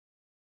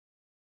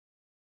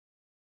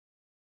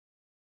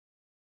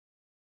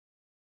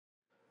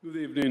Good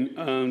evening,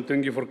 and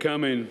thank you for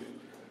coming,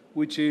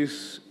 which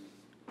is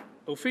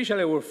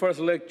officially our first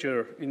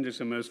lecture in the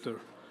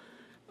semester.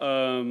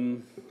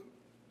 It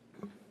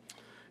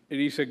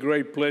is a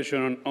great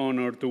pleasure and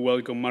honor to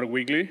welcome Mark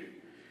Wigley.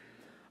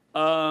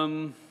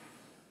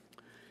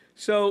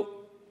 So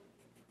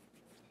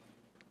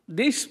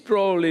this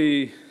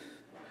probably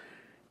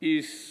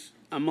is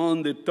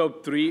among the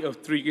top 3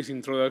 of trickiest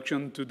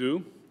introduction to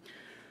do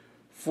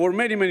for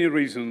many, many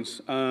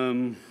reasons.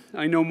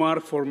 I know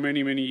Mark for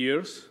many, many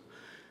years.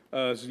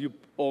 As you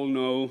all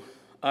know,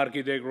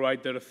 architect,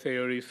 writer,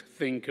 theorist,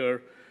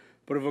 thinker,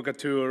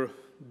 provocateur,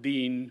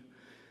 dean,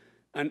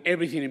 and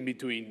everything in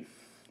between.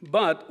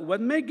 But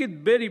what makes it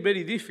very,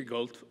 very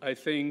difficult, I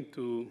think,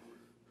 to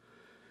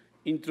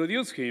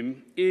introduce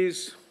him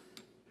is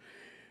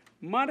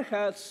Mark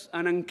has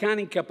an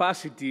uncanny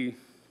capacity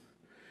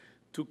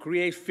to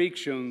create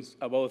fictions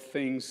about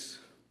things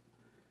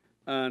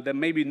that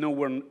maybe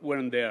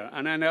weren't there.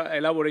 And I'll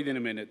elaborate in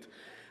a minute.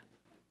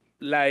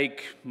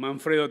 Like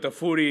Manfredo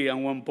Tafuri at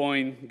one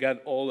point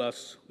got all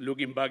us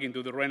looking back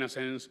into the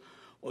Renaissance,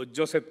 or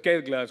Joseph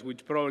Kedglas,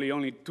 which probably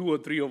only 2 or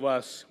 3 of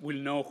us will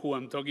know who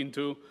I'm talking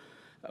to,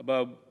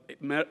 about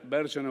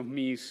version of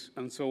Mies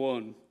and so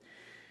on.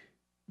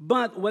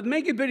 But what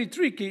makes it very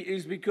tricky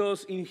is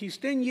because in his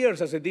 10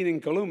 years as a dean in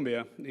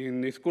Columbia,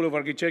 in the School of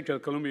Architecture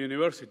at Columbia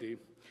University,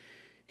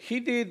 he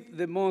did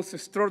the most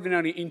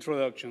extraordinary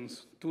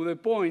introductions, to the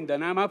point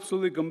that I'm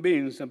absolutely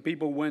convinced that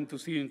people went to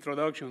see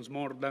introductions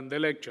more than the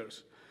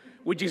lectures,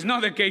 which is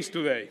not the case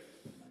today.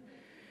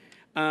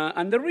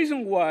 And the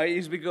reason why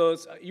is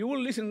because you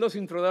will listen to those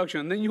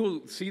introductions, then you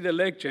will see the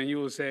lecture, and you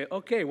will say,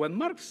 okay, what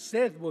Mark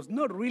said was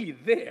not really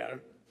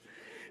there.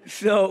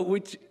 So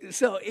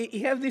he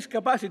has this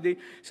capacity.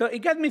 So it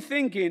got me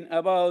thinking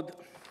about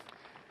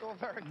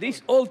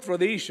this old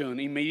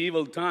tradition in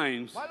medieval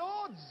times,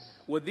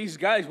 where these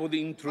guys would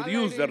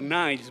introduce their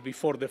knights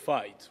before the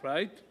fight,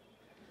 right?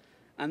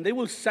 And they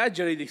will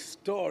exaggerate the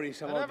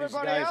stories about these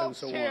guys and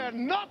so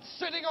on. Not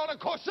sitting on a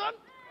cushion.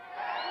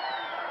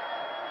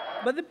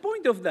 But the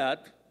point of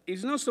that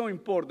is not so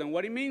important.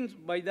 What it means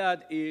by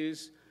that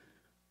is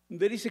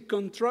there is a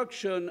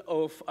construction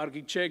of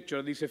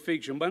architecture, this is a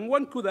fiction, but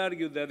one could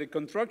argue that the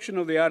construction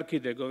of the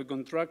architect or the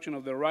construction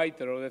of the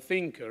writer or the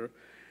thinker,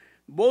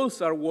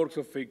 both are works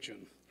of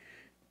fiction.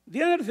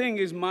 The other thing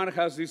is Mark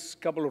has this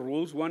couple of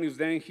rules. One is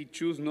then he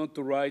chooses not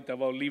to write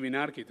about living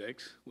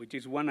architects, which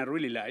is one I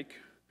really like.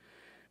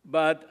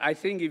 But I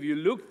think if you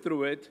look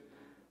through it,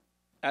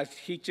 as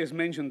he just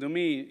mentioned to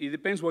me, it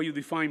depends what you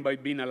define by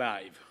being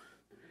alive.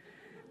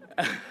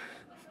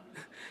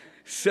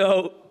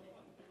 So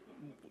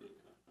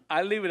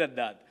I'll leave it at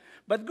that.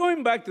 But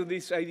going back to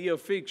this idea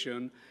of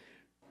fiction,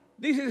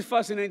 this is a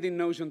fascinating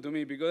notion to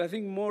me because I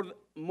think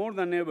more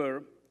than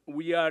ever,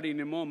 we are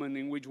in a moment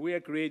in which we are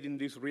creating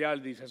these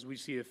realities as we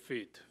see it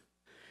fit.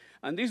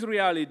 And these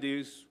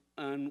realities,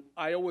 and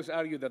I always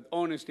argue that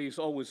honesty is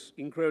always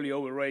incredibly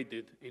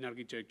overrated in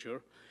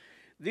architecture.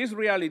 These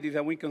realities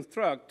that we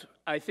construct,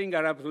 I think,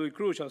 are absolutely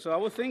crucial. So I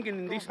was thinking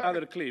in this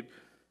other clip.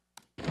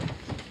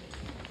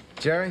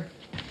 Jerry,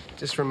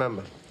 just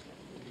remember,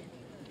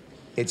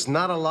 it's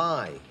not a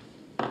lie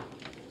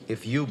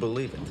if you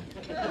believe it.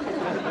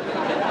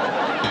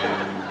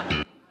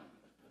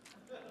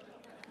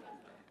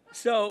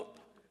 So,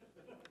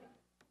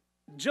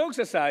 jokes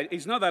aside,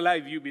 it's not a lie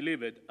if you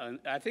believe it, and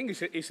I think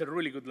it's a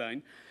really good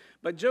line.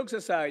 But jokes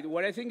aside,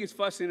 what I think is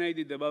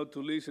fascinating about to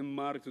listen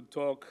Mark to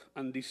talk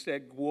and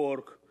dissect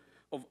work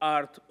of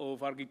art,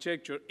 of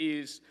architecture,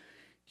 is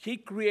he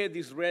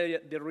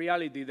created the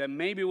reality that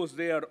maybe was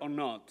there or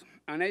not.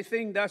 And I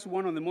think that's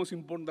one of the most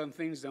important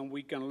things that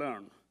we can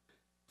learn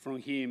from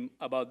him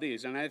about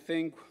this. And I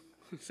think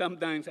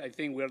sometimes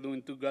we are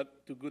doing too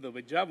good of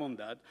a job on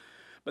that.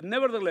 But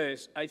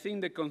nevertheless, I think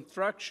the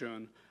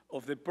construction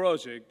of the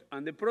project,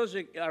 and the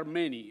project are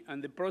many,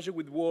 and the project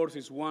with words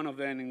is one of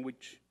them in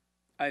which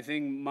I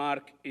think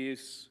Mark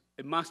is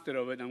a master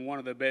of it and one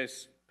of the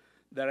best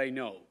that I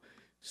know.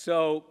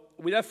 So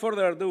without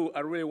further ado, I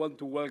really want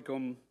to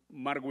welcome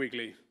Mark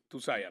Wigley to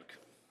SCI-Arc.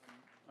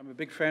 I'm a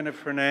big fan of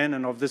Hernan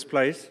and of this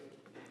place.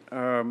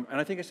 And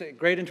I think it's a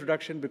great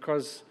introduction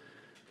because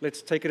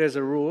let's take it as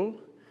a rule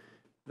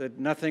that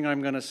nothing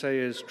I'm going to say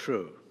is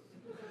true.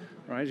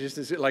 Right?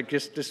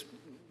 Just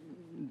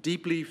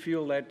deeply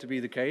feel that to be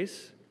the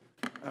case.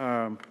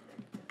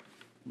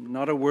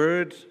 Not a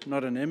word,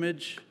 not an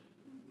image,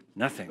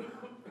 nothing.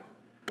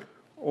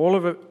 All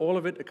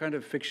of it a kind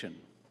of fiction.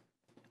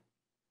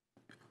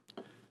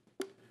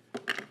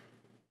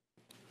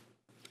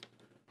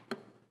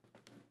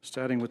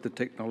 Starting with the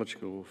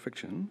technological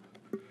fiction.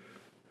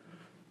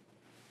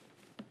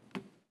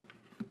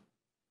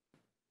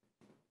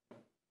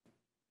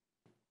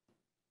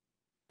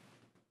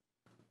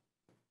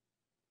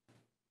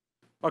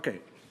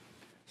 Okay,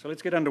 so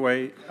let's get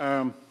underway.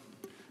 I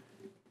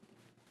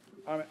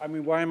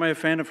mean, why am I a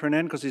fan of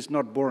Hernan? Because he's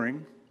not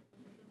boring.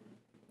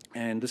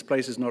 And this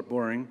place is not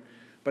boring.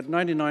 But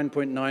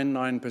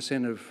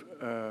 99.99% of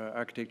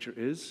architecture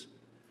is.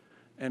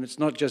 And it's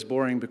not just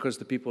boring because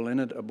the people in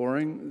it are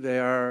boring. They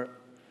are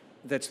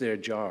that's their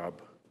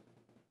job,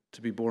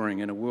 to be boring.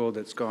 In a world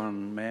that's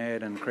gone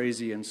mad and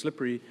crazy and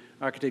slippery,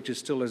 architecture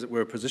still, as it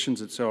were,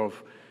 positions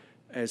itself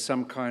as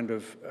some kind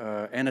of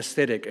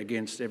anesthetic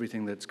against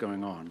everything that's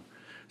going on.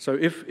 So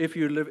if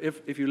you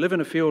live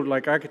in a field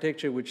like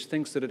architecture, which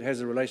thinks that it has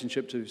a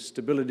relationship to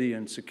stability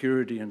and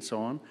security and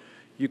so on,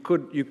 you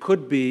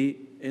could be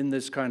in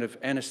this kind of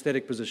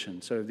anesthetic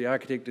position. So the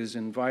architect is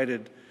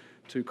invited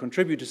to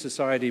contribute to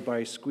society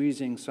by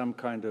squeezing some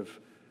kind of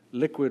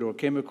liquid or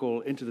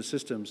chemical into the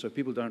system so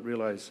people don't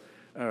realize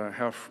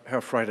how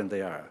frightened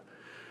they are.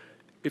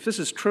 If this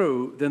is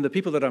true, then the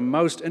people that are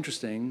most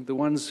interesting, the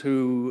ones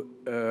who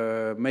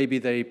maybe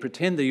they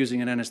pretend they're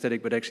using an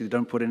anesthetic but actually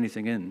don't put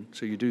anything in,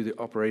 so you do the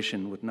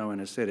operation with no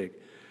anesthetic,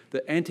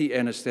 the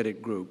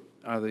anti-anesthetic group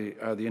are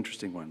the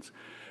interesting ones.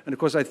 And of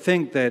course I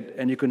think that,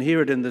 and you can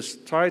hear it in this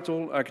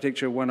title,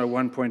 Architecture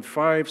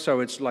 101.5,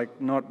 so it's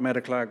like not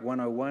Matta-Clark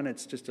 101,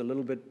 it's just a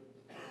little bit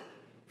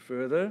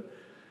further.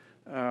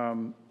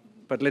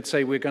 But let's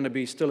say we're going to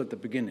be still at the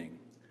beginning.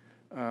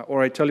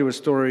 Or I tell you a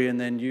story and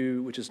then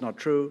you, which is not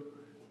true,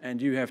 and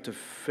you have to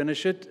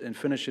finish it and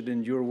finish it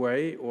in your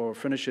way or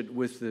finish it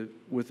with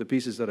the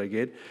pieces that I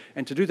get.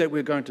 And to do that,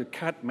 we're going to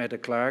cut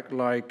Matta-Clark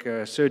like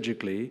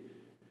surgically.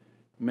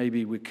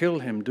 Maybe we kill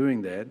him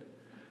doing that.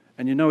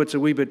 And you know it's a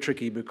wee bit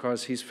tricky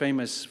because he's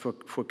famous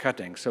for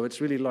cutting. So it's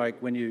really like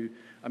when you,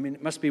 I mean,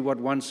 it must be what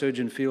one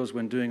surgeon feels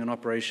when doing an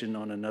operation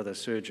on another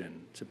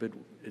surgeon.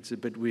 It's a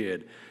bit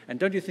weird. And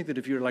don't you think that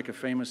if you're like a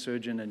famous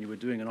surgeon and you were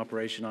doing an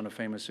operation on a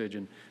famous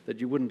surgeon,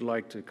 that you wouldn't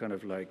like to kind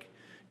of like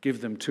give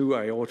them 2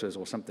 aortas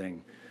or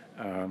something,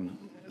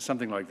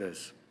 something like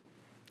this.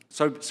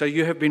 So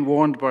you have been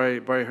warned by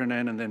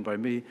Hernan and then by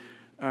me.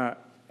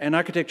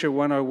 Anarchitecture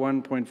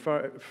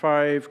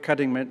 101.5,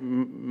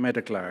 cutting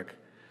Matta-Clark.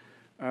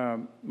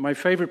 My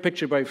favorite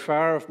picture by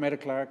far of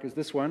Matta-Clark is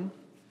this one.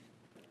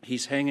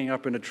 He's hanging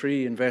up in a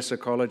tree in Vassar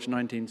College,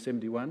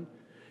 1971.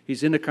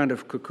 He's in a kind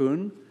of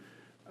cocoon.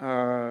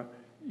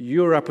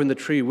 You're up in the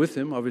tree with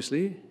him,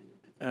 obviously.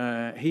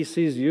 He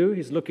sees you,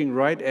 he's looking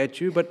right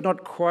at you, but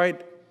not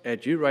quite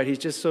at you, right? He's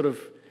just sort of,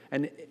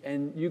 and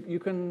you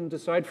can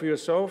decide for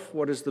yourself,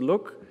 what is the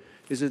look?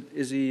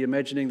 Is he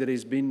imagining that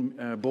he's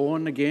been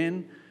born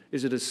again?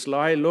 Is it a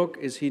sly look?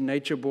 Is he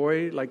nature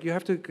boy? Like, you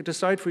have to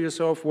decide for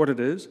yourself what it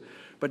is,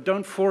 but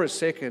don't for a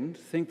second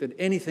think that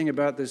anything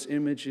about this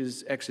image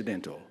is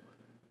accidental.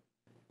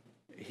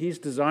 He's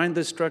designed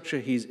this structure,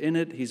 he's in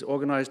it, he's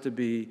organized to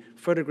be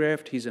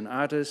photographed, he's an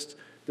artist.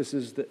 This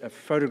is a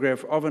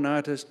photograph of an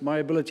artist. My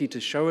ability to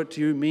show it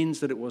to you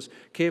means that it was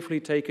carefully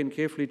taken,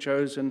 carefully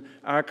chosen,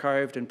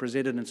 archived, and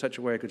presented in such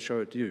a way I could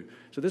show it to you.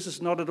 So this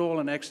is not at all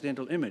an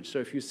accidental image. So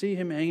if you see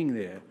him hanging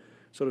there,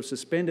 sort of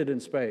suspended in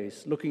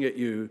space, looking at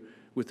you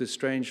with this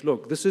strange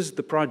look, this is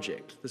the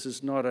project. This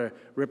is not a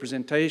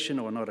representation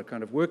or not a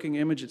kind of working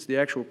image. It's the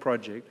actual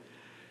project.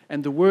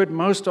 And the word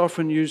most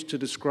often used to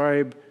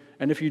describe,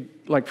 and if you,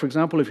 like, for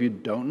example, if you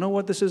don't know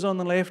what this is on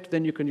the left,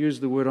 then you can use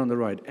the word on the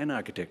right,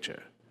 Anarchitecture.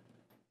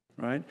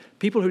 Right?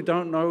 People who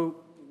don't know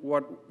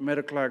what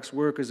Matta-Clark's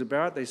work is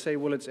about, they say,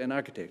 well, it's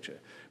Anarchitecture.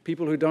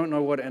 People who don't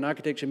know what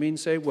Anarchitecture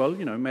means say, well,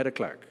 you know,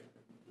 Matta-Clark.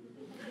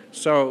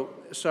 So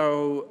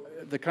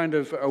the kind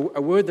of,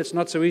 a word that's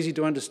not so easy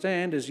to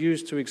understand is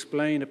used to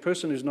explain a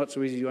person who's not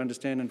so easy to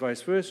understand and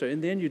vice versa.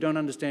 In the end, you don't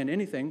understand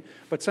anything,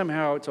 but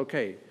somehow it's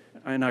okay.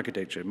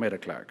 Anarchitecture,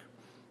 Matta-Clark.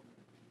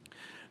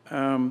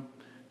 And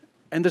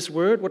this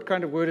word, what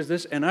kind of word is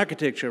this?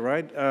 Anarchitecture,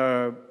 right?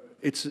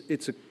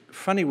 It's a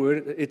funny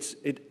word.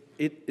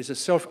 It is a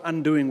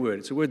self-undoing word.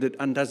 It's a word that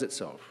undoes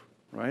itself,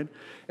 right?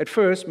 At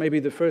first, maybe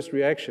the first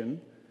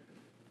reaction,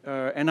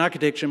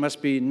 Anarchitecture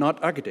must be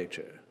not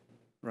architecture,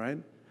 right?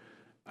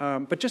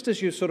 But just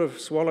as you sort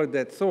of swallowed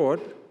that thought,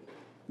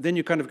 then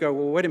you kind of go,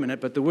 well, wait a minute,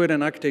 but the word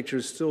Anarchitecture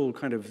is still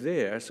kind of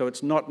there, so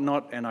it's not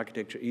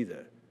Anarchitecture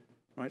either,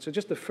 right? So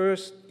just the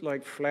first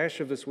like flash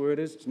of this word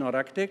is it's not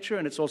architecture,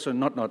 and it's also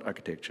not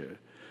architecture.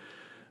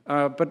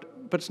 But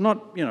it's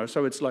not, you know,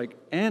 so it's like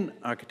an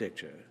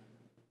architecture.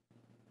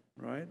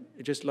 Right?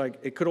 It just like,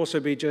 it could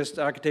also be just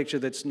architecture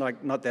that's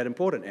like not that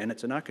important, and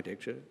it's an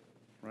architecture,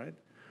 right?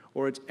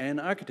 Or it's an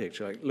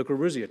architecture, like Le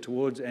Corbusier,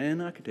 towards an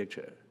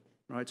architecture,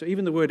 right? So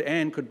even the word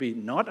 "an" could be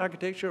not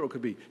architecture, or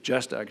could be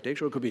just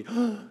architecture, or it could be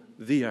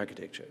the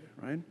architecture,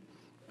 right?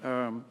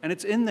 And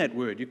it's in that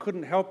word. You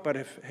couldn't help but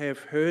have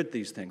heard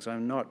these things.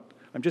 I'm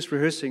just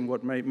rehearsing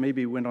what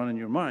maybe went on in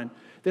your mind.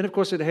 Then, of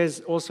course, it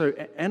has also,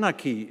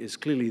 anarchy is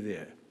clearly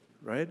there,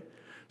 right?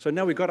 So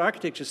now we've got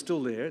architecture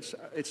still there.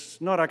 It's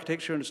not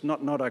architecture and it's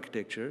not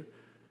architecture.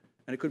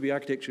 And it could be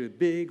architecture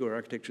big or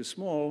architecture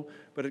small,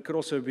 but it could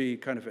also be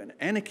kind of an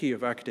anarchy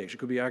of architecture. It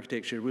could be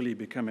architecture really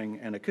becoming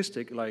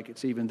anarchistic, like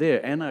it's even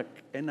there,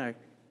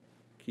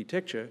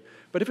 Anarchi-tecture.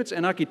 But if it's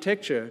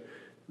Anarchi-tecture,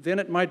 then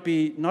it might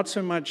be not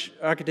so much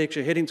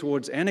architecture heading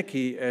towards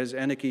anarchy as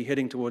anarchy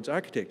heading towards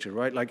architecture,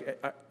 right?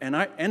 Like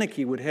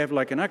anarchy would have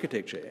like an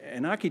architecture,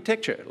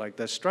 Anarchi-tecture, like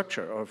the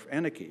structure of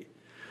anarchy.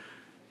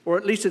 Or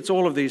at least it's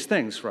all of these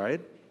things, right?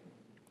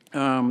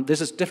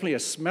 There's definitely a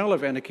smell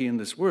of anarchy in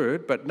this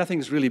word, but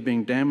nothing's really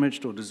being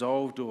damaged or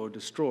dissolved or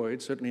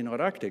destroyed, certainly not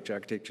architecture.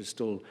 Architecture's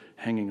still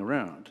hanging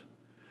around.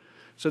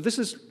 So this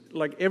is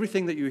like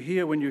everything that you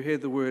hear when you hear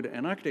the word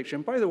Anarchitecture.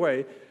 And by the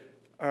way,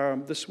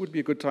 this would be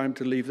a good time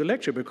to leave the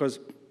lecture because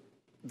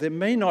there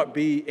may not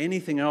be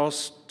anything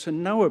else to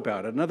know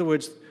about it. In other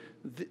words,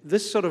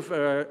 this sort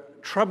of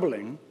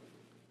troubling,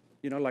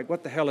 you know, like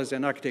what the hell is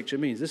Anarchitecture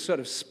means, this sort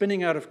of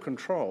spinning out of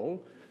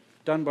control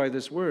done by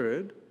this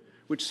word,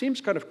 which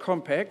seems kind of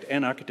compact,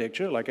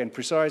 Anarchitecture, like and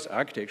precise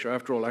architecture.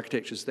 After all,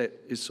 architecture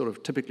is sort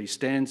of typically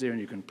stands there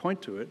and you can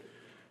point to it.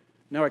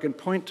 Now I can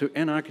point to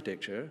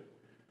Anarchitecture,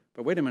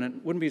 but wait a minute,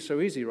 it wouldn't be so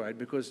easy, right?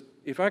 Because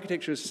if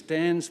architecture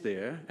stands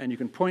there and you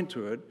can point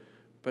to it,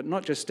 but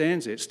not just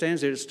stands there,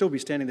 it'll still be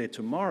standing there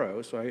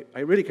tomorrow, so I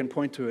really can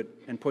point to it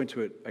and point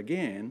to it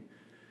again.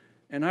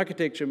 And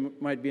architecture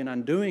might be an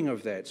undoing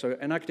of that. So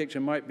an architecture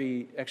might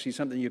be actually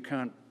something you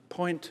can't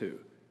point to.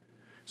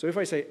 So if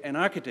I say an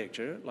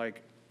architecture,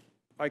 like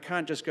I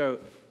can't just go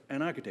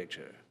an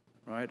architecture,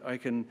 right? I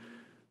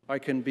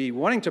can be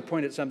wanting to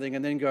point at something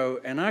and then go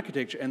an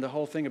architecture, and the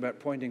whole thing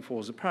about pointing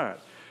falls apart.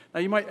 Now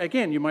you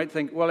might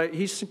think, well,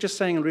 he's just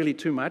saying really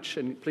too much,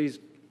 and please,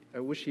 I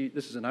wish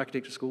this is an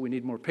architecture school, we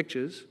need more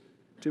pictures.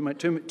 Too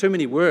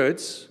many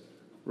words,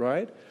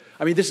 right?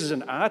 I mean, this is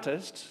an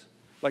artist.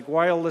 Like,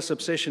 why all this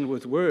obsession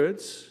with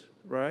words,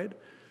 right?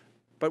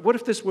 But what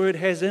if this word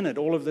has in it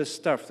all of this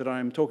stuff that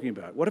I'm talking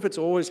about? What if it's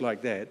always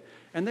like that?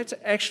 And that's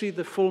actually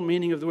the full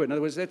meaning of the word. In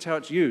other words, that's how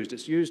it's used.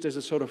 It's used as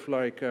a sort of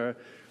like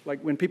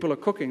when people are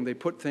cooking, they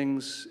put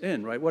things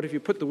in, right? What if you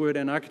put the word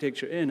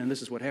Anarchitecture in, and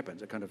this is what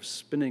happens, a kind of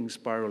spinning,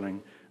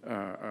 spiraling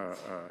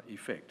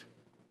effect.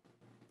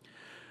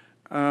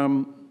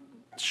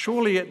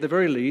 Surely, at the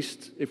very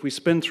least, if we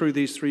spin through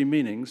these three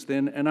meanings,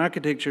 then an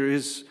architecture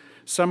is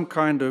some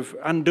kind of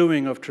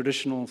undoing of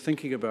traditional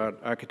thinking about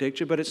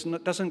architecture, but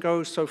it doesn't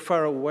go so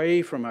far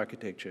away from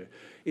architecture.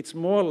 It's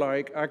more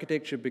like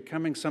architecture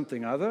becoming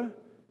something other.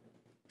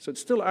 So it's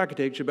still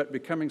architecture, but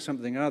becoming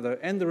something other,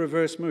 and the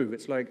reverse move.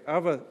 It's like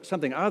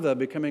something other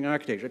becoming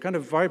architecture, a kind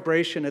of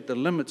vibration at the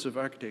limits of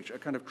architecture, a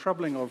kind of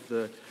troubling of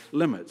the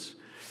limits.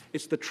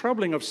 It's the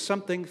troubling of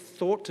something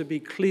thought to be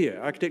clear.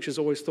 Architecture is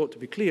always thought to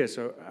be clear,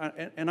 so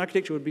an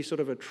architecture would be sort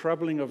of a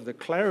troubling of the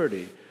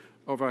clarity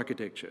of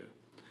architecture.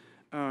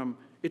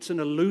 It's an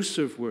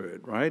elusive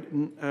word, right?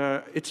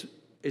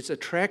 It's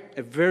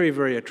a very,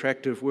 very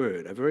attractive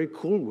word, a very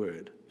cool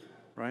word,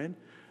 right?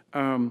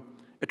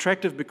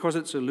 Attractive because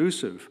it's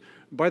elusive.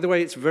 By the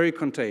way, it's very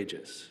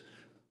contagious,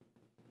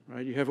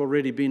 right? You have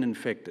already been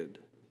infected,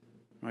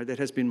 right? That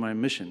has been my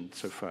mission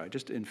so far,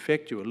 just to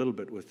infect you a little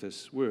bit with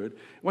this word.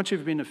 Once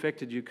you've been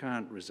affected, you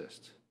can't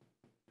resist.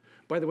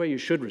 By the way, you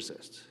should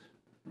resist,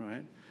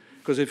 right?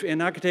 Because if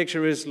an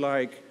architecture is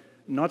like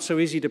not so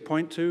easy to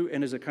point to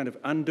and is a kind of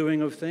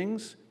undoing of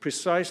things,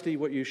 precisely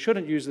what you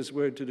shouldn't use this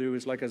word to do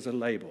is like as a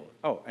label.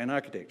 Oh, an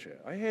architecture.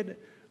 I had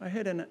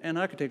an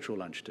architectural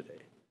lunch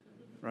today,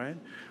 right?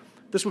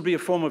 This would be a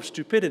form of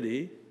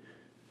stupidity,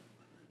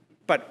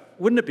 but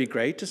wouldn't it be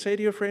great to say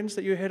to your friends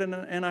that you had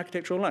an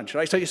architectural lunch,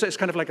 right? So it's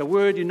kind of like a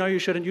word, you know you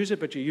shouldn't use it,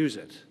 but you use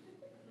it,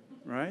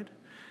 right?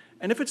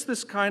 And if it's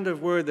this kind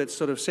of word that's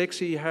sort of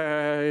sexy,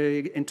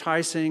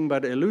 enticing,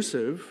 but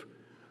elusive,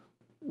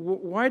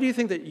 why do you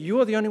think that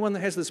you're the only one that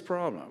has this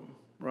problem,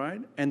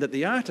 right? And that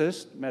the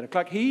artist,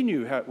 Matta-Clark, he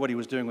knew what he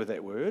was doing with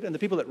that word, and the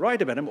people that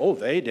write about him, oh,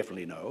 they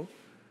definitely know.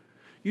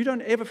 You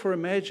don't ever for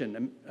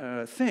imagine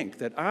think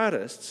that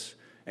artists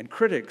and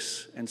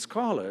critics and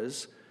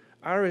scholars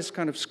are as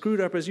kind of screwed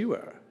up as you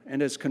are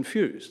and as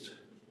confused,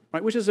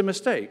 right? Which is a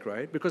mistake,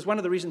 right? Because one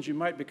of the reasons you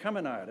might become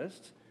an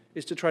artist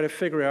is to try to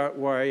figure out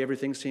why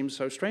everything seems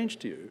so strange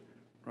to you,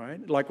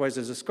 right? Likewise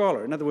as a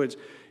scholar. In other words,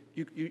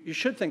 you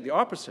should think the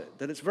opposite,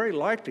 that it's very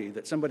likely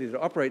that somebody that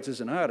operates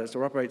as an artist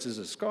or operates as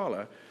a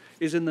scholar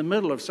is in the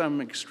middle of some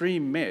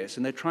extreme mess,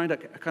 and they're trying to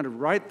kind of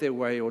write their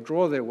way or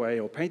draw their way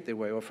or paint their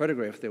way or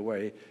photograph their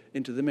way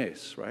into the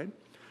mess, right?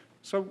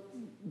 So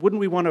wouldn't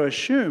we want to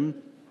assume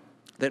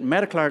that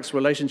Matta-Clark's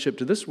relationship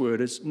to this word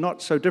is not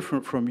so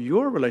different from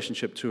your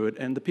relationship to it,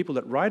 and the people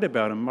that write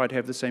about him might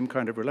have the same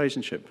kind of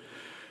relationship?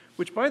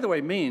 Which, by the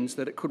way, means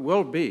that it could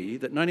well be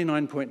that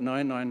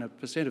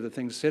 99.99% of the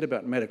things said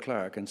about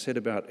Matta-Clark and said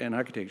about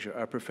Anarchitecture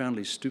are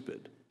profoundly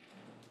stupid,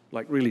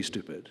 like really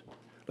stupid.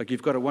 Like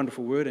you've got a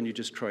wonderful word and you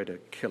just try to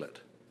kill it.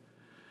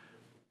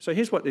 So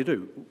here's what they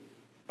do.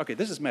 Okay,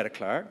 this is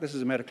Matta-Clark. This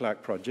is a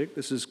Matta-Clark project.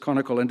 This is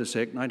Conical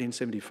Intersect,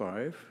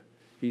 1975.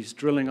 He's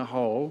drilling a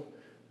hole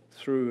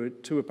through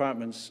 2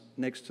 apartments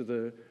next to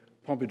the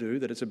Pompidou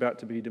that it's about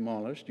to be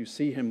demolished. You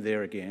see him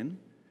there again.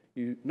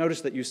 You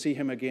notice that you see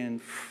him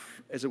again,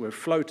 as it were,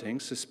 floating,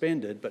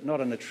 suspended, but not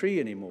on a tree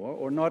anymore,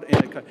 or not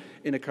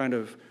in a kind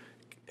of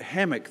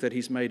hammock that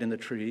he's made in the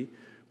tree,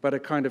 but a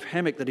kind of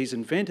hammock that he's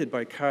invented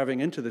by carving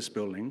into this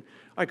building.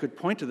 I could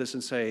point to this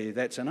and say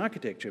that's an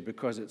architecture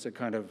because it's a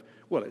kind of,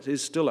 well, it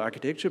is still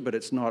architecture, but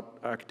it's not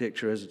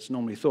architecture as it's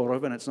normally thought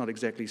of, and it's not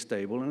exactly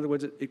stable. In other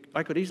words,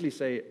 I could easily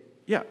say,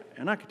 yeah,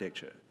 an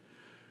architecture.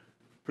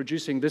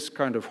 Producing this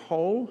kind of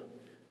whole,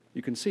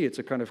 You can see it's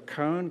a kind of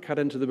cone cut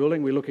into the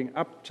building. We're looking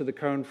up to the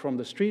cone from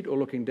the street or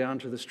looking down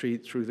to the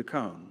street through the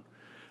cone.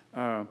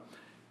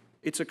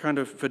 It's a kind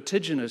of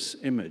vertiginous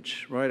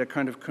image, right? A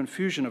kind of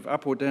confusion of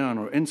up or down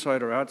or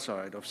inside or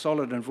outside, of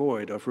solid and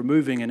void, of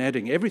removing and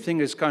adding.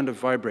 Everything is kind of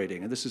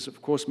vibrating. And this is,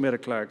 of course,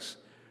 Matta-Clark's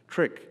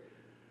trick.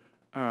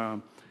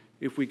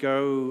 If we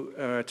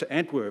go to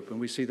Antwerp and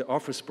we see the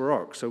Office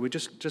Baroque, so we're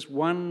just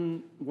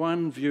one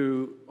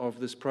view of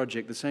this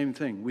project, the same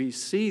thing. We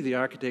see the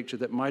architecture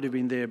that might have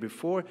been there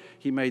before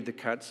he made the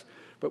cuts,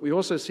 but we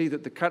also see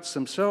that the cuts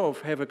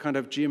themselves have a kind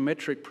of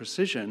geometric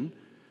precision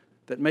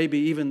that maybe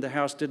even the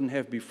house didn't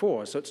have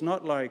before. So it's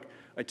not like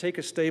I take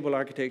a stable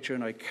architecture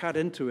and I cut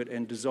into it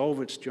and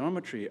dissolve its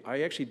geometry.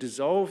 I actually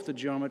dissolve the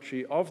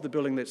geometry of the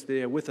building that's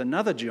there with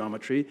another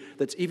geometry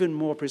that's even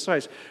more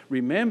precise.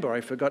 Remember, I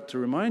forgot to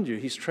remind you,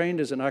 he's trained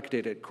as an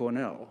architect at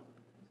Cornell.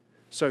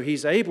 So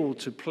he's able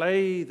to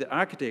play the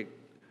architect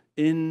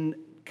in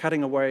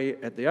cutting away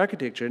at the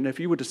architecture. And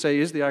if you were to say,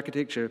 is the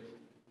architecture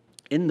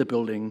in the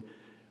building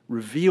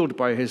revealed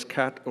by his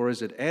cut, or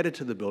is it added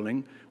to the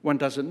building? One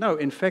doesn't know.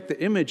 In fact,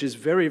 the image is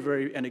very,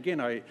 very, and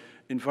again, I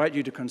invite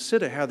you to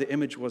consider how the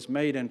image was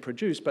made and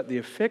produced, but the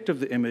effect of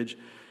the image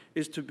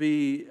is to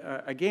be,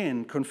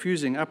 again,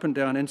 confusing up and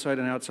down, inside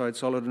and outside,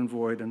 solid and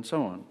void, and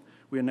so on.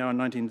 We are now in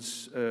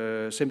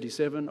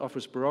 1977,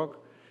 Office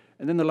Baroque.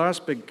 And then the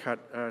last big cut,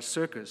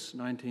 Circus,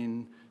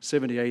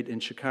 1978 in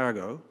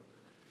Chicago.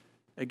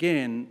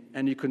 Again,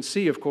 and you can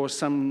see, of course,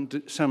 some,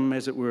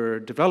 as it were,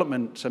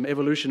 development, some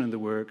evolution in the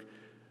work,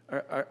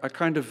 a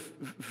kind of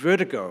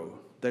vertigo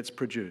that's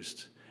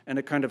produced, and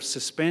a kind of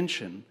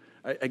suspension.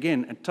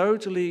 Again, a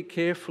totally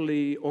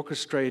carefully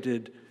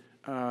orchestrated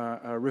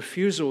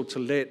refusal to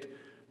let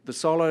the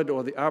solid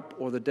or the up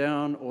or the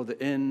down or the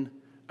in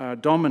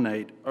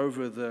dominate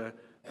over the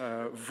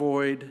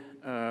void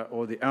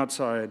or the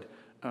outside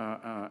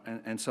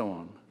and so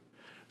on.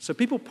 So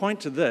people point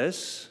to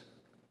this.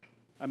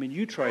 I mean,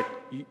 you try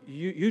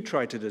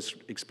to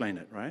explain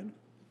it, right?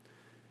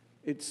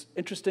 It's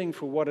interesting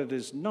for what it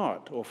is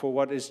not, or for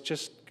what is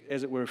just,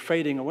 as it were,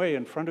 fading away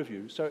in front of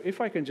you. So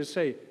if I can just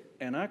say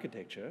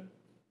Anarchitecture,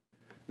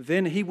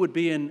 then he would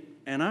be an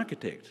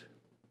architect,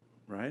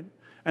 right?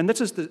 And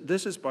this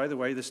is, by the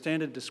way, the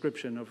standard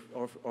description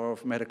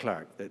of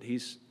Matta-Clark, that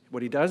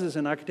what he does is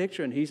an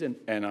architecture, and he's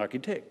an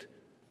architect,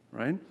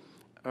 right?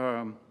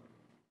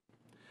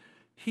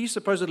 He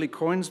supposedly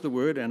coins the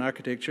word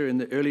Anarchitecture in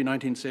the early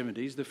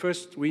 1970s. The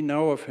first we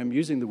know of him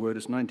using the word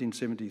is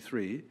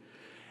 1973.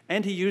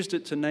 And he used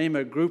it to name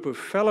a group of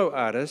fellow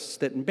artists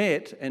that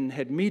met and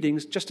had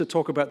meetings just to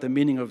talk about the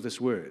meaning of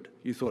this word.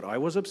 You thought I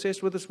was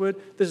obsessed with this word?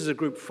 This is a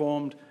group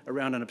formed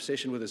around an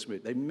obsession with this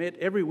word. They met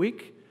every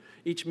week.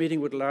 Each meeting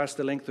would last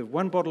the length of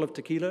one bottle of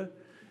tequila,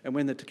 and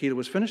when the tequila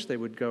was finished, they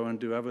would go and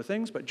do other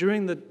things. But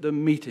during the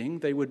meeting,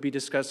 they would be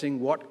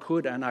discussing what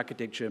could an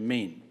architecture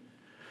mean.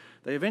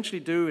 They eventually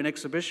do an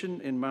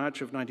exhibition in March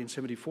of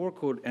 1974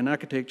 called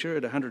Anarchitecture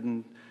at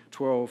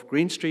 112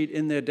 Greene Street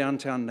in their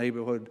downtown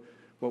neighborhood,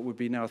 what would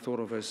be now thought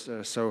of as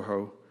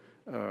Soho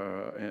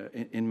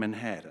in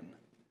Manhattan.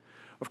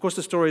 Of course,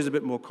 the story is a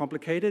bit more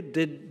complicated.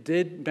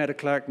 Did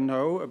Matta-Clark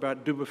know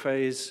about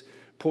Dubuffet's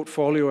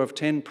portfolio of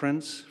 10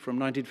 prints from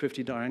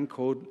 1959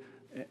 called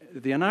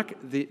the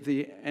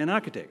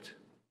Anarchitect,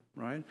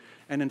 right?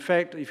 And in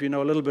fact, if you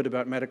know a little bit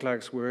about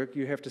Matta-Clark's work,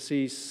 you have to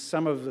see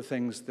some of the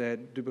things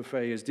that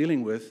Dubuffet is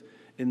dealing with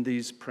in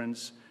these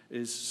prints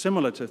is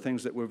similar to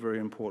things that were very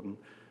important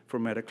for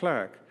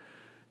Matta-Clark.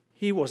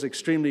 He was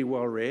extremely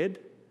well read.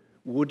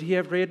 Would he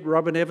have read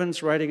Robin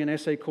Evans writing an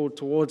essay called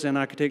Towards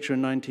Anarchitecture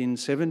in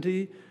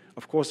 1970?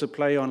 Of course, a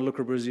play on Le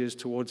Corbusier's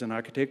Towards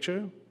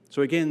Anarchitecture.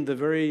 So again, the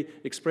very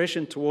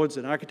expression towards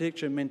an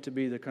architecture meant to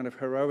be the kind of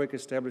heroic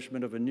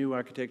establishment of a new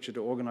architecture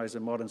to organize a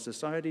modern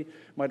society,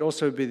 might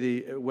also be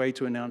the way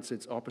to announce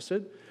its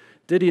opposite.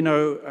 Did he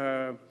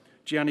know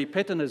Gianni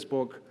Pettina's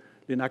book,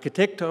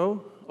 L'Architetto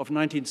of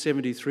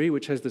 1973,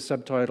 which has the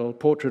subtitle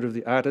Portrait of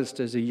the Artist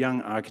as a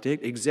Young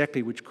Architect,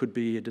 exactly which could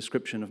be a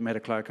description of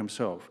Matta-Clark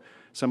himself,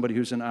 somebody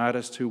who's an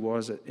artist who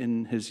was,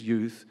 in his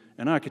youth,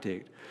 an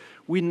architect.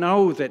 We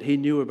know that he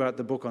knew about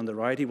the book on the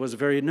right. He was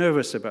very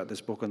nervous about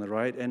this book on the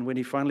right, and when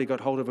he finally got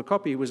hold of a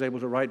copy, he was able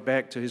to write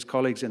back to his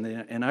colleagues in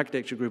the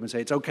Anarchitecture group and say,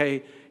 it's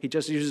okay, he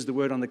just uses the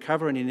word on the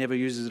cover and he never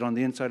uses it on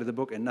the inside of the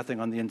book, and nothing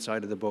on the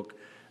inside of the book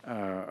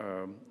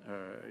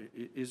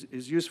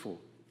is useful.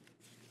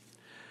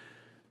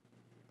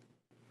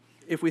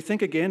 If we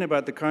think again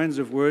about the kinds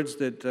of words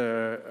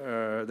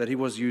that he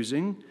was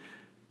using,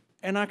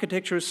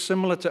 Anarchitecture is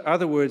similar to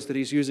other words that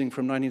he's using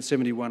from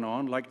 1971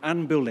 on, like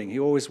unbuilding. He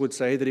always would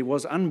say that he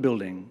was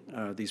unbuilding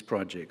these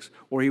projects,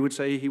 or he would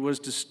say he was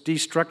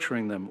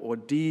destructuring them, or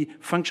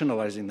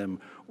defunctionalizing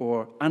them,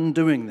 or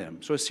undoing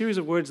them. So a series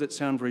of words that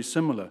sound very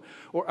similar.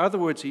 Or other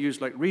words he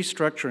used like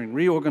restructuring,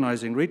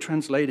 reorganizing,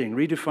 retranslating,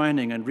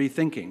 redefining, and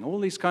rethinking. All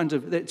these kinds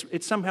of,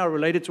 it's somehow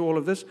related to all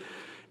of this.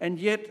 And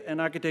yet,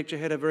 Anarchitecture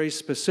had a very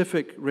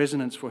specific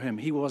resonance for him.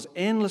 He was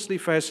endlessly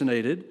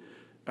fascinated.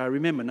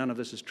 Remember, none of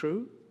this is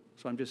true.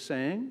 So I'm just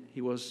saying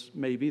he was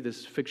maybe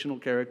this fictional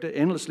character,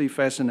 endlessly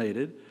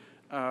fascinated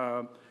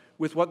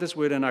with what this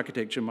word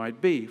Anarchitecture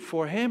might be.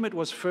 For him, it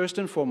was first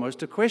and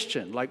foremost a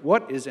question, like,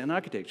 what is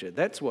Anarchitecture?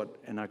 That's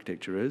what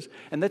Anarchitecture is,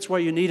 and that's why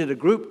you needed a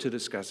group to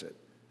discuss it,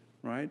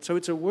 right? So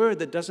it's a word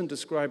that doesn't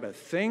describe a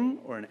thing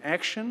or an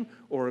action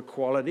or a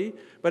quality,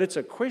 but it's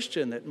a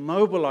question that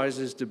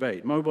mobilizes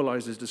debate,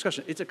 mobilizes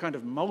discussion. It's a kind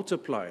of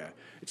multiplier.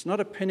 It's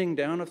not a pinning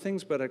down of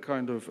things, but a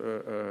kind of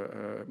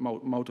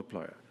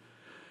multiplier.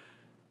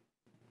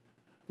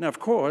 Now, of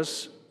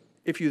course,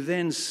 if you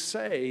then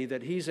say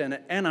that he's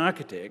an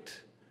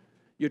architect,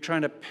 you're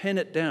trying to pin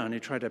it down. You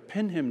try to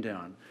pin him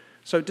down.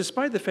 So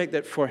despite the fact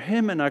that for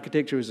him an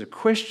architecture is a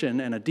question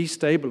and a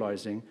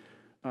destabilizing,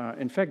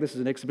 in fact, this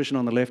is an exhibition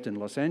on the left in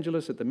Los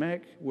Angeles at the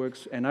MAC,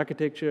 works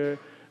Anarchitecture,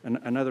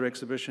 another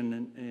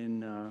exhibition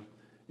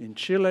in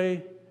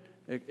Chile,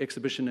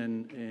 exhibition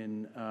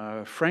in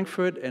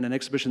Frankfurt, and an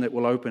exhibition that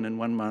will open in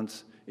 1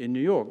 month in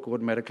New York,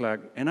 Gordon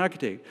Matta-Clark, an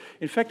architect.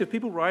 In fact, if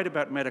people write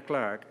about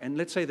Matta-Clark, and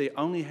let's say they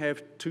only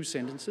have 2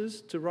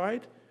 sentences to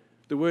write,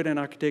 the word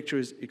Anarchitecture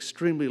is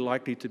extremely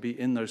likely to be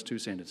in those 2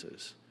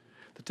 sentences.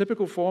 The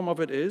typical form of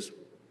it is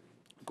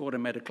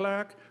Gordon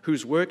Matta-Clark,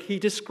 whose work he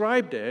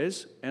described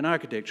as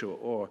Anarchitecture,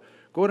 or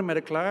Gordon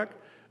Matta-Clark,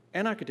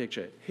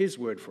 Anarchitecture, his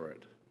word for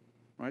it.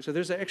 Right? So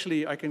there's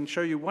actually, I can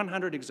show you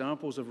 100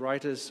 examples of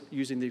writers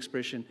using the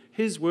expression,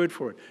 his word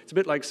for it. It's a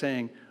bit like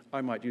saying,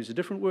 I might use a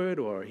different word,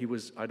 or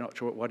I'm not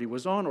sure what he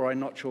was on, or I'm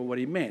not sure what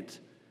he meant.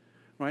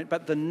 Right?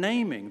 But the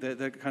naming,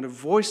 the kind of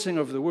voicing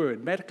of the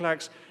word,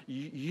 Matta-Clark's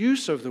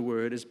use of the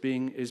word is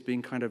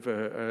being kind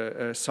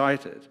of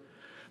cited.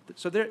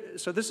 So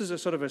this is a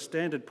sort of a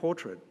standard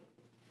portrait.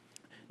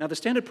 Now, the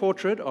standard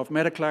portrait of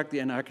Matta-Clark, the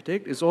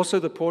Anarchitect, is also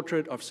the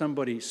portrait of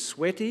somebody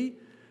sweaty,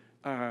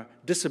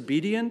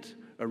 disobedient,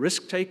 a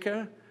risk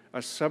taker,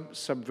 a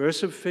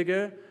subversive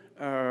figure,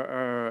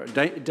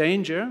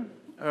 danger.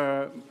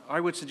 I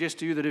would suggest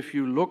to you that if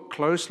you look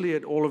closely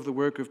at all of the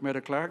work of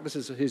Matta-Clark, this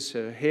is his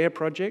hair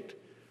project.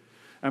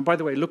 And by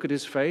the way, look at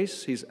his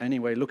face. He's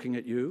anyway looking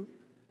at you.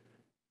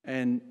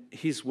 And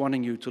he's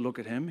wanting you to look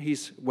at him.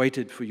 He's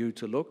waited for you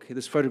to look.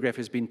 This photograph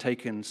has been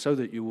taken so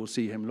that you will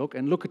see him look.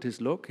 And look at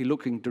his look. He's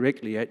looking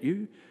directly at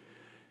you.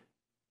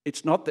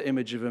 It's not the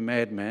image of a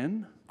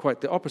madman. Quite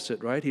the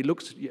opposite, right? He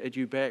looks at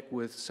you back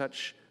with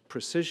such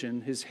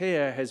precision. His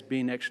hair has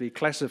been actually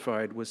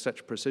classified with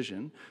such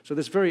precision. So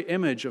this very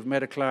image of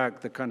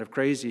Matta-Clark, the kind of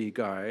crazy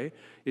guy,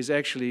 is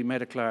actually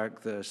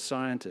Matta-Clark, the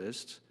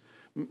scientist.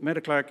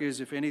 Matta-Clark is,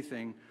 if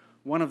anything,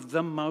 one of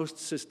the most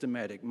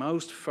systematic,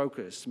 most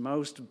focused,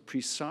 most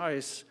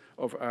precise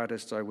of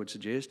artists, I would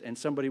suggest, and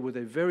somebody with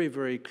a very,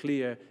 very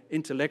clear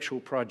intellectual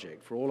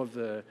project for all of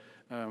the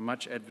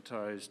much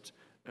advertised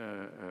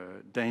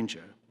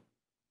danger.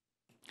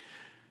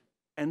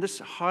 And this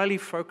highly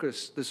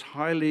focused, this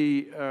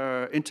highly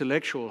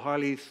intellectual,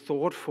 highly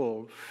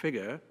thoughtful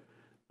figure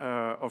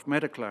of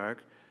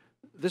Matta-Clark,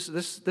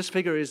 this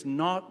figure is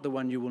not the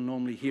one you will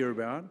normally hear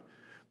about,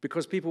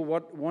 because people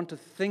want to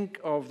think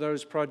of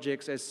those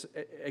projects as,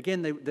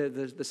 again,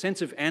 the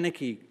sense of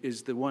anarchy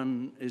is the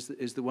one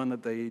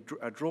that they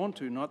are drawn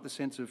to, not the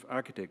sense of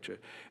architecture.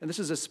 And this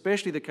is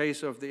especially the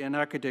case of the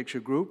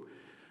Anarchitecture group.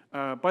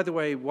 By the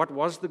way, what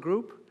was the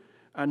group?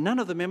 None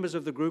of the members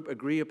of the group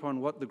agree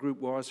upon what the group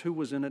was, who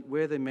was in it,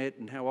 where they met,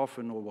 and how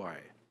often or why.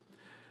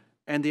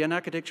 And the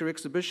Anarchitecture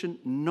exhibition,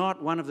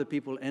 not one of the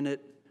people in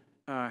it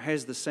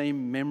has the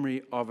same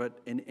memory of it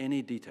in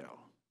any detail.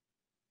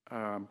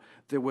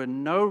 There were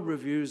no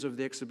reviews of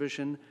the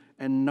exhibition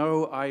and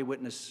no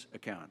eyewitness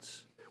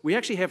accounts. We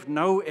actually have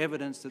no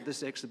evidence that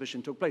this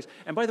exhibition took place.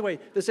 And by the way,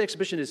 this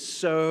exhibition is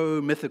so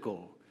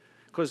mythical,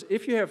 because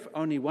if you have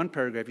only one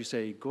paragraph, you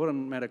say,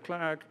 Gordon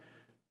Matta-Clark,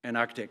 and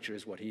architecture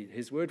is what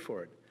his word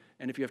for it.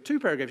 And if you have 2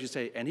 paragraphs, you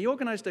say, and he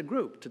organized a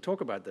group to talk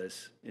about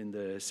this in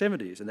the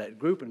 70s, and that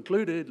group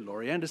included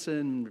Laurie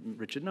Anderson,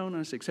 Richard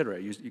Nonas, etc.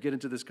 You get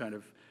into this kind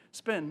of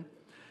spin.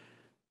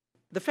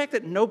 The fact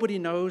that nobody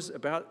knows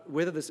about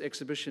whether this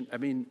exhibition, I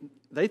mean,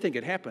 they think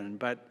it happened,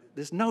 but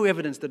there's no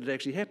evidence that it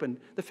actually happened.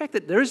 The fact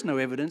that there is no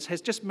evidence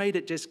has just made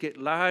it just get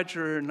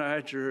larger and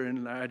larger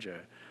and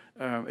larger.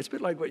 It's a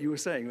bit like what you were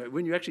saying.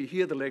 When you actually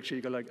hear the lecture,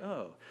 you go like,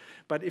 oh.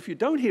 But if you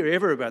don't hear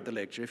ever about the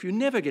lecture, if you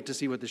never get to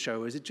see what the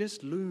show is, it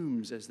just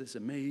looms as this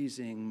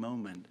amazing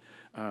moment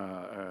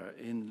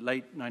in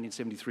late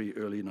 1973,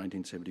 early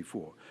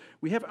 1974.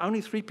 We have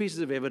only 3 pieces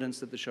of evidence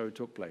that the show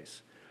took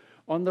place.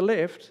 On the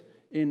left,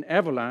 in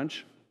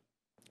Avalanche,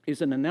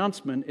 is an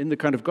announcement in the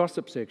kind of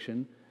gossip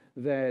section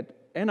that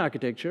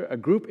Anarchitecture, a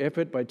group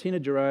effort by Tina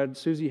Girouard,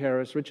 Susie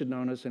Harris, Richard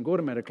Nonas, and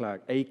Gordon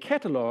Matta-Clark, a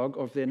catalogue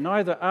of their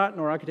neither art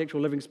nor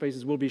architectural living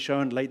spaces will be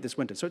shown late this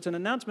winter. So it's an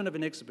announcement of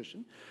an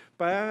exhibition,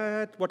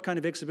 but what kind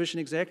of exhibition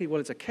exactly? Well,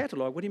 it's a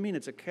catalogue. What do you mean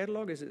it's a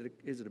catalogue? Is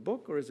it a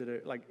book, or is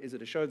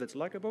it a show that's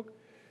like a book?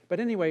 But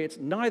anyway, it's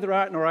neither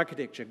art nor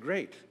architecture.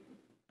 Great.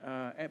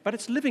 But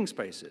it's living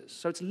spaces.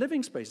 So it's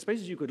living spaces,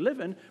 spaces you could live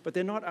in, but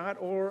they're not art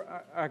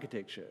or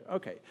architecture.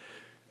 Okay.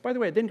 By the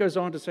way, it then goes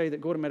on to say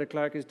that Gordon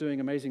Matta-Clark is doing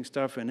amazing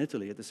stuff in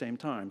Italy at the same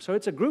time. So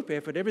it's a group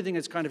effort. Everything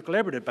is kind of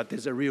collaborative, but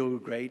there's a real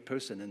great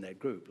person in that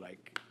group.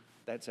 Like,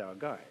 that's our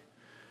guy.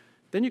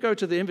 Then you go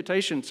to the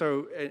invitation.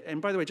 So,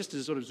 and by the way, just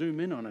to sort of zoom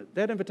in on it,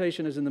 that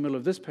invitation is in the middle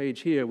of this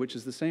page here, which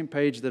is the same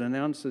page that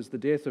announces the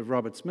death of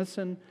Robert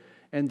Smithson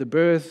and the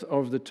birth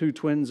of the two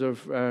twins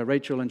of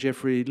Rachel and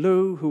Jeffrey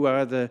Liu, who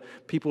are the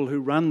people who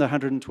run the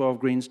 112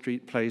 Greene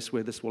Street place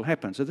where this will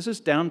happen. So this is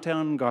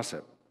downtown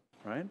gossip,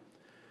 right?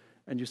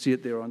 And you see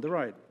it there on the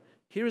right.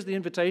 Here is the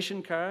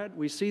invitation card.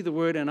 We see the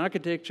word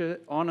Anarchitecture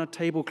on a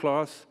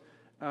tablecloth.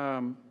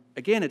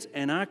 Again, it's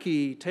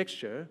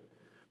Anarchi-tecture,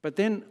 but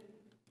then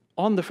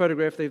on the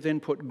photograph, they've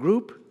then put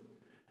group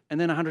and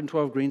then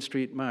 112 Greene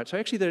Street March. So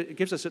actually, it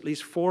gives us at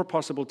least 4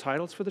 possible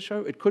titles for the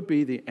show. It could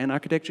be the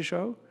Anarchitecture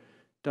show,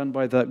 done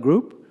by the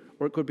group,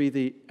 or it could be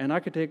the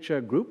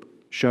Anarchitecture group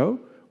show,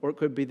 or it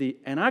could be the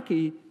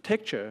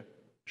Anarchi-tecture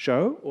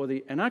show, or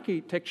the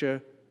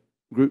Anarchi-tecture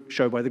group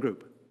show by the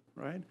group,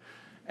 right?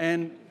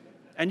 And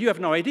you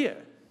have no idea,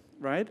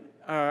 right?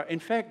 In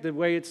fact, the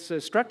way it's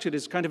structured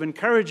is kind of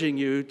encouraging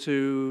you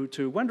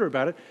to wonder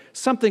about it.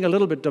 Something a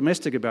little bit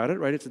domestic about it,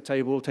 right? It's a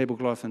table,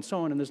 tablecloth, and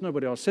so on, and there's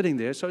nobody else sitting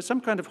there. So it's some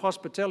kind of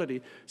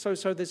hospitality. So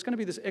there's going to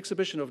be this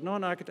exhibition of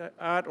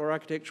non-art or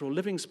architectural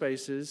living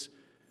spaces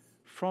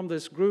from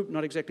this group,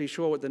 not exactly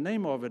sure what the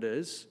name of it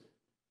is,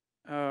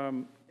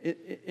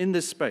 in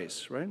this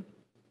space, right?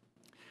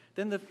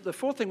 Then the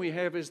fourth thing we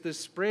have is this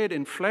spread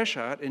in flash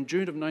art in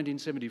June of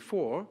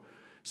 1974.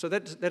 So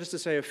that is to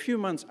say, a few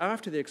months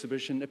after the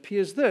exhibition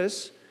appears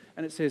this,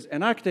 and it says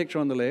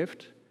Anarchitecture on the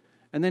left,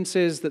 and then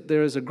says that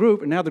there is a group,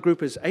 and now the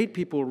group is 8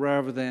 people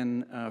rather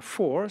than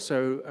 4.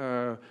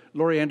 So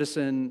Laurie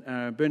Anderson,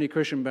 Bernie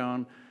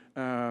Kirschenbaum,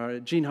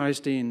 Jene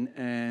Highstein,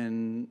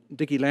 and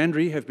Dickie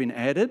Landry have been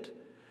added.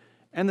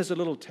 And there's a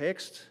little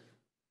text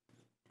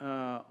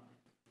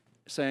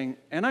saying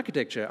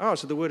Anarchitecture. Oh,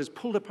 so the word is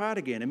pulled apart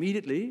again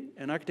immediately,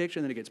 Anarchitecture,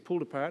 and then it gets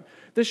pulled apart.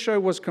 This show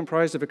was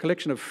comprised of a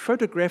collection of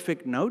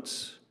photographic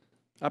notes,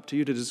 up to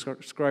you to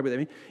describe what they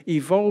mean,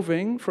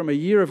 evolving from a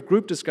year of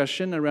group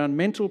discussion around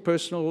mental,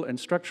 personal, and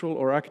structural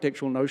or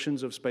architectural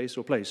notions of space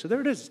or place. So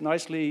there it is,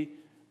 nicely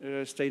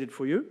stated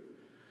for you.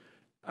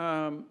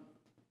 And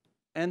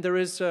there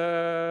is,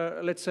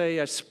 let's say,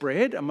 a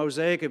spread, a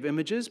mosaic of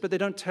images, but they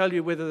don't tell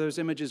you whether those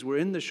images were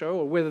in the show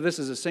or whether this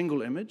is a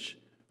single image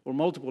or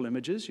multiple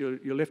images.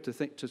 You're left to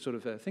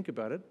think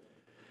about it.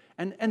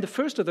 And the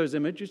first of those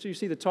images, you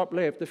see the top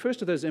left, the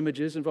first of those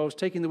images involves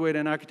taking the word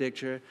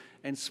Anarchitecture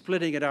and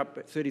splitting it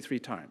up 33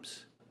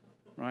 times,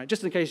 right?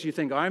 Just in case you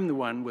think I'm the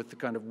one with the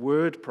kind of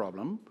word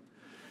problem.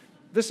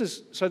 This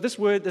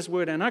word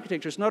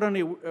Anarchitecture is not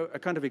only a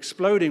kind of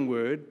exploding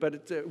word, but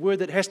it's a word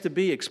that has to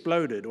be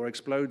exploded or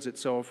explodes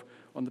itself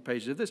on the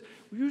pages of this.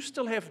 You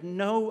still have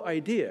no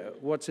idea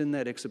what's in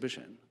that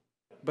exhibition,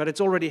 but it's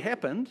already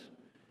happened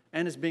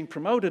and is being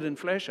promoted in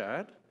flash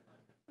art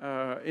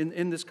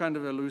in this kind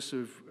of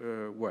elusive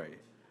way.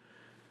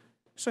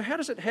 So how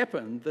does it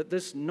happen that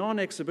this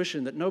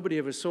non-exhibition that nobody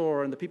ever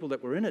saw and the people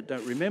that were in it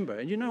don't remember?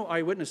 And you know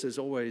eyewitnesses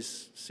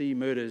always see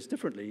murders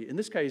differently. In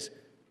this case,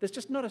 there's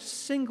just not a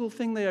single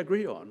thing they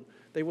agree on.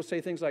 They will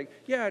say things like,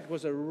 yeah, it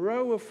was a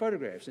row of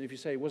photographs. And if you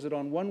say, was it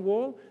on one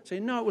wall? Say,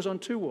 no, it was on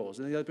 2 walls.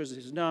 And the other person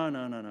says,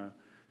 no.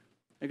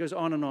 It goes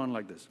on and on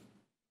like this.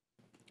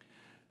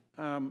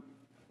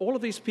 All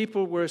of these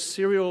people were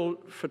serial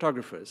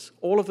photographers.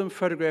 All of them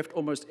photographed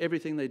almost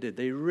everything they did.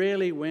 They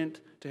rarely went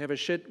to have a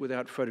shit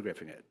without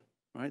photographing it.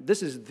 Right?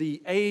 This is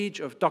the age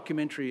of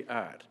documentary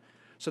art.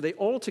 So they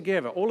all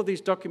together, all of these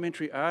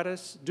documentary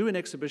artists do an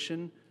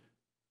exhibition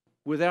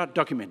without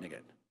documenting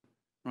it.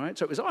 Right?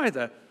 So it was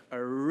either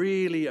a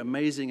really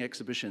amazing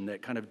exhibition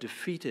that kind of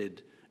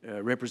defeated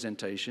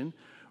representation,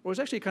 or it was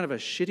actually kind of a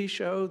shitty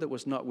show that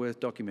was not worth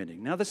documenting.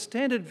 Now the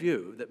standard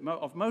view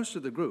of most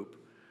of the group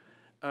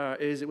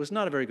is it was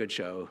not a very good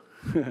show.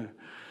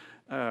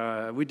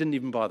 We didn't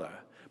even bother.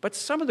 But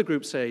some of the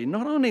groups say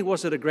not only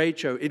was it a great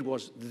show, it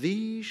was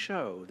the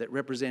show that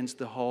represents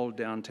the whole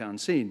downtown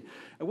scene.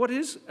 And what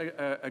is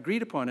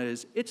agreed upon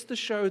is it's the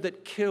show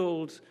that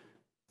killed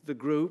the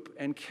group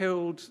and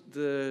killed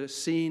the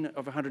scene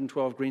of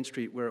 112 Greene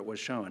Street where it was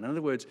shown. In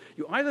other words,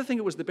 you either think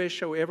it was the best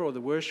show ever or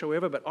the worst show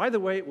ever, but either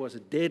way it was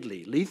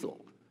deadly,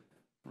 lethal,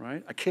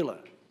 right? A killer.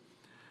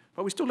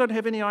 But we still don't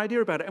have any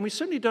idea about it. And we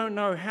certainly don't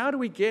know how do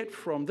we get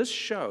from this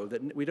show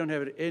that we don't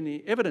have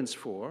any evidence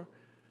for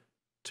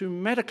to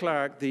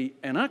Matta-Clark, the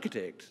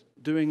Anarchitect,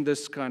 doing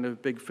this kind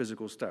of big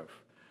physical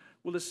stuff.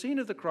 Well, the scene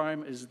of the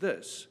crime is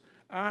this,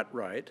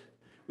 Artright,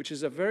 which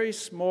is a very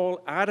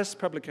small artist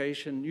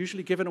publication,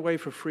 usually given away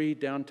for free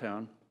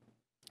downtown,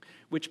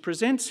 which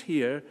presents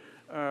here,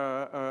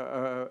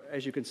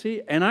 as you can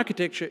see,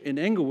 Anarchitecture in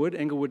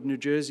Englewood, New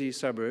Jersey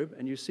suburb,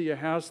 and you see a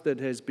house that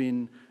has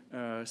been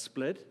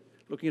split.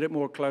 Looking at it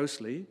more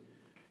closely,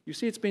 you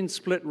see it's been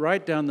split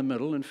right down the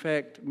middle. In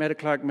fact,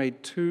 Matta-Clark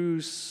made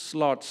 2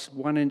 slots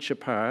 1 inch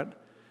apart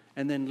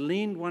and then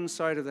leaned one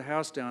side of the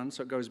house down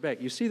so it goes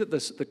back. You see that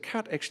the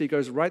cut actually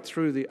goes right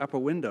through the upper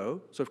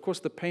window. So, of course,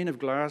 the pane of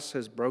glass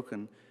has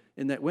broken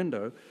in that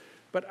window.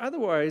 But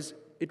otherwise,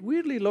 it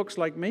weirdly looks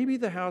like maybe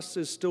the house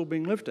is still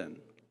being lived in.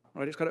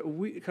 right? It's got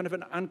kind of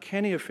an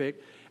uncanny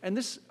effect. And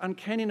this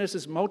uncanniness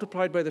is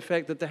multiplied by the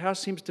fact that the house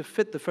seems to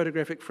fit the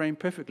photographic frame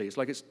perfectly. It's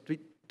like it's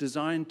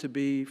designed to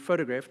be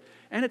photographed,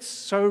 and it's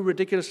so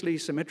ridiculously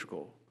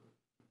symmetrical,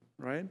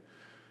 right?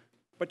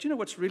 But you know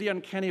what's really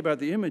uncanny about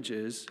the image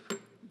is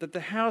that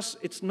the house,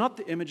 it's not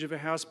the image of a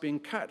house being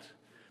cut,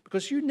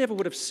 because you never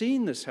would have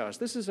seen this house.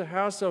 This is a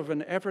house of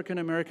an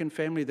African-American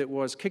family that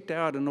was kicked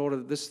out in order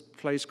that this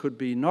place could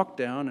be knocked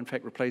down, in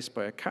fact replaced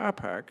by a car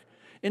park,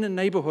 in a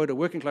neighborhood, a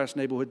working-class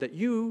neighborhood that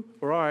you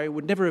or I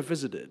would never have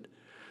visited.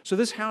 So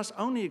this house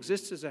only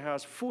exists as a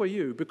house for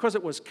you because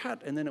it was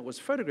cut and then it was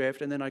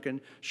photographed, and then I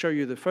can show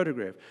you the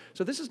photograph.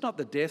 So this is not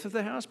the death of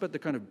the house, but the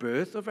kind of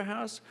birth of a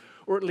house,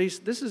 or at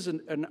least this is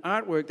an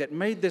artwork that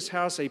made this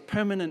house a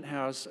permanent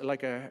house.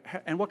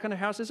 And what kind of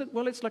house is it?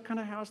 Well, it's like kind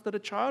of house that a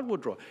child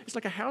would draw. It's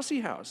like a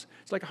housey house.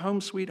 It's like a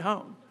home sweet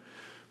home.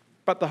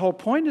 But the whole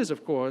point is,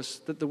 of course,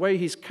 that the way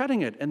he's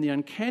cutting it and the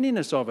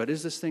uncanniness of it,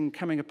 is this thing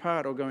coming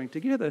apart or going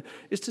together,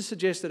 is to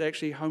suggest that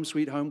actually home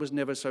sweet home was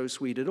never so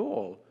sweet at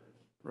all,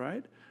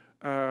 right?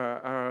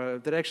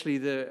 That actually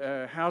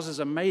the houses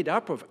are made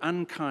up of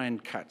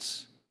unkind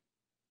cuts,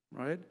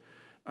 right?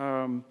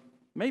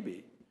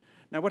 Maybe.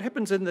 Now, what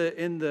happens in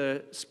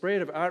the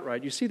spread of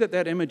ArtRight, you see that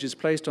that image is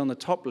placed on the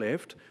top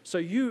left. So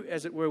you,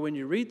 as it were, when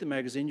you read the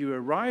magazine, you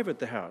arrive at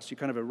the house. You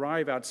kind of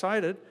arrive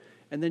outside it,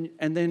 and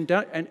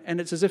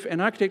it's as if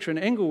Anarchitecture in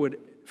Englewood,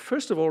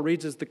 first of all,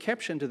 reads as the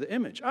caption to the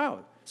image.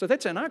 Oh, so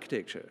that's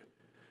Anarchitecture.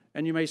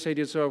 And you may say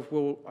to yourself,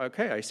 well,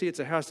 okay, I see it's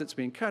a house that's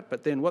been cut,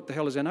 but then what the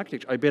hell is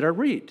Anarchitecture? I better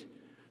read.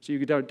 So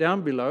you go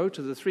down below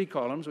to the 3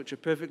 columns, which are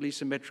perfectly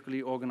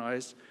symmetrically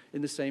organized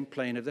in the same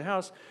plane of the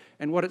house.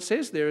 And what it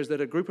says there is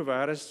that a group of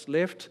artists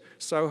left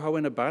Soho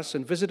in a bus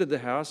and visited the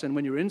house, and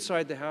when you were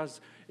inside the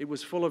house, it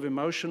was full of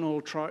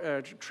emotional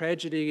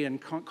tragedy and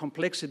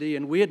complexity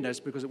and weirdness,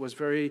 because it was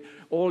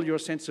all your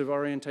sense of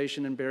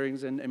orientation and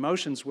bearings and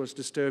emotions was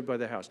disturbed by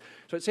the house.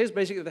 So it says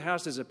basically the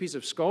house is a piece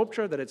of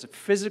sculpture, that it's a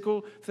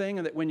physical thing,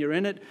 and that when you're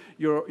in it,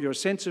 your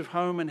sense of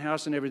home and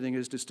house and everything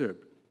is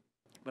disturbed.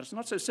 But it's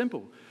not so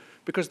simple,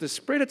 because the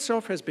spread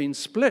itself has been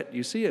split.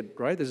 You see it,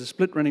 right? There's a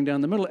split running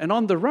down the middle. And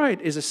on the right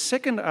is a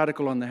second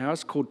article on the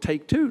house called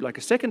Take Two, like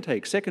a second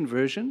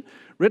version,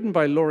 written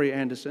by Laurie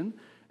Anderson.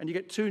 And you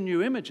get 2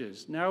 new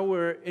images. Now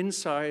we're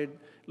inside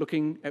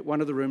looking at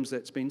one of the rooms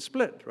that's been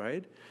split,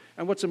 right?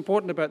 And what's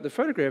important about the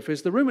photograph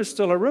is the room is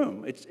still a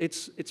room.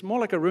 It's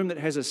more like a room that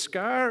has a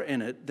scar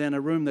in it than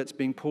a room that's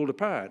being pulled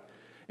apart.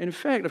 In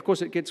fact, of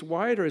course, it gets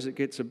wider as it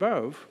gets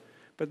above,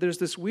 but there's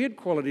this weird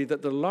quality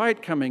that the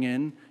light coming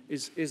in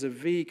is a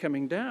V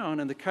coming down,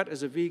 and the cut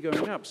is a V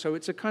going up. So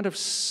it's a kind of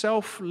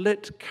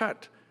self-lit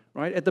cut,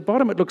 right? At the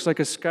bottom, it looks like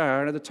a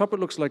scar, and at the top, it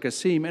looks like a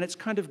seam, and it's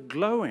kind of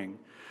glowing.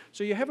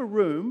 So you have a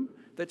room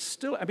that's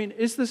still, I mean,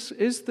 is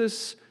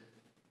this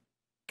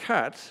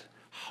cut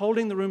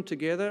holding the room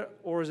together,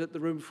 or is it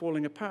the room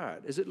falling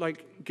apart? Is it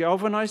like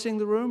galvanizing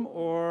the room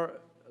or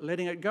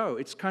letting it go?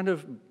 It's kind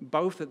of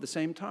both at the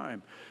same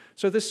time.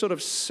 So this sort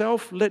of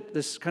self-lit,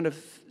 this kind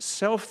of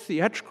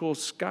self-theatrical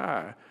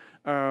scar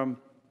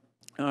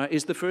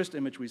is the first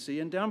image we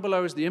see. And down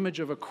below is the image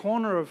of a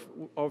corner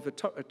of a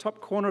top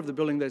corner of the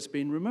building that's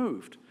been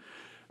removed.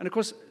 And of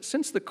course,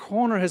 since the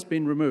corner has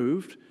been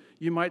removed,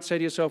 you might say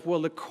to yourself,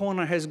 well, the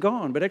corner has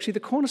gone. But actually, the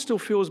corner still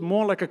feels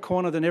more like a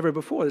corner than ever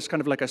before. It's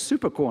kind of like a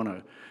super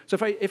corner. So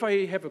if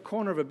I have a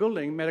corner of a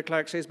building,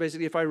 Matta-Clark says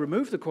basically if I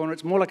remove the corner,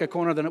 it's more like a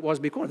corner than it was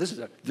before. This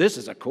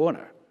is a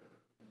corner.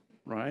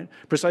 Right?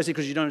 Precisely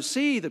because you don't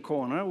see the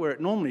corner where it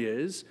normally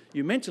is,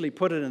 you mentally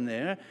put it in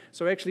there,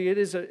 so actually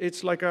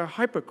it's like a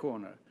hyper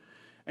corner.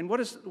 And what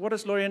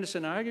does Laurie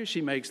Anderson argue?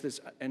 She makes this,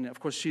 and of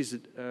course she's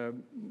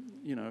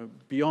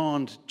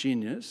beyond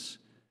genius,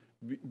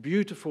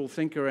 beautiful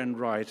thinker and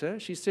writer.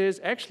 She says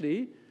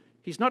actually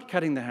he's not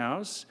cutting the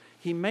house,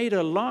 he made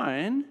a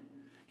line,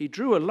 he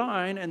drew a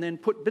line and then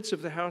put bits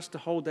of the house to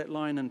hold that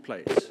line in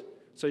place.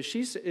 So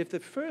if the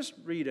first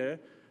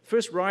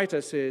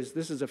writer says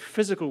this is a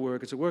physical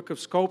work, it's a work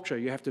of sculpture,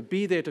 you have to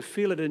be there to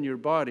feel it in your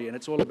body, and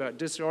it's all about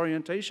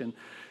disorientation.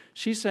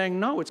 She's saying,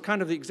 no, it's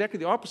kind of exactly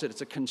the opposite.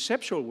 It's a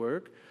conceptual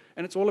work,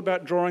 and it's all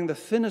about drawing the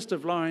thinnest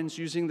of lines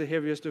using the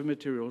heaviest of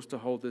materials to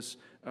hold this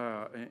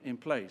in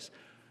place.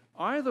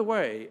 Either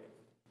way,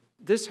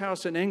 this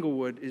house in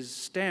Englewood is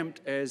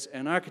stamped as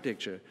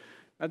Anarchitecture.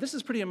 Now, this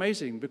is pretty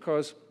amazing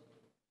because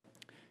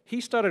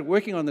he started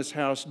working on this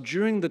house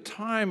during the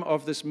time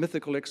of this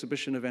mythical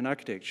exhibition of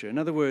Anarchitecture. In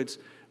other words,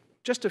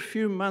 just a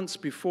few months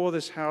before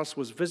this house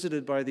was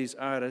visited by these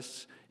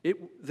artists,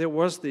 there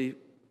was the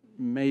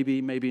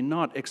maybe, maybe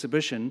not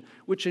exhibition,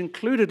 which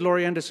included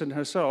Laurie Anderson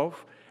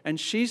herself, and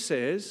she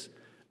says,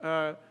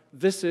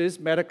 this is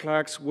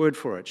Matta-Clark's word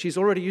for it. She's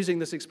already using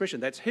this expression.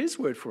 That's his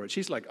word for it.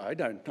 She's like, I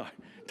don't know.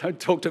 Don't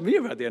talk to me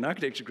about the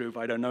Anarchitecture group.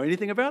 I don't know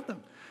anything about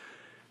them.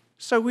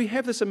 So we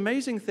have this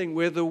amazing thing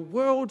where the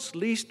world's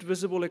least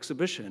visible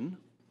exhibition,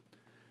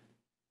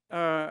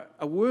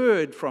 a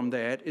word from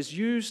that is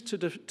used to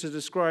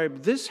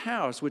describe this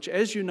house, which,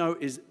 as you know,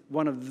 is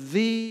one of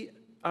the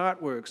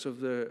artworks of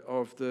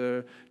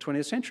the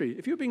 20th century.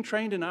 If you're being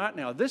trained in art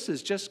now, this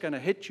is just going to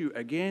hit you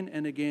again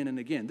and again and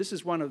again. This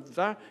is one of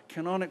the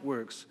canonic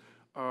works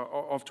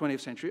of 20th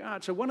century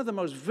art. So one of the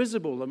most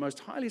visible, the most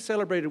highly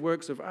celebrated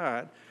works of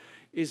art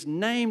is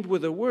named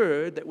with a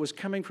word that was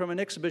coming from an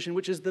exhibition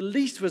which is the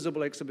least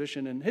visible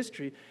exhibition in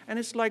history, and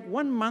it's like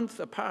 1 month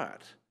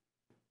apart.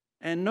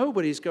 And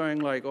nobody's going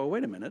like, oh,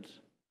 wait a minute,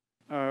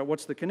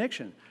 what's the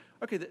connection?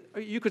 Okay,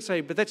 you could say,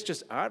 but that's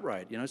just art,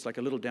 right? You know, it's like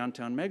a little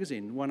downtown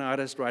magazine, one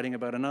artist writing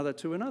about another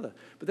to another.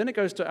 But then it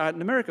goes to art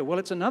in America. Well,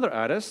 it's another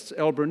artist,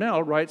 L.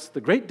 Brunel, writes The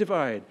Great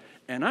Divide,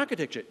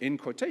 Anarchitecture, in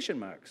quotation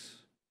marks,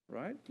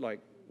 right? Like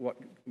what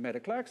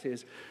Matta-Clark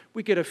says.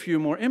 We get a few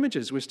more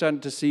images. We're starting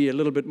to see a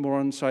little bit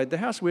more inside the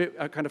house, where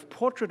a kind of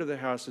portrait of the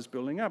house is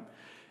building up.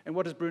 And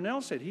what has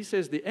Brunel said? He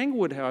says the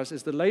Englewood house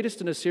is the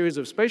latest in a series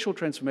of spatial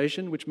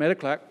transformation, which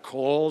Matta-Clark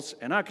calls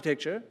an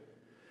architecture.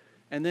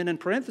 And then in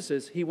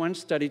parentheses, he once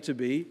studied to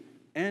be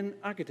an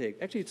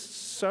architect. Actually, it's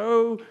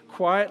so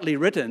quietly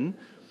written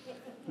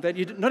that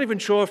you're not even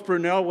sure if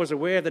Brunel was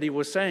aware that he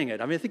was saying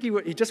it. I mean, I think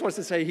he just wants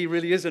to say he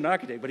really is an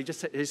architect, but he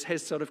just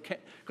has sort of,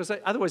 because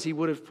otherwise he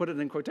would have put it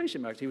in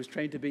quotation marks. He was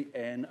trained to be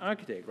an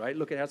architect, right?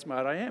 Look at how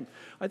smart I am.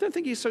 I don't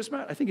think he's so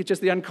smart. I think it's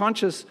just the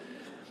unconscious,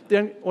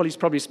 well, he's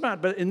probably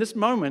smart, but in this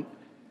moment,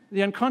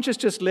 the unconscious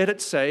just let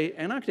it say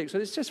an architect. So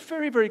it's just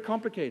very, very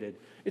complicated.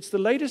 It's the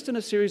latest in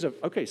a series of,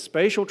 okay,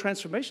 spatial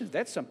transformations.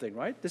 That's something,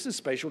 right? This is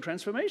spatial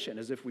transformation,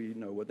 as if we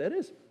know what that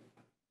is.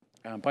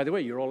 By the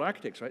way, you're all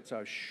architects, right?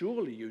 So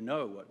surely you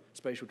know what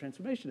spatial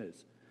transformation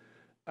is,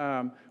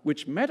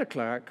 which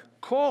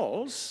Matta-Clark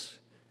calls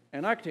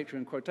an architecture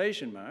in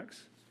quotation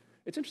marks.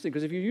 It's interesting,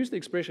 because if you use the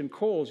expression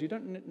calls, you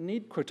don't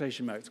need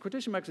quotation marks.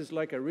 Quotation marks is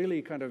like a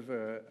really kind of,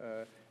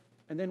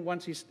 and then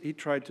once he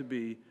tried to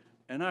be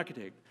an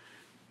architect.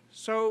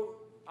 So,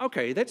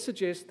 okay, that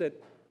suggests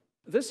that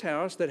this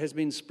house that has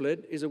been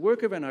split is a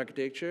work of an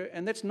architecture,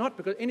 and that's not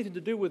because anything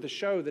to do with the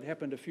show that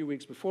happened a few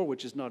weeks before,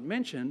 which is not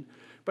mentioned,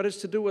 but it's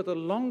to do with a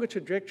longer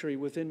trajectory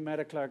within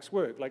Matta-Clark's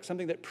work, like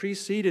something that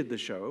preceded the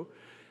show.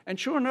 And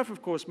sure enough,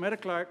 of course,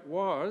 Matta-Clark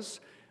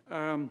was,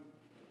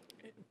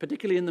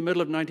 particularly in the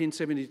middle of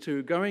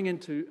 1972, going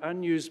into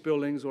unused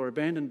buildings or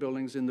abandoned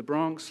buildings in the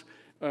Bronx,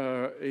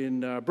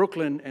 in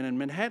Brooklyn and in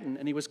Manhattan,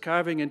 and he was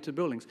carving into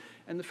buildings.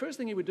 And the first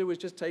thing he would do was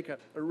just take a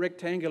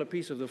rectangular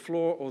piece of the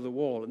floor or the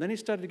wall, and then he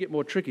started to get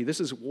more tricky. This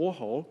is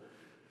Warhol,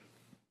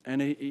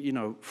 and you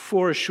know,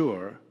 for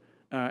sure,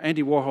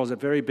 Andy Warhol's a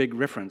very big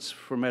reference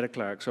for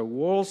Matta-Clark. So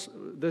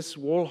this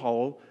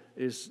Warhol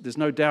there's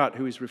no doubt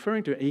who he's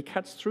referring to. He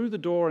cuts through the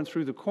door and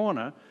through the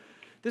corner.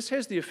 This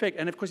has the effect,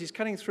 and of course he's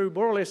cutting through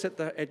more or less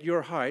at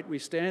your height. We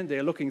stand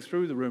there looking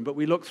through the room, but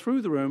we look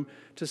through the room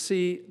to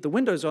see the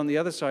windows on the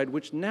other side,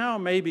 which now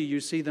maybe you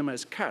see them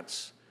as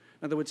cuts.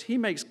 In other words, he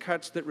makes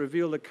cuts that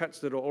reveal the cuts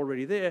that are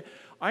already there.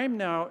 I am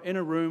now in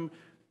a room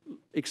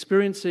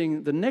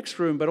experiencing the next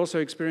room, but also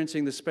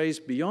experiencing the space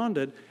beyond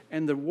it,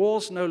 and the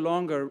walls no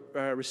longer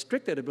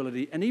restrict that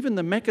ability, and even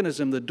the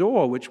mechanism, the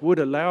door, which would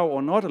allow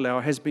or not allow,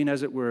 has been,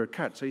 as it were,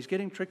 cut. So he's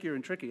getting trickier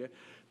and trickier.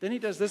 Then he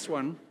does this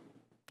one,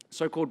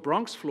 so-called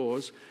Bronx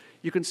floors.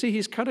 You can see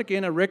he's cut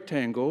again a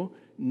rectangle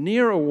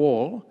near a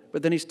wall,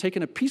 but then he's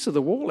taken a piece of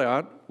the wall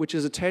out, which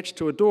is attached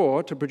to a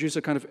door to produce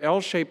a kind of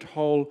L-shaped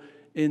hole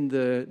in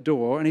the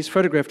door, and he's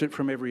photographed it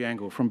from every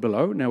angle, from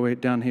below. Now we're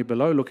down here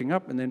below, looking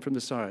up, and then from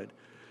the side.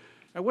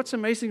 Now what's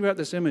amazing about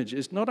this image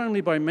is not only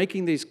by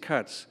making these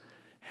cuts,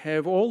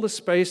 have all the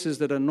spaces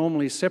that are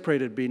normally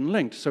separated been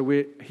linked. So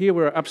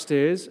we're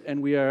upstairs,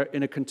 and we are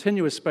in a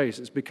continuous space.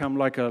 It's become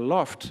like a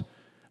loft.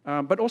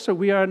 But also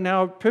we are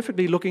now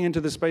perfectly looking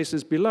into the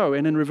spaces below,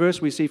 and in reverse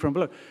we see from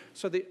below.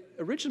 So the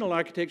original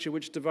architecture,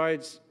 which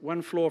divides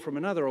one floor from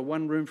another or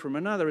one room from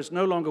another, is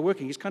no longer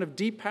working. He's kind of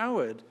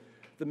depowered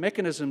the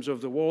mechanisms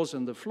of the walls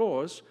and the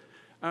floors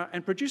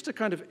and produced a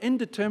kind of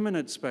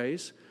indeterminate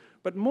space.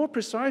 But more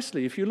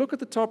precisely, if you look at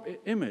the top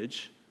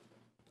image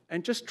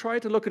and just try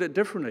to look at it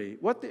differently,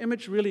 what the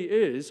image really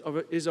is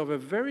of a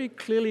very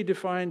clearly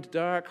defined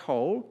dark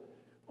hole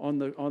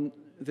on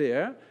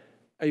there,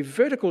 a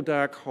vertical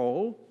dark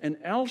hole, an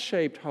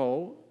L-shaped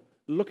hole,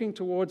 looking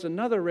towards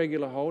another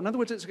regular hole. In other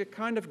words, it's a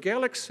kind of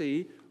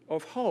galaxy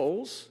of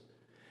holes,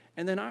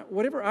 and then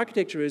whatever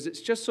architecture is,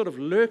 it's just sort of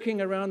lurking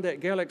around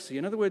that galaxy.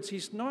 In other words,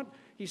 he's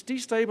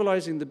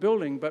destabilizing the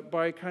building, but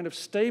by kind of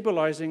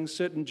stabilizing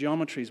certain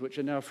geometries which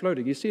are now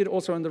floating. You see it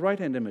also in the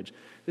right-hand image.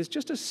 There's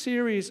just a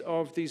series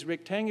of these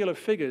rectangular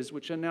figures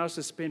which are now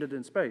suspended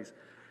in space.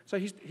 So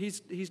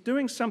he's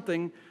doing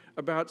something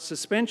about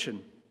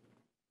suspension.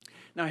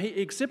 Now, he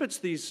exhibits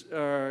these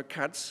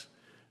cuts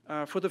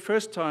for the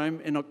first time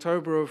in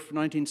October of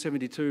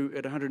 1972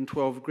 at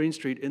 112 Greene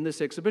Street in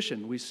this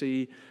exhibition. We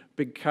see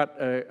big cut,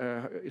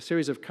 a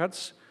series of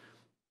cuts.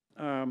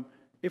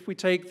 If we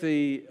take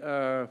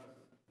the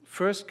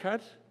first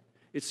cut,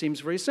 it seems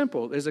very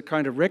simple. There's a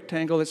kind of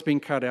rectangle that's been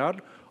cut out.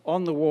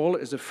 On the wall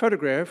is a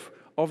photograph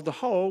of the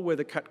hole where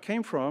the cut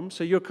came from,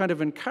 so you're kind of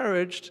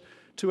encouraged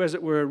to, as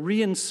it were,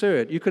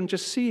 reinsert. You can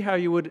just see how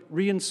you would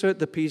reinsert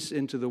the piece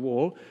into the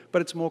wall,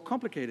 but it's more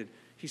complicated.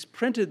 He's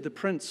printed the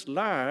prints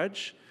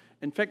large.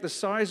 In fact, the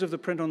size of the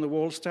print on the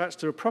wall starts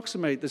to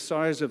approximate the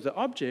size of the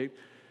object.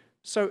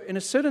 So in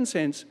a certain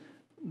sense,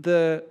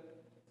 the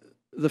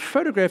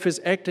photograph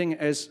is acting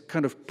as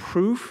kind of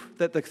proof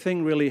that the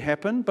thing really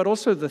happened, but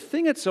also the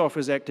thing itself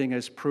is acting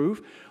as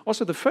proof.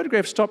 Also, the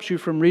photograph stops you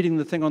from reading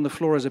the thing on the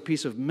floor as a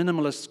piece of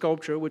minimalist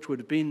sculpture, which would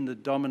have been the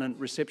dominant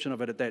reception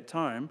of it at that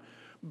time.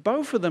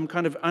 Both of them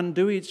kind of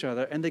undo each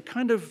other, and they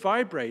kind of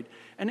vibrate.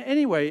 And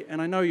anyway,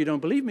 and I know you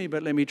don't believe me,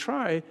 but let me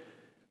try.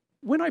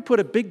 When I put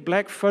a big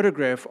black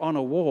photograph on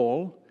a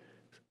wall,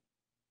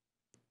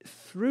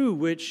 through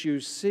which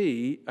you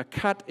see a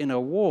cut in a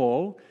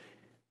wall,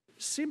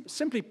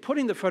 simply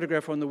putting the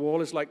photograph on the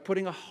wall is like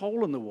putting a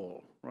hole in the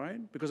wall, right?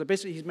 Because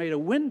basically he's made a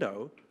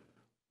window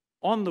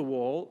on the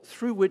wall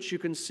through which you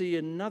can see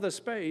another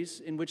space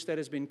in which that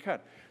has been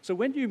cut. So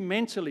when you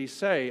mentally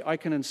say, I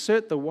can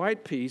insert the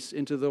white piece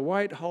into the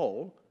white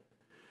hole,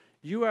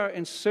 you are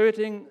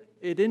inserting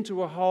it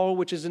into a hole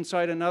which is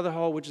inside another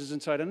hole, which is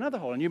inside another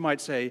hole. And you might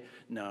say,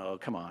 no,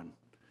 come on.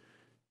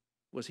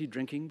 Was he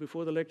drinking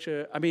before the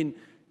lecture? I mean,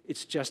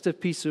 it's just a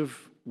piece of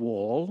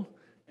wall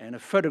and a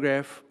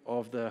photograph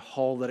of the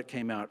hole that it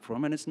came out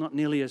from, and it's not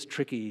nearly as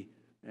tricky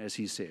as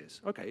he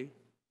says. Okay,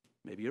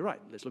 maybe you're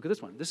right. Let's look at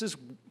this one. This is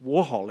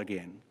Warhol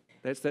again.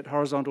 That's that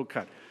horizontal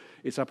cut.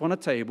 It's up on a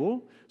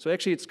table, so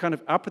actually it's kind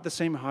of up at the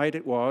same height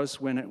it was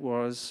when it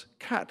was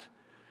cut,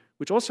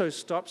 which also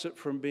stops it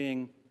from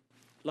being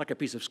like a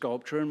piece of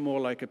sculpture and more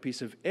like a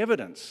piece of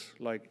evidence.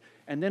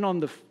 And then on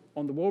the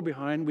wall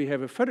behind, we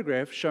have a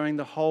photograph showing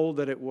the hole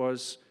that it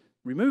was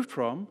removed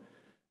from.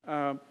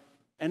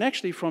 And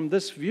actually, from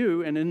this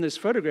view and in this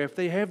photograph,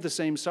 they have the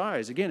same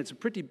size. Again, it's a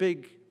pretty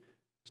big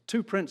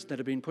two prints that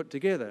have been put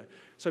together.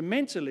 So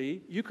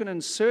mentally, you can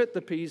insert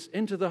the piece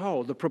into the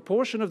hole. The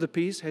proportion of the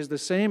piece has the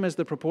same as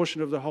the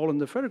proportion of the hole in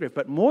the photograph.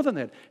 But more than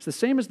that, it's the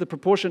same as the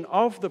proportion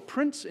of the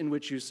prints in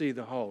which you see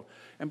the hole.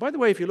 And by the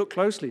way, if you look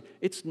closely,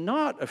 it's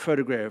not a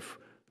photograph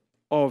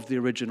of the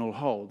original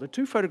hole. The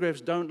two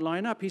photographs don't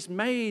line up. He's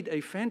made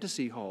a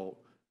fantasy hole.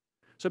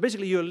 So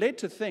basically, you're led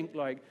to think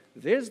like,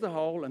 there's the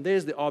hole and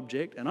there's the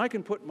object, and I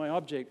can put my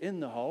object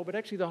in the hole, but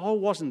actually the hole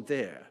wasn't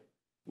there.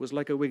 It was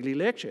like a Wigley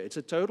lecture. It's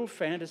a total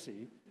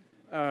fantasy,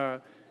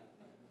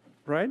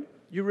 right?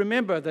 You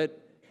remember that,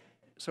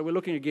 so we're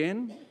looking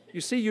again.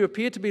 You see, you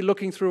appear to be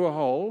looking through a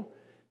hole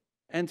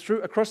and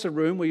across a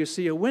room where you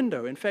see a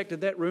window. In fact, in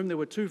that room, there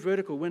were two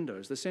vertical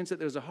windows. The sense that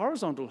there's a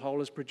horizontal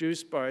hole is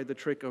produced by the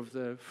trick of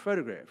the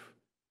photograph,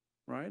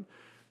 right?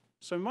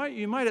 So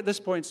you might at this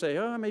point say,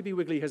 oh, maybe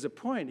Wigley has a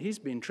point. He's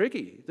been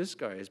tricky. This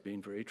guy has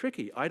been very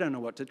tricky. I don't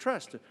know what to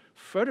trust. A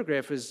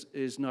photograph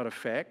is not a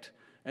fact,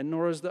 and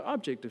nor is the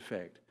object a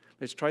fact.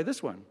 Let's try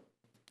this one.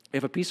 You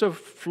have a piece of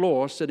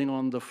floor sitting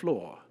on the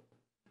floor,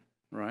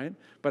 right?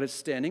 But it's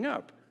standing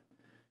up.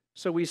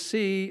 So we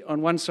see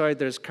on one side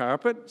there's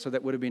carpet, so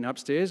that would have been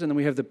upstairs, and then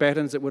we have the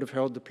battens that would have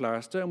held the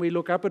plaster, and we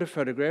look up at a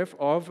photograph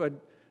of a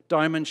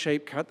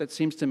diamond-shaped cut that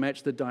seems to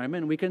match the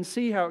diamond. We can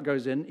see how it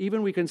goes in.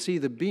 Even we can see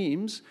the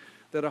beams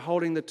that are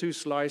holding the two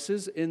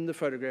slices in the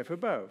photograph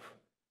above.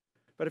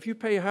 But if you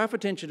pay half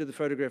attention to the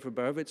photograph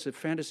above, it's a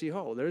fantasy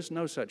hole. There is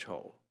no such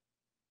hole.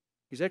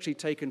 He's actually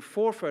taken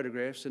 4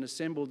 photographs and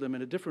assembled them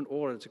in a different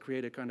order to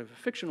create a kind of a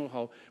fictional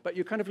hole. But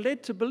you're kind of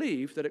led to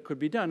believe that it could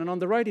be done. And on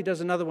the right, he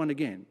does another one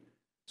again.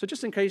 So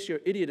just in case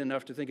you're idiot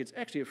enough to think it's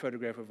actually a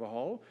photograph of a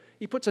hole,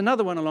 he puts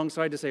another one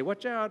alongside to say,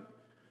 watch out,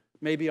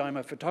 maybe I'm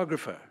a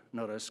photographer,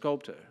 not a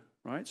sculptor,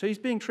 right? So he's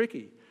being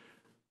tricky.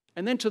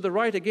 And then to the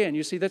right again,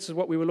 you see that's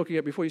what we were looking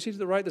at before. You see to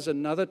the right, there's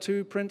another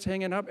 2 prints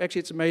hanging up.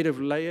 Actually, it's made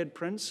of layered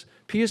prints.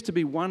 Appears to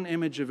be one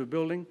image of a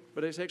building,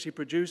 but it's actually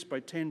produced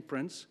by 10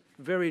 prints.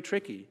 Very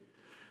tricky.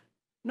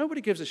 Nobody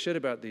gives a shit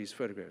about these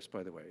photographs,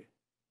 by the way.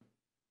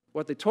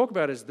 What they talk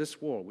about is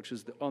this wall, which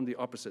is on the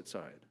opposite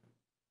side,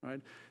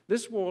 right?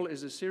 This wall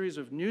is a series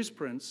of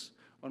newsprints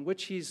on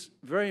which he's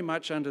very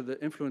much under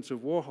the influence of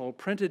Warhol,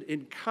 printed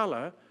in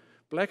color,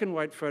 black and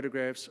white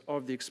photographs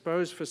of the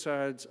exposed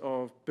facades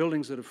of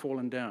buildings that have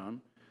fallen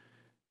down.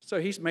 So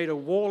he's made a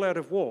wall out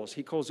of walls.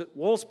 He calls it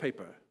walls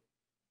paper,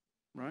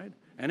 right?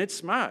 And it's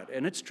smart,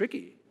 and it's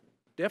tricky,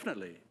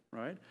 definitely,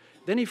 right?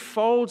 Then he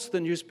folds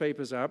the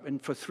newspapers up,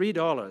 and for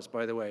 $3,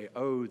 by the way,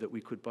 oh, that we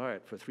could buy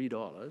it for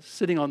 $3,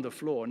 sitting on the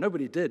floor.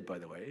 Nobody did, by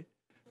the way.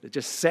 They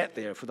just sat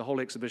there for the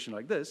whole exhibition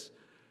like this.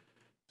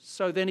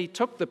 So then he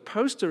took the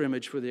poster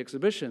image for the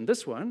exhibition,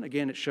 this one.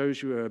 Again, it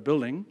shows you a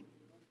building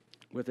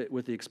with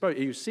the exposure.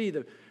 You see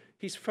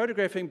he's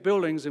photographing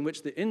buildings in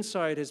which the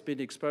inside has been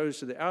exposed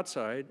to the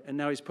outside, and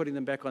now he's putting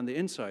them back on the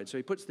inside. So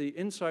he puts the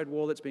inside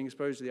wall that's being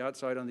exposed to the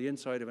outside on the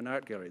inside of an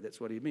art gallery. That's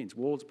what he means,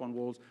 walls upon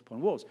walls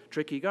upon walls.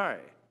 Tricky guy,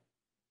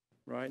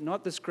 right?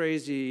 Not this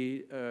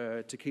crazy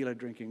tequila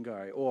drinking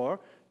guy, or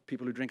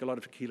people who drink a lot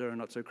of tequila are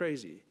not so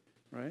crazy,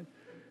 right?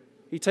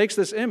 He takes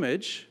this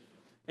image,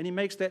 and he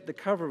makes that the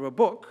cover of a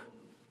book,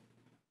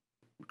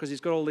 because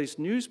he's got all these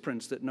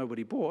newsprints that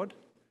nobody bought,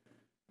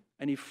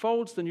 and he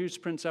folds the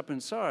newsprints up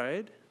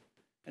inside,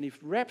 and he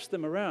wraps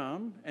them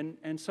around,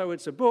 and so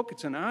it's a book,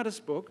 it's an artist's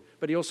book,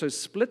 but he also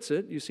splits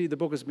it. You see the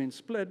book has been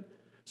split.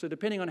 So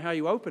depending on how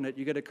you open it,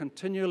 you get a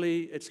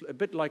continually, it's a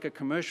bit like a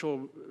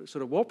commercial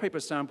sort of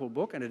wallpaper sample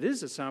book, and it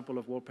is a sample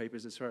of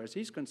wallpapers as far as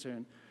he's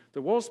concerned,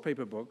 the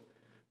wallpaper book,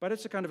 but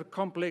it's a kind of a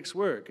complex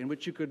work in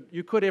which you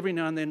could every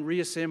now and then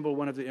reassemble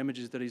one of the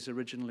images that he's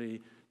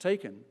originally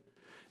taken.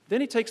 Then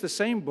he takes the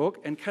same book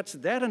and cuts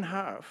that in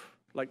half,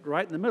 like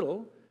right in the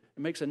middle,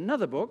 and makes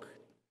another book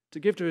to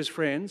give to his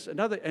friends,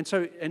 and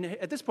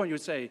at this point you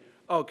would say,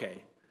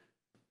 okay,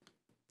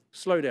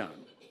 slow down.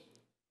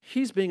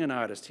 He's being an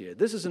artist here.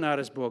 This is an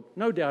artist book,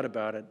 no doubt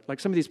about it. Like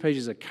some of these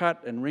pages are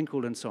cut and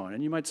wrinkled and so on.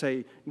 And you might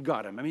say,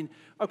 got him. I mean,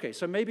 okay,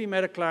 so maybe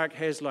Matta-Clark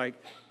has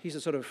he's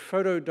a sort of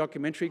photo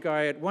documentary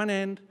guy at one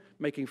end,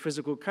 making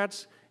physical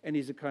cuts, and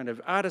he's a kind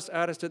of artist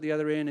at the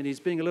other end, and he's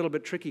being a little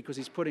bit tricky because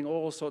he's putting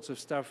all sorts of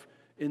stuff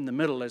in the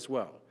middle as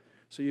well.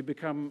 So you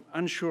become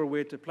unsure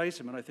where to place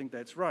him, and I think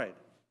that's right.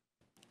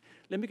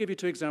 Let me give you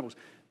two examples.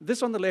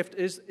 This on the left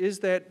is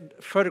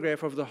that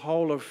photograph of the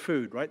hole of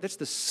food, right? That's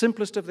the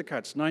simplest of the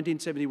cuts,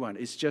 1971.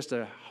 It's just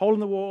a hole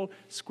in the wall,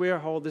 square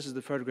hole. This is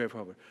the photograph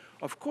of it.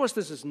 Of course,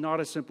 this is not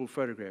a simple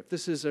photograph.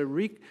 This is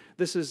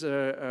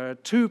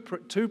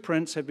two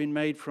prints have been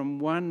made from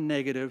one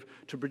negative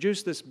to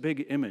produce this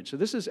big image. So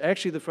this is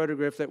actually the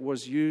photograph that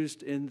was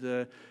used in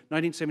the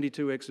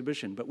 1972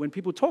 exhibition. But when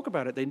people talk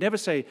about it, they never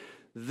say,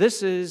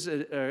 this is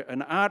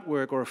an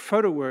artwork or a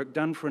photo work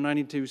done for a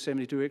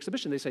 1972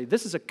 exhibition. They say,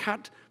 this is a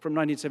cut from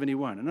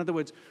 1971. In other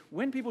words,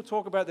 when people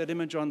talk about that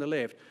image on the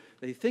left,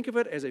 they think of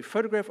it as a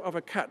photograph of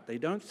a cut. They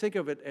don't think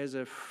of it as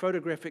a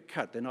photographic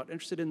cut. They're not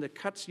interested in the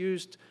cuts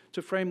used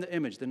to frame the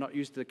image. They're not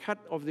used to the cut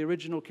of the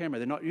original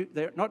camera.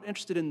 They're not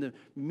interested in the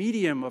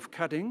medium of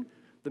cutting,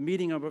 the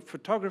medium of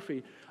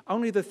photography,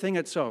 only the thing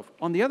itself.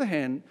 On the other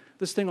hand,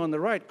 this thing on the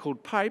right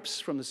called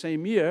Pipes from the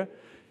same year,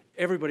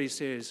 everybody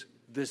says,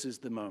 this is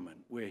the moment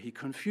where he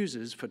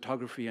confuses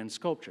photography and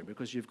sculpture,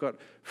 because you've got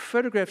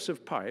photographs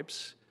of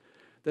pipes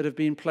that have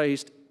been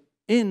placed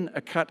in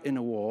a cut in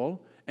a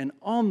wall, and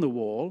on the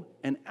wall,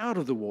 and out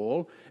of the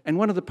wall, and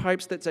one of the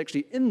pipes that's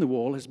actually in the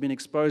wall has been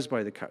exposed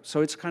by the cut.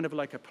 So it's kind of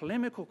like a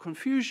polemical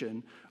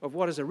confusion of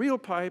what is a real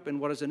pipe and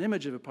what is an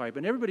image of a pipe.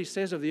 And everybody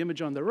says of the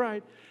image on the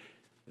right,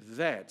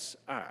 that's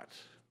art,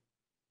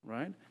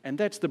 right? And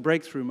that's the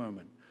breakthrough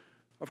moment.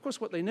 Of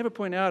course, what they never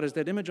point out is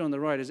that image on the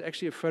right is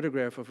actually a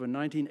photograph of a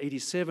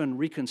 1987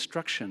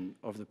 reconstruction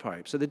of the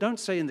pipe. So they don't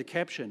say in the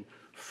caption,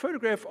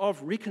 photograph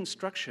of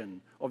reconstruction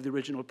of the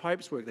original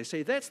pipes work. They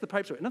say that's the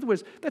pipes work. In other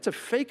words, that's a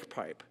fake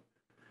pipe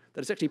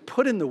that is actually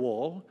put in the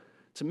wall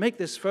to make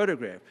this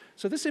photograph.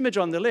 So this image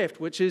on the left,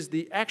 which is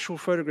the actual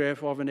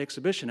photograph of an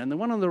exhibition, and the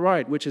one on the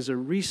right, which is a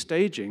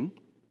restaging,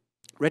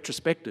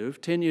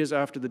 retrospective, 10 years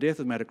after the death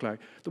of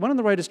Matta-Clark. The one on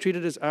the right is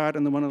treated as art,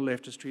 and the one on the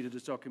left is treated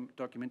as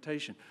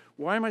documentation.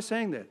 Why am I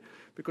saying that?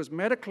 Because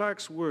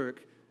Matta-Clark's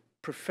work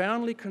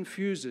profoundly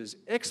confuses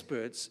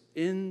experts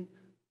in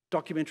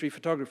documentary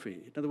photography.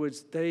 In other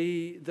words,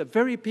 the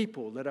very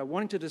people that are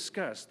wanting to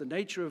discuss the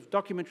nature of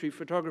documentary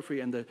photography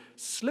and the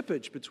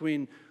slippage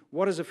between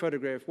what is a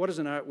photograph, what is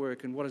an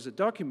artwork, and what is a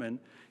document,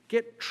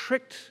 get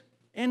tricked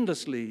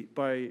endlessly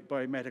by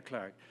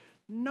Matta-Clark.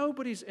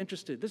 Nobody's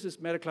interested. This is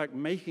Matta-Clark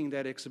making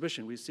that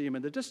exhibition. We see him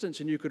in the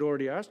distance, and you could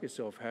already ask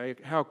yourself,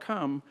 how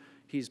come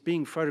he's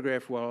being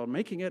photographed while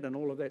making it and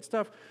all of that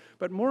stuff?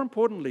 But more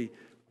importantly,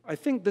 I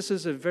think this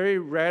is a very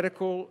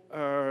radical,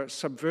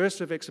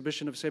 subversive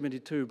exhibition of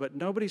 '72, but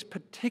nobody's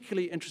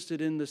particularly interested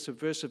in the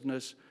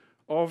subversiveness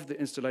of the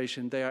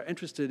installation. They are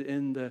interested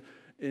in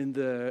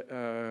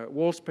the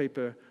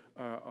wallpaper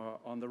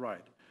on the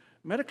right.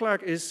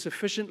 Matta-Clark is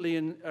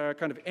sufficiently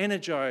kind of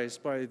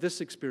energized by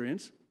this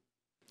experience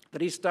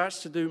that he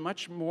starts to do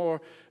much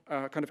more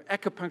kind of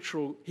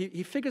acupunctural.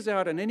 He figures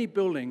out in any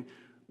building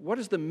what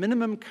is the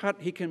minimum cut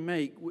he can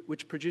make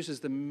which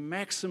produces the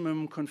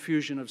maximum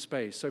confusion of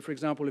space. So for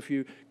example, if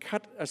you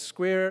cut a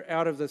square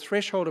out of the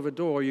threshold of a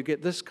door, you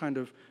get this kind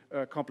of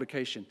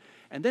complication.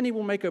 And then he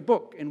will make a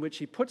book in which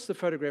he puts the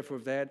photograph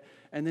of that,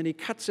 and then he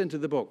cuts into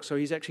the book. So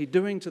he's actually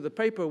doing to the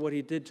paper what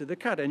he did to the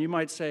cut. And you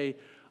might say,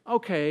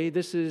 okay,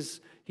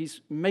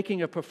 he's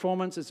making a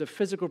performance, it's a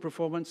physical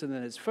performance, and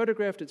then it's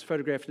photographed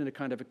in a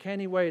kind of a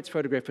canny way, it's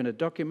photographed in a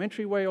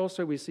documentary way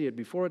also. We see it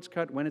before it's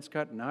cut, when it's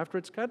cut, and after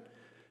it's cut.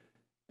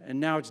 And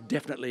now it's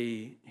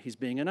definitely, he's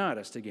being an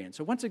artist again.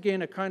 So once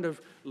again, a kind of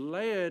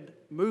layered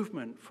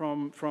movement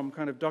from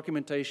kind of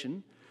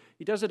documentation.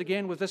 He does it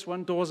again with this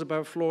one, doors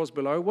above, floors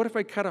below. What if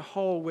I cut a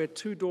hole where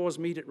two doors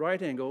meet at right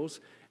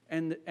angles,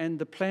 and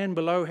the plan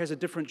below has a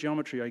different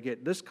geometry? I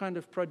get this kind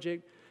of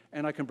project,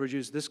 and I can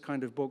produce this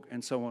kind of book,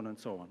 and so on and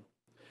so on.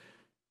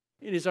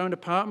 In his own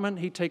apartment,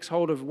 he takes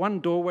hold of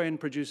one doorway and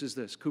produces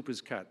this,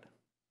 Cooper's cut.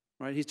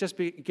 Right? He's just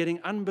getting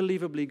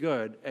unbelievably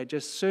good at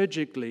just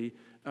surgically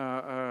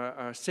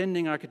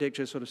sending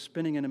architecture sort of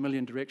spinning in a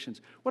million directions.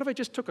 What if I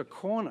just took a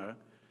corner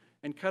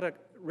and cut a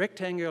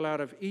rectangle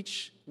out of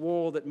each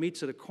wall that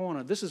meets at a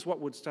corner? This is what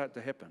would start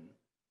to happen.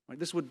 Right?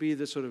 This would be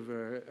the sort of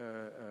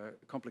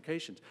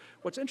complications.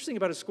 What's interesting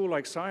about a school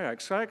like SCI-Arc,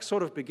 SCI-Arc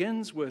sort of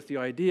begins with the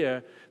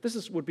idea,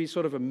 would be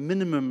sort of a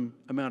minimum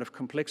amount of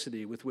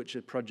complexity with which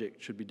a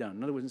project should be done.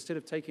 In other words, instead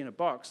of taking a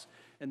box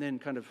and then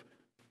kind of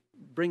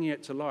bringing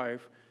it to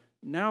life.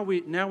 Now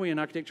we in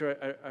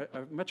architecture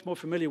are much more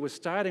familiar with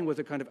starting with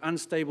a kind of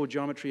unstable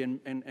geometry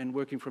and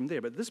working from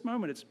there. But at this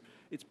moment,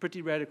 it's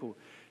pretty radical.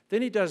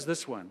 Then he does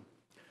this one.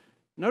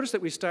 Notice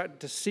that we start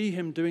to see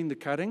him doing the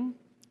cutting.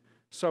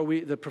 So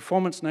the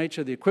performance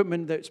nature, the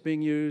equipment that's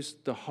being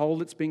used, the hole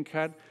that's being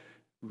cut,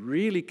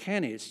 really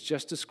canny. It's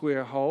just a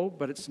square hole,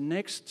 but it's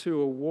next to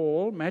a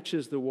wall,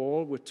 matches the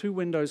wall with two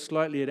windows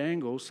slightly at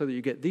angles so that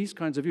you get these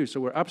kinds of views. So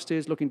we're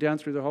upstairs looking down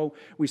through the hole.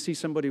 We see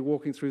somebody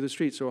walking through the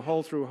street. So a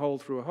hole through a hole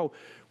through a hole.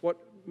 What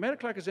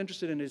Matta-Clark is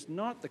interested in is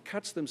not the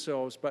cuts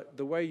themselves, but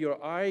the way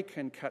your eye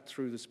can cut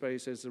through the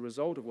space as a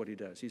result of what he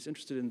does. He's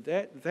interested in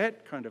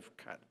that kind of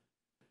cut.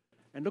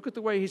 And look at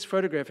the way he's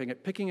photographing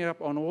it, picking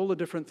up on all the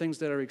different things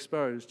that are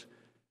exposed,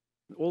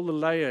 all the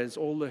layers,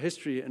 all the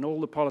history, and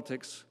all the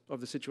politics of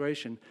the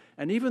situation.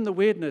 And even the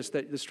weirdness,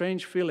 the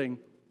strange feeling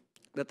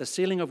that the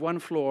ceiling of one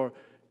floor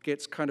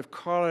gets kind of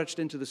collaged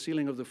into the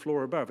ceiling of the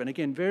floor above. And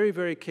again, very,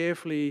 very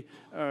carefully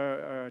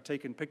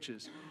taken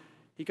pictures.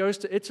 He goes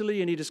to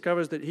Italy and he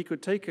discovers that he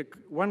could take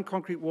one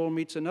concrete wall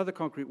meets another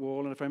concrete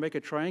wall, and if I make a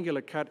triangular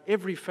cut,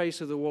 every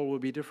face of the wall will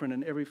be different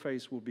and every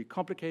face will be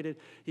complicated.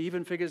 He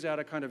even figures out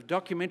a kind of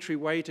documentary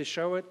way to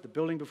show it, the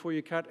building before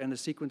you cut and the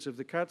sequence of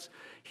the cuts.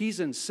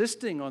 He's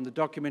insisting on the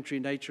documentary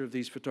nature of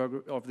these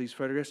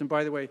photographs, and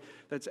by the way,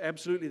 that's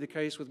absolutely the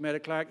case with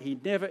Matta-Clark. He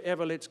never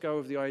ever lets go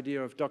of the idea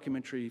of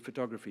documentary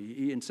photography.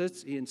 He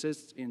insists, he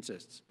insists, he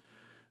insists.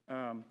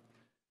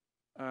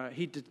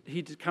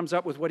 He comes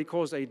up with what he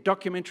calls a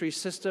documentary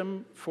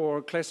system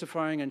for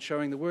classifying and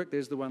showing the work.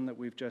 There's the one that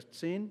we've just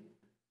seen.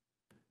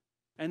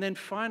 And then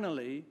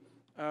finally,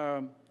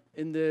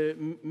 in the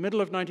middle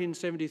of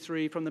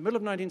 1973, from the middle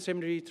of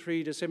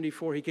 1973 to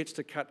 74, he gets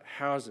to cut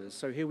houses.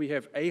 So here we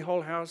have a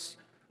whole house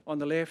on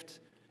the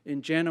left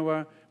in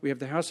Genoa. We have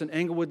the house in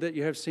Englewood that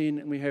you have seen,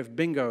 and we have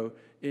Bingo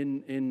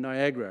in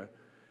Niagara.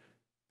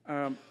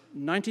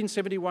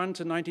 1971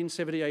 to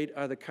 1978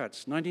 are the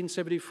cuts.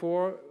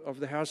 1974 of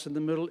the house in the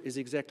middle is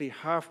exactly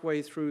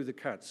halfway through the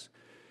cuts.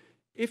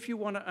 If you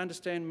want to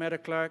understand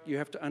Matta-Clark, you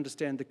have to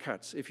understand the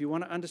cuts. If you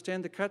want to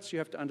understand the cuts, you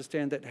have to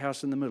understand that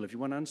house in the middle. If you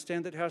want to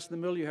understand that house in the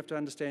middle, you have to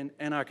understand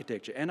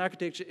Anarchitecture.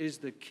 Anarchitecture is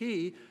the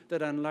key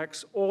that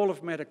unlocks all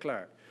of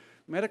Matta-Clark.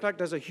 Matta-Clark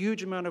does a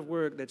huge amount of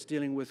work that's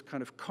dealing with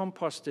kind of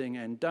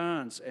composting and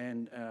dance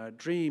and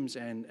dreams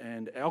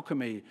and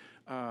alchemy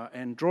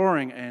and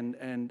drawing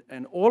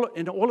and all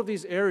in all of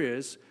these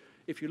areas.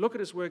 If you look at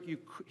his work,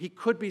 he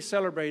could be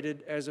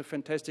celebrated as a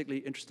fantastically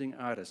interesting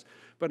artist.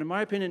 But in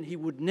my opinion, he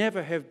would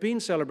never have been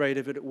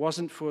celebrated if it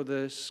wasn't for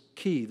this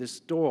key, this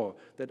door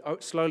that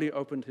slowly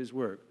opened his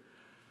work.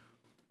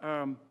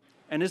 And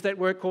is that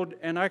work called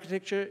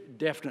Anarchitecture?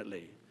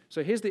 Definitely.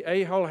 So here's the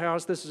A-hole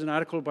house. This is an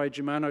article by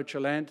Germano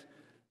Chalant,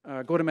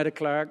 Gordon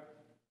Matta-Clark,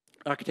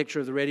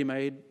 Architecture of the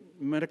Ready-Made.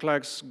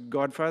 Matta-Clark's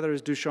godfather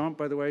is Duchamp,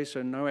 by the way,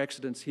 so no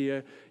accidents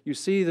here. You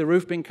see the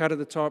roof being cut at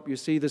the top, you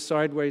see the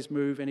sideways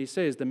move, and he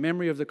says, the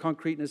memory of the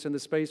concreteness and the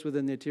space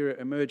within the interior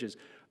emerges.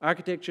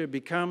 Architecture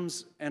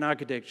becomes an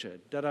architecture,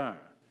 da-da,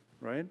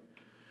 right?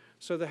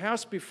 So the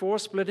house before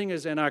splitting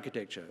is an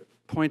architecture,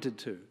 pointed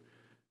to.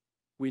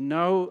 We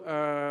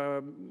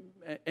know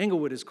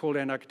Englewood is called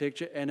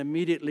Anarchitecture, and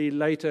immediately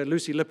later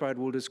Lucy Lippard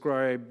will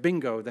describe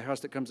Bingo, the house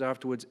that comes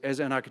afterwards, as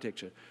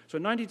Anarchitecture. So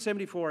in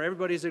 1974,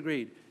 everybody's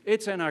agreed,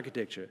 it's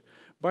Anarchitecture.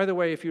 By the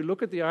way, if you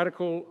look at the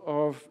article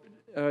of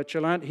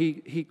Chalant,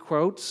 he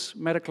quotes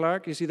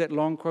Matta-Clark. You see that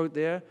long quote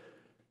there?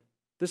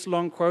 This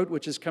long quote,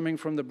 which is coming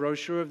from the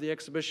brochure of the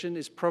exhibition,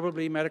 is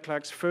probably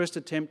Matta-Clark's first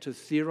attempt to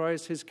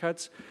theorize his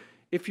cuts.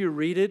 If you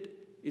read it,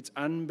 it's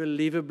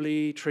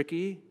unbelievably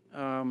tricky.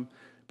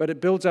 But it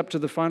builds up to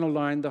the final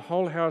line, the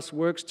whole house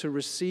works to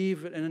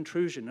receive an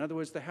intrusion. In other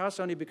words, the house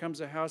only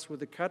becomes a house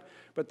with a cut,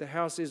 but the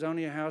house is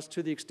only a house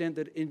to the extent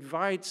that it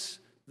invites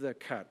the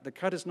cut. The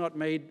cut is not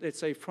made, let's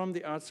say, from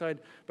the outside,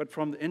 but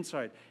from the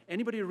inside.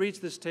 Anybody who reads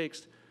this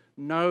text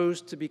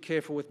knows to be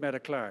careful with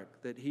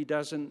Matta-Clark, that he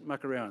doesn't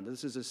muck around.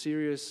 This is a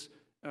serious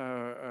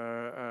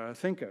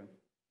thinker.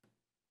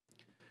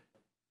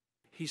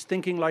 He's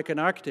thinking like an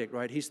architect,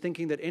 right? He's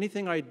thinking that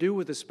anything I do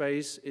with a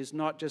space is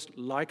not just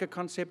like a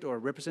concept or a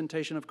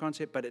representation of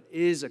concept, but it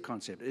is a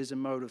concept, it is a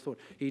mode of thought.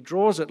 He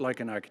draws it like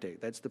an architect.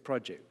 That's the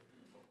project.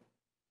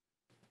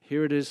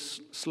 Here it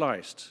is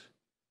sliced.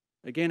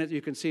 Again,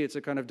 you can see it's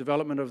a kind of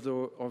development of the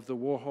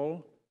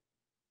Warhol.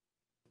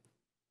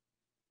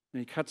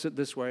 And he cuts it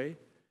this way.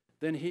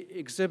 Then he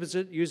exhibits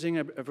it using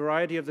a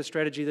variety of the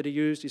strategy that he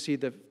used. You see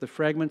the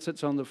fragment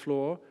sits on the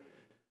floor.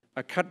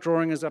 A cut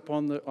drawing is up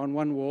on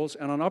one walls,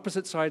 and on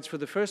opposite sides, for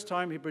the first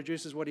time, he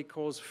produces what he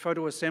calls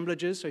photo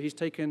assemblages. So he's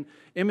taken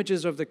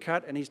images of the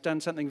cut, and he's done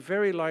something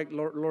very like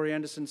Laurie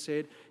Anderson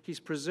said. He's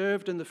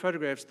preserved in the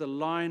photographs the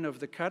line of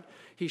the cut.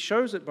 He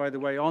shows it, by the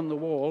way, on the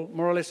wall,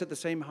 more or less at the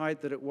same height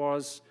that it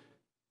was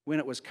when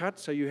it was cut,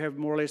 so you have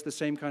more or less the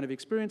same kind of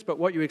experience, but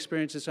what you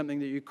experience is something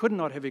that you could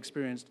not have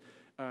experienced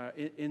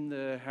in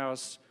the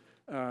house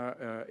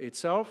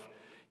itself.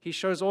 He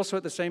shows also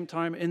at the same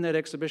time in that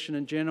exhibition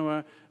in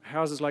Genoa,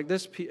 houses like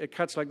this,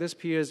 cuts like this,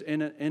 piers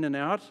in and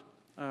out.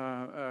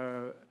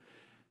 But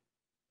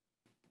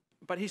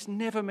he's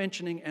never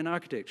mentioning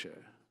Anarchitecture,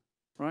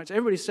 right? So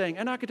everybody's saying,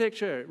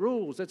 Anarchitecture,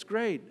 rules, that's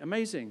great,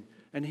 amazing.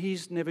 And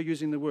he's never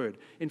using the word.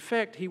 In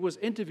fact, he was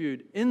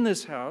interviewed in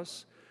this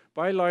house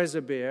by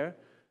Liza Bear,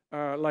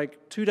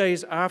 like 2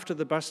 days after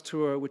the bus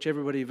tour, which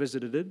everybody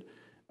visited.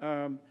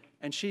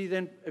 And she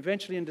then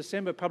eventually in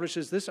December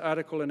publishes this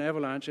article in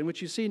Avalanche, in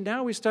which you see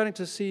now we're starting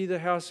to see the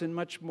house in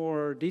much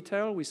more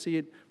detail. We see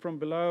it from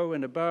below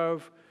and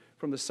above,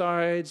 from the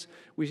sides.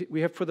 We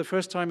have for the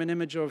first time an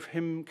image of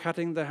him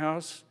cutting the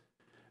house.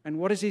 And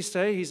what does he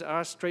say? He's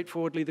asked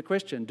straightforwardly the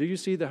question, do you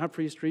see the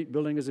Humphrey Street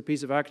building as a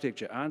piece of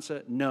architecture?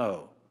 Answer,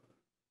 no.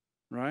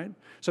 Right?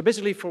 So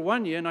basically for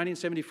 1 year,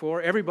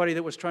 1974, everybody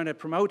that was trying to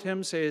promote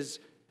him says,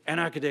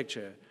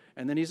 Anarchitecture.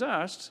 And then he's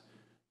asked,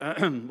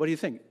 what do you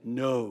think?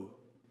 No.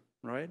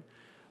 Right?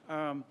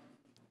 And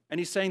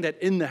he's saying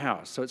that in the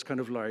house, so it's kind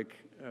of like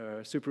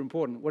super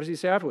important. What does he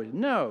say afterwards?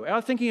 No,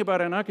 our thinking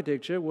about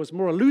Anarchitecture was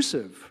more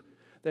elusive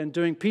than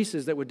doing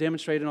pieces that would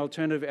demonstrate an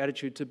alternative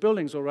attitude to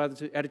buildings, or rather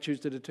to attitudes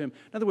to determine.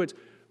 In other words,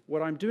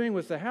 what I'm doing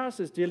with the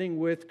house is dealing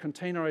with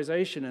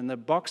containerization and the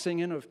boxing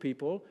in of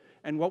people,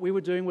 and what we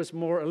were doing was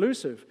more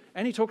elusive.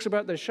 And he talks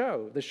about the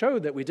show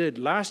that we did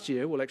last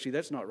year. Well, actually,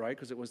 that's not right,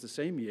 because it was the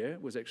same year.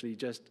 It was actually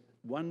just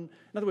one.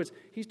 In other words,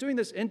 he's doing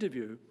this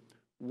interview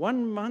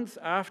 1 month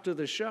after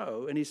the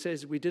show, and he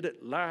says, we did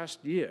it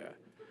last year.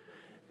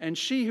 And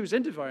she who's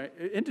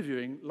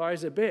interviewing,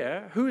 Liza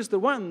Bear, who is the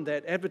one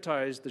that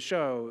advertised the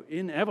show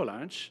in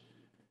Avalanche,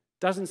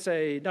 doesn't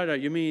say, no,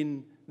 you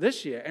mean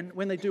this year. And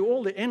when they do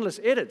all the endless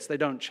edits, they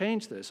don't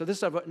change this. So this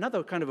is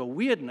another kind of a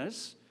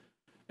weirdness.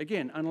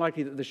 Again,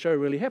 unlikely that the show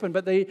really happened,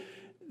 but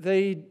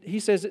he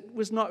says it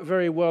was not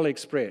very well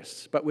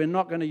expressed, but we're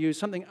not going to use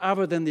something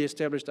other than the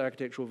established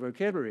architectural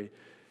vocabulary.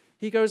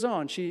 He goes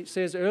on, she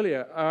says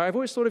earlier, I've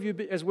always thought of you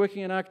as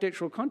working in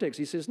architectural context.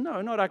 He says,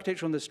 no, not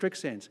architectural in the strict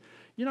sense.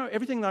 You know,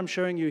 everything that I'm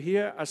showing you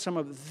here are some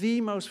of the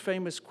most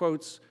famous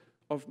quotes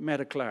of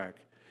Matta-Clark.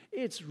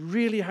 It's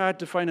really hard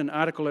to find an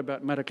article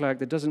about Matta-Clark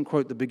that doesn't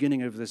quote the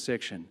beginning of this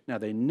section. Now,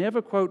 they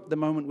never quote the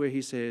moment where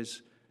he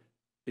says,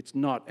 it's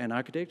not an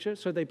architecture.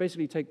 So they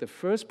basically take the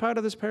first part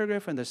of this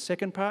paragraph and the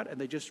second part, and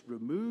they just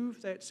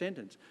remove that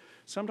sentence.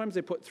 Sometimes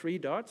they put 3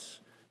 dots,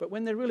 but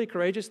when they're really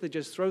courageous, they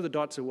just throw the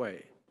dots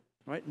away.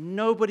 Right?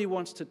 Nobody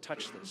wants to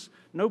touch this.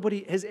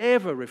 Nobody has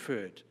ever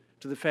referred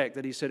to the fact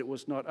that he said it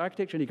was not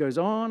architecture. And he goes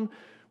on,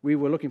 we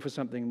were looking for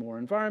something more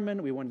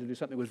environment. We wanted to do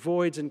something with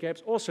voids and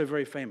gaps, also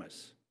very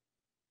famous.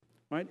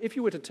 Right? If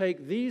you were to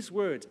take these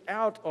words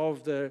out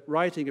of the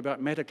writing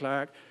about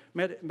Matta-Clark,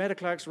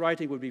 Matta-Clark's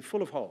writing would be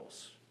full of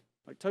holes,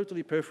 like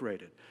totally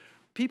perforated.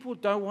 People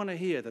don't want to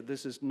hear that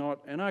this is not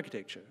an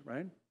architecture,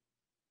 right?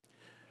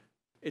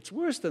 It's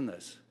worse than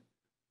this.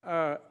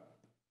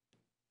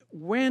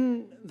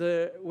 When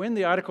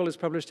the article is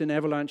published in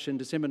Avalanche in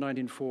December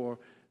 1904,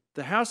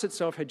 the house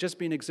itself had just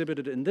been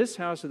exhibited in this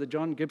house at the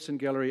John Gibson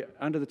Gallery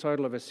under the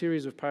title of A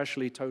Series of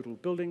Partially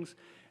Totaled Buildings,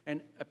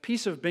 and a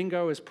piece of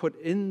bingo is put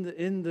in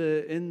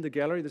the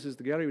gallery. This is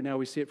the gallery. Now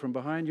we see it from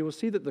behind. You will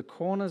see that the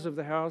corners of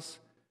the house,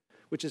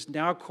 which is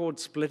now called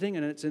Splitting,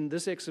 and it's in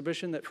this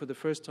exhibition that for the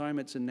first time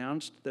it's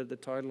announced that the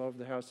title of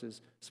the house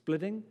is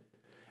Splitting.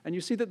 And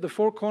you see that the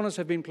 4 corners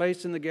have been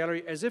placed in the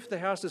gallery as if the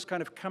house is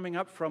kind of coming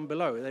up from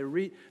below.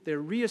 They're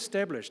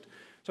re-established.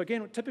 So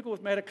again, typical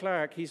with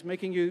Matta-Clark, he's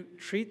making you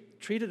treat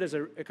it as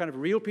a kind of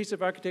real piece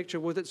of architecture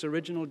with its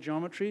original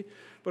geometry,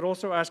 but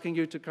also asking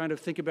you to kind of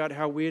think about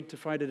how weird to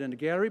find it in a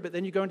gallery. But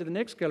then you go into the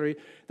next gallery,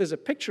 there's a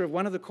picture of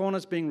one of the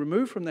corners being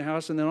removed from the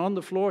house, and then on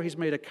the floor he's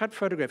made a cut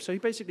photograph. So he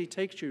basically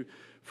takes you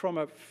from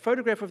a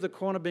photograph of the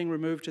corner being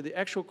removed to the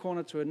actual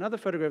corner to another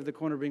photograph of the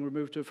corner being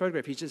removed to a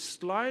photograph. He's just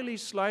slyly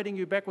sliding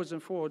you backwards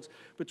and forwards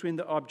between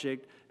the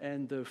object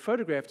and the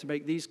photograph to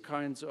make these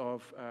kinds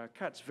of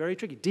cuts. Very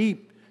tricky,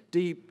 deep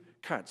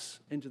cuts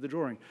into the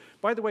drawing.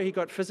 By the way, he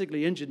got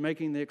physically injured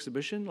making the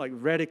exhibition, like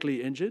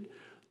radically injured.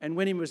 And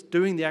when he was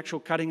doing the actual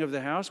cutting of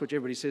the house, which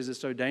everybody says is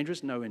so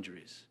dangerous, no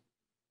injuries.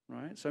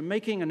 Right? So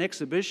making an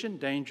exhibition,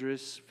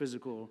 dangerous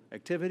physical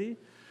activity.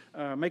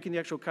 Making the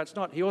actual cuts,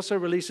 not. He also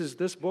releases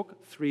this book,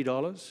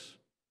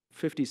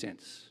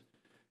 $3.50,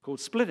 called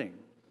Splitting.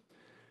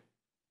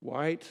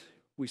 White.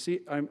 We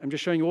see, I'm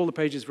just showing you all the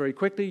pages very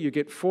quickly. You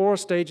get 4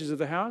 stages of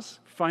the house: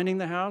 finding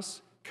the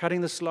house,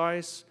 cutting the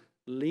slice,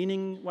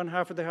 leaning one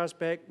half of the house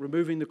back,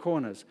 removing the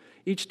corners.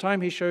 Each time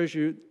he shows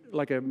you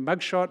like a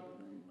mugshot,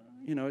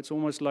 you know, it's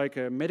almost like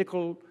a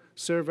medical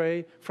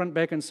survey, front,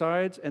 back, and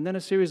sides, and then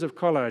a series of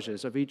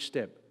collages of each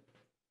step.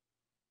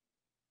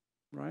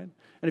 Right?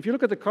 And if you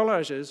look at the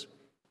collages,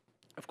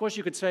 of course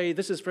you could say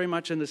this is very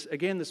much in this,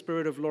 again, the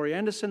spirit of Laurie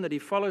Anderson, that he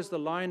follows the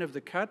line of the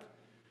cut.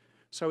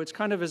 So it's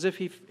kind of as if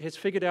he has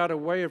figured out a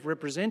way of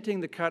representing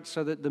the cut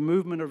so that the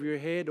movement of your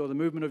head or the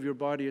movement of your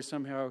body is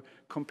somehow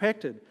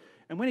compacted.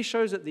 And when he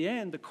shows at the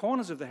end the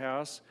corners of the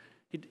house,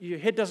 your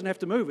head doesn't have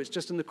to move, it's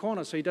just in the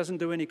corner, so he doesn't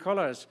do any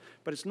collage.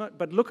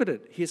 But look at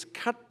it, he's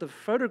cut the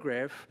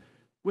photograph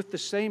with the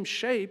same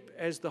shape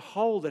as the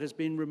hole that has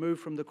been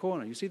removed from the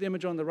corner. You see the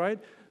image on the right?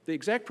 The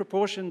exact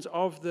proportions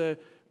of the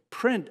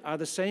print are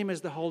the same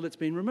as the hole that's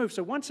been removed.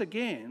 So once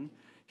again,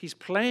 he's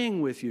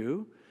playing with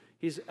you.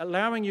 He's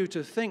allowing you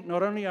to think,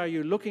 not only are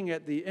you looking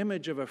at the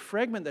image of a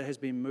fragment that has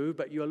been moved,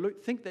 but you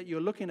think that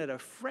you're looking at a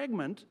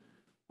fragment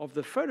of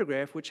the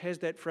photograph which has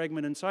that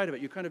fragment inside of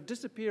it. You kind of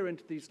disappear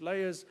into these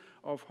layers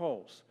of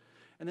holes.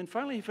 And then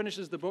finally he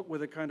finishes the book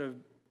with a kind of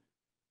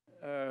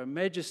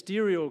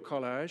magisterial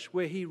collage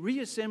where he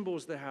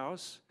reassembles the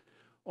house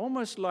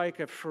almost like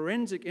a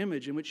forensic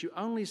image in which you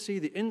only see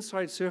the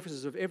inside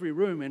surfaces of every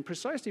room, and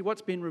precisely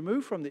what's been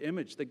removed from the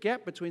image, the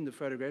gap between the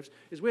photographs,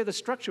 is where the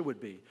structure would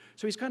be.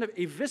 So he's kind of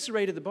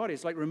eviscerated the body.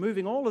 It's like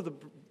removing all of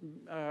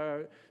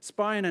the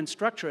spine and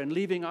structure and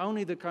leaving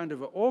only the kind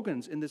of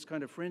organs in this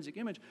kind of forensic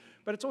image.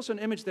 But it's also an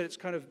image that it's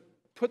kind of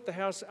put the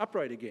house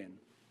upright again,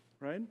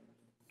 right?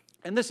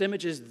 And this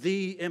image is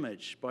the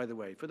image, by the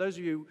way. For those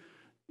of you,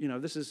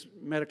 this is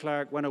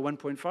Matta-Clark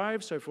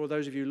 101.5, so for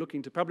those of you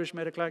looking to publish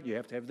Matta-Clark, you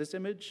have to have this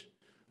image.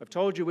 I've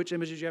told you which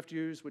images you have to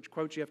use, which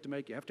quotes you have to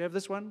make. You have to have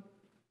this one,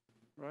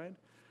 right?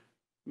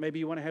 Maybe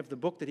you want to have the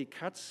book that he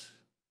cuts,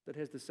 that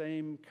has the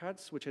same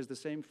cuts, which has the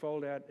same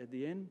fold out at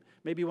the end.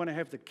 Maybe you want to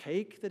have the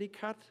cake that he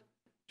cut,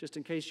 just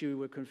in case you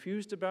were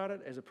confused about it,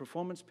 as a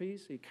performance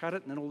piece. He cut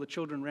it, and then all the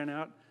children ran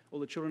out,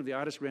 all the children of the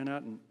artist ran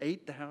out and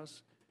ate the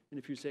house in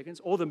a few seconds.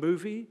 Or the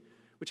movie,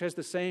 which has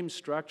the same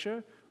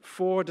structure,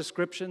 4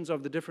 descriptions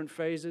of the different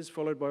phases,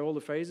 followed by all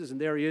the phases,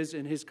 and there he is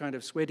in his kind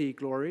of sweaty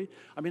glory.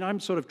 I mean, I'm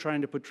sort of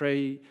trying to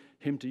portray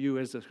him to you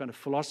as a kind of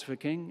philosopher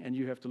king, and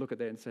you have to look at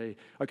that and say,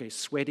 okay,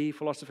 sweaty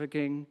philosopher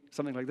king,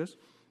 something like this.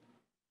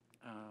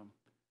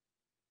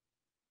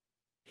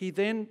 He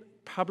then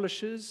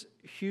publishes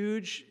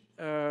huge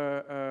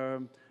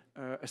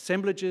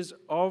assemblages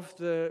of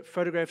the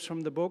photographs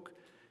from the book.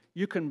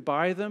 You can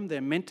buy them.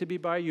 They're meant to be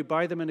buy. You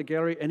buy them in a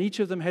gallery, and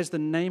each of them has the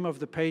name of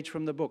the page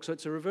from the book. So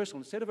it's a reversal.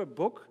 Instead of a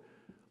book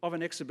of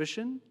an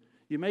exhibition,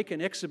 you make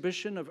an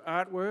exhibition of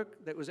artwork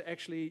that was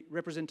actually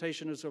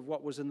representations of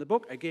what was in the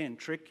book. Again,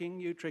 tricking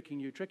you,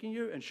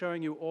 and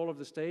showing you all of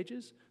the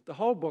stages. The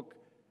whole book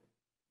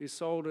is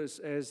sold as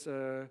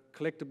a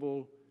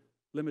collectible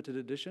limited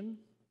edition,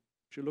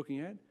 which you're looking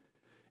at.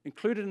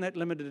 Included in that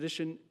limited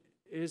edition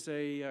is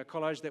a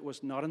collage that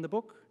was not in the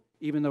book,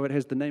 even though it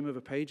has the name of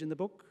a page in the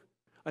book.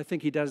 I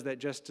think he does that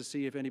just to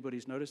see if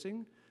anybody's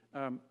noticing.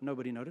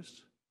 Nobody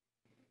noticed.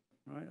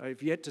 Right?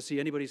 I've yet to see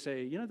anybody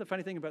say, the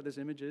funny thing about this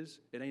image is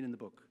it ain't in the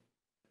book.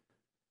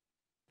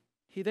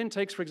 He then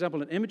takes, for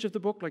example, an image of the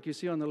book, like you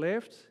see on the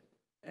left,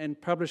 and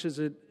publishes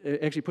it,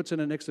 actually puts in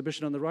an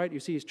exhibition on the right.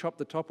 You see he's chopped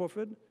the top off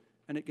it,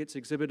 and it gets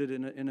exhibited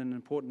in an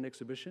important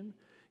exhibition.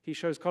 He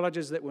shows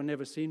collages that were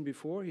never seen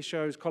before. He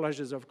shows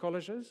collages of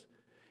collages.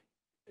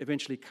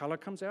 Eventually color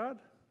comes out.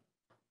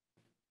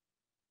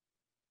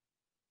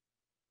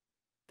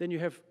 Then you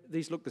have,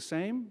 these look the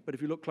same, but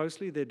if you look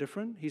closely, they're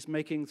different. He's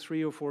making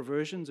 3 or 4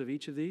 versions of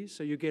each of these,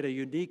 so you get a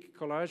unique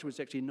collage, which is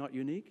actually not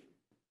unique.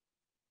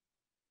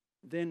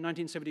 Then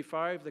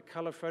 1975, the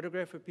color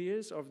photograph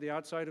appears of the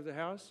outside of the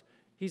house.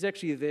 He's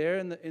actually there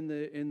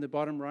in the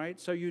bottom right,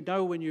 so you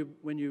know when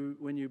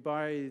you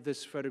buy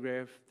this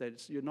photograph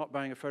that you're not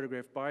buying a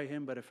photograph by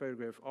him, but a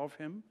photograph of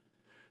him.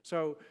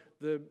 So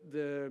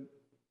the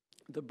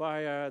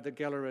buyer, the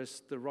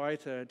gallerist, the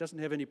writer doesn't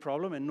have any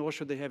problem, and nor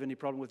should they have any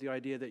problem with the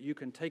idea that you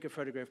can take a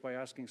photograph by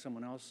asking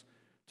someone else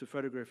to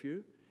photograph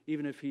you,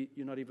 even if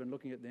you're not even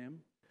looking at them.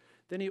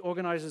 Then he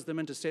organizes them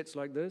into sets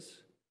like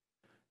this.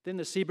 Then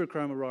the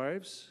Cibachrome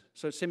arrives,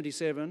 so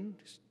 77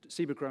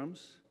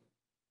 Cibachomes,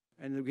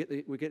 and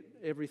we get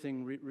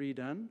everything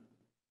redone.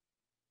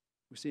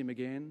 We see him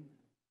again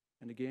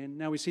and again.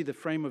 Now we see the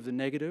frame of the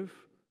negative.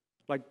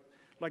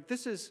 Like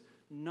this is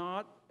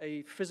not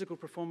a physical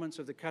performance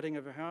of the cutting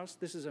of a house.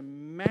 This is a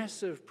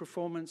massive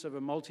performance of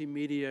a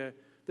multimedia.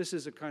 This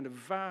is a kind of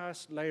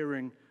vast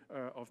layering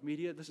of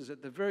media. This is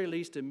at the very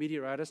least a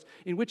media artist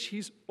in which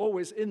he's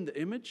always in the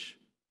image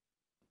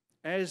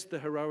as the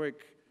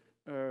heroic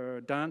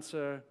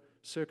dancer,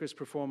 circus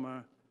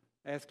performer,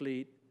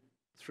 athlete,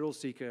 thrill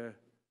seeker,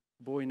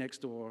 boy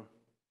next door.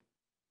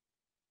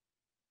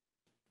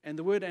 And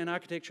the word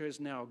Anarchitecture is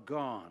now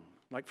gone.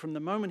 Like from the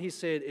moment he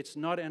said, it's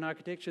not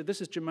Anarchitecture,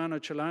 this is Germano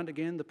Chalant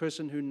again, the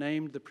person who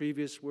named the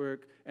previous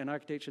work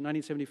Anarchitecture,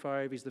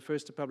 1975. He's the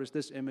first to publish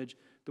this image.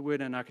 The word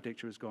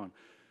Anarchitecture is gone.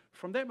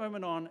 From that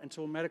moment on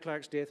until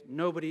Matta-Clark's death,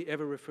 nobody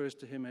ever refers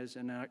to him as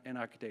an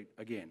architect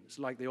again. It's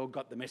like they all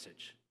got the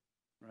message,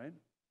 right?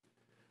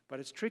 But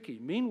it's tricky.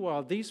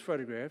 Meanwhile, these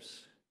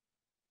photographs,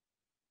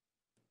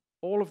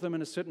 all of them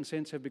in a certain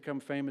sense have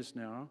become famous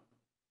now.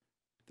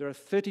 There are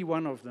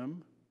 31 of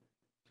them.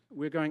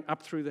 We're going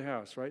up through the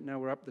house, right? Now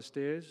we're up the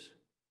stairs.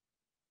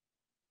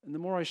 And the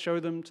more I show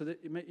them to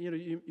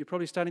you're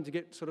probably starting to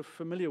get sort of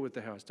familiar with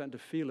the house, starting to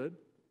feel it.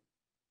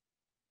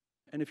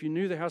 And if you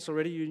knew the house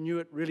already, you knew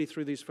it really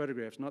through these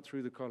photographs, not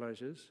through the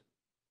collages.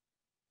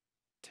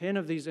 10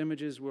 of these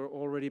images were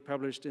already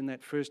published in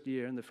that first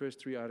year, in the first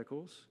 3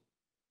 articles.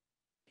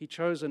 He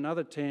chose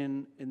another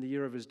 10 in the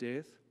year of his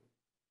death.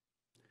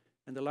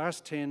 And the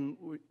last 10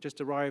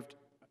 just arrived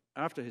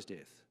after his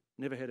death.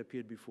 Never had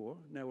appeared before.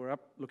 Now we're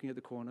up looking at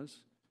the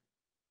corners.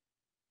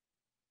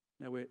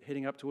 Now we're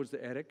heading up towards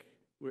the attic.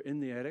 We're in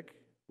the attic.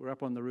 We're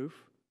up on the roof.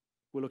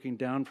 We're looking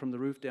down from the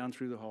roof, down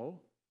through the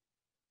hole.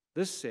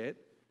 This set,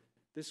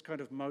 this kind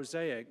of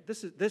mosaic,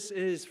 this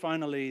is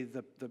finally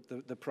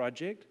the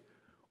project.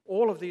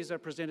 All of these are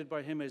presented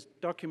by him as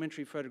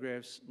documentary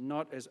photographs,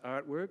 not as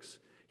artworks.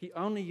 He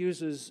only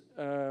uses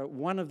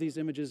one of these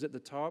images at the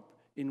top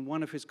in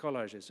one of his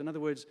collages. In other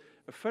words,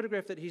 a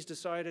photograph that he's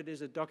decided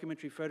is a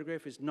documentary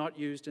photograph is not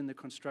used in the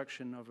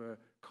construction of a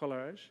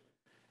collage.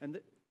 And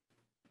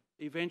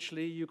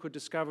eventually you could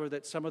discover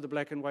that some of the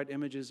black and white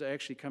images are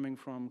actually coming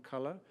from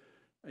color.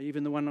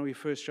 Even the one we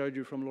first showed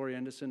you from Laurie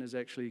Anderson is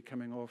actually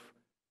coming off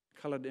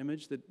colored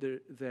image,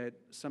 that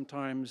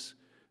sometimes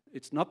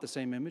it's not the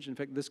same image. In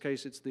fact, in this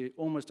case, it's the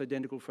almost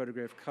identical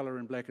photograph, color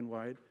and black and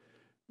white.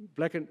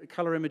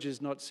 Color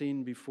images not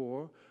seen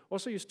before.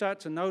 Also, you start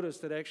to notice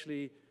that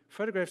actually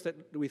photographs that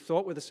we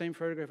thought were the same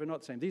photograph are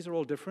not the same. These are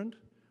all different.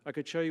 I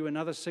could show you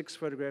another 6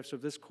 photographs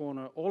of this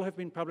corner. All have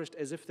been published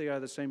as if they are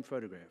the same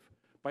photograph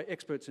by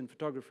experts in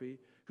photography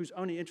whose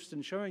only interest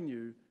in showing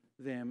you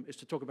them is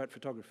to talk about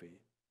photography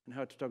and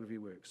how photography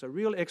works. So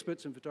real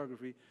experts in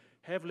photography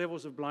have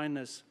levels of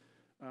blindness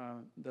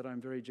that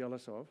I'm very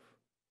jealous of.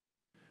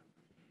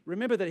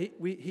 Remember that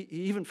he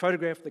even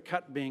photographed the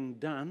cut being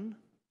done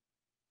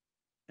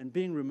and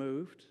being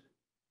removed,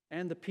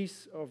 and the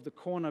piece of the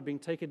corner being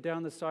taken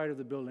down the side of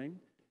the building,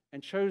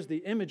 and shows the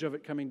image of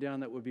it coming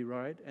down that would be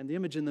right, and the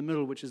image in the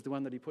middle, which is the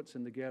one that he puts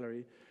in the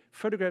gallery,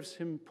 photographs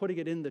him putting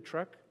it in the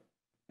truck,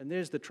 and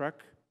there's the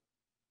truck.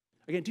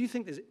 Again, do you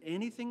think there's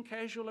anything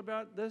casual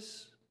about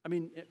this? I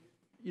mean,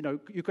 you know,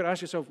 you could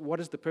ask yourself, what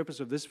is the purpose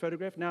of this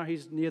photograph? Now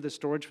he's near the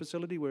storage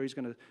facility where he's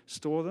going to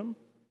store them.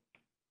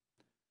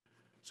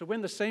 So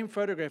when the same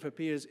photograph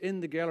appears in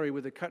the gallery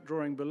with a cut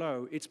drawing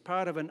below, it's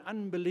part of an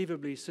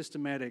unbelievably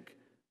systematic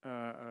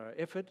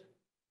effort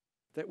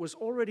that was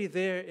already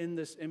there in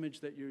this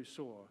image that you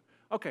saw.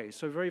 Okay,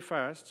 so very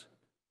fast,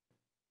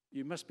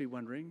 you must be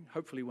wondering,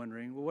 hopefully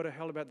wondering, well, what the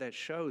hell about that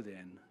show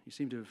then? You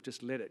seem to have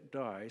just let it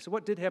die. So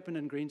what did happen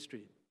in Greene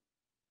Street?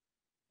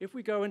 If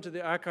we go into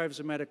the archives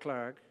of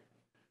Matta-Clark,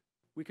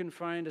 we can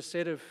find a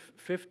set of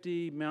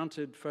 50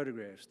 mounted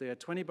photographs. They are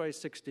 20 by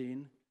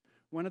 16.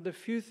 One of the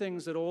few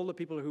things that all the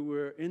people who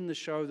were in the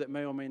show that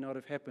may or may not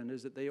have happened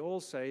is that they all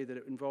say that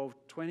it involved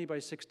 20 by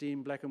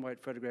 16 black and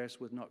white photographs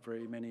with not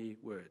very many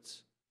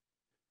words.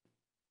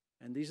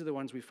 And these are the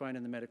ones we find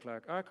in the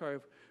Matta-Clark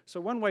archive. So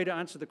one way to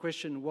answer the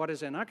question, what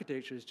is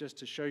Anarchitecture, is just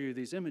to show you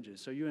these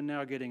images. So you are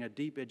now getting a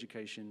deep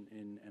education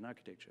in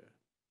Anarchitecture.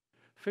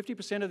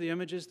 50% of the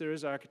images, there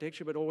is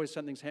architecture, but always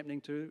something's happening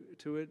to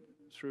it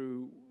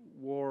through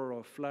war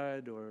or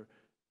flood or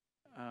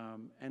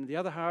and the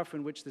other half,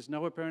 in which there's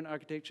no apparent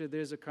architecture,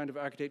 there's a kind of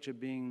architecture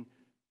being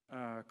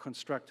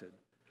constructed.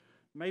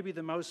 Maybe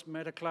the most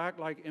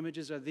Matta-Clark-like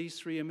images are these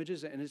 3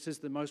 images, and this is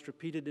the most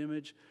repeated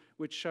image,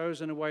 which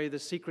shows, in a way, the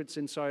secrets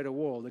inside a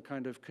wall, the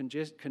kind of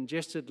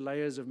congested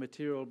layers of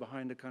material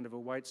behind a kind of a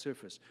white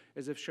surface,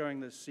 as if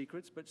showing the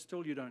secrets, but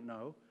still you don't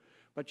know.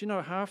 But you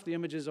know, half the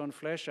images on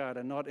flash art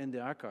are not in the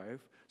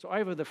archive, so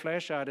either the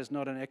flash art is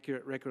not an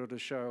accurate record of the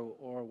show,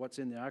 or what's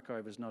in the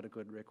archive is not a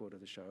good record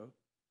of the show.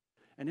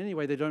 And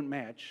anyway, they don't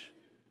match,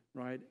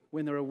 right?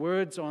 When there are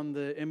words on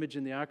the image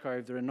in the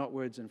archive, there are not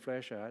words in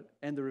flash art.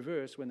 And the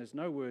reverse, when there's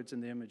no words in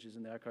the images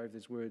in the archive,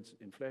 there's words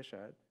in flash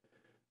art.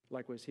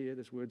 Likewise here,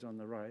 there's words on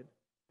the right.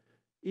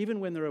 Even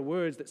when there are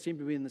words that seem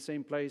to be in the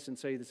same place and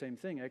say the same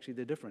thing, actually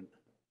they're different,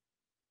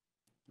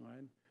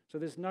 right? So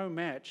there's no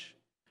match.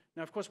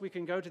 Now, of course, we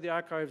can go to the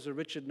archives of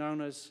Richard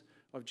Nonas,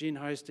 of Jene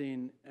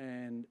Highstein,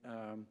 and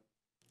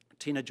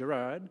Tina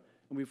Girouard,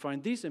 and we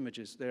find these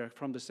images. They're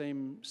from the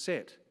same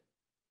set.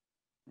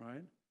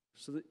 Right?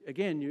 So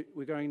again,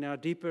 we're going now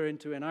deeper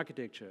into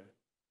Anarchitecture.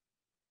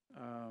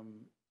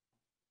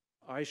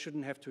 I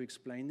shouldn't have to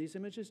explain these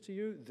images to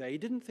you. They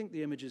didn't think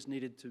the images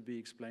needed to be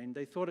explained.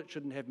 They thought it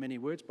shouldn't have many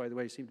words. By the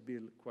way, it seemed to be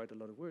quite a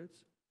lot of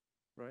words,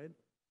 right?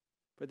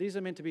 But these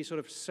are meant to be sort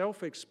of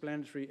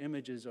self-explanatory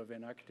images of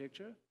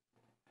Anarchitecture.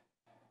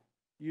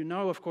 You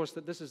know, of course,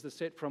 that this is the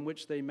set from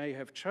which they may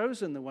have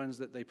chosen the ones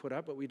that they put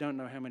up, but we don't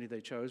know how many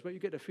they chose. But you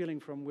get a feeling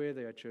from where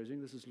they are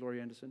choosing. This is Laurie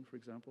Anderson, for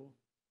example.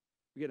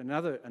 We get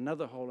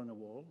another hole in the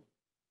wall.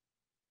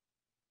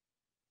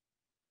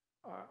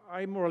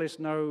 I more or less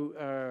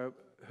know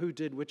who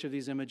did which of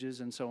these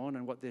images and so on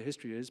and what their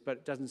history is, but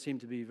it doesn't seem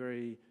to be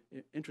very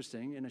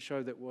interesting in a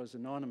show that was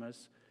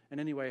anonymous, and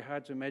anyway,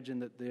 hard to imagine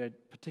that their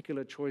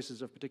particular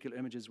choices of particular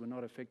images were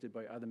not affected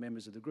by other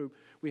members of the group.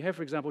 We have,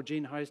 for example,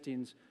 Jene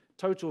Highstein's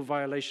total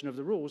violation of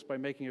the rules by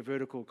making a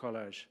vertical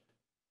collage.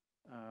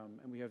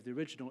 And we have the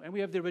original. And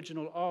we have the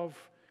original of,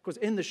 because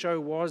in the show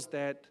was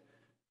that,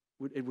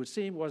 it would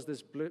seem, was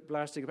this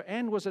blasting,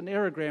 and was an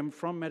aerogram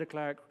from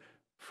Matta-Clark,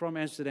 from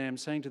Amsterdam,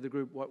 saying to the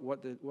group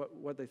what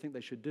they think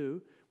they should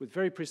do, with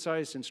very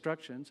precise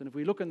instructions. And if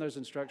we look in those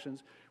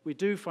instructions, we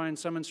do find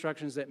some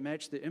instructions that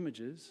match the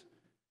images,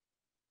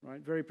 right,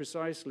 very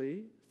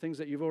precisely. Things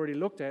that you've already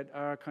looked at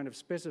are kind of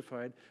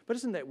specified. But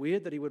isn't that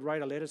weird that he would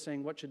write a letter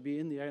saying what should be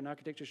in the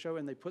Anarchitecture show,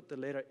 and they put the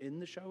letter in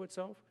the show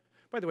itself?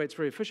 By the way, it's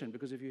very efficient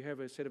because if you have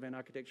a set of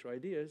Anarchitecture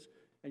ideas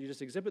and you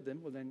just exhibit them,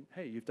 well then,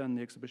 hey, you've done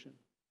the exhibition.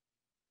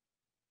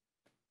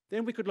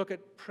 Then we could look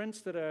at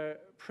prints that are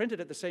printed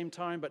at the same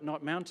time but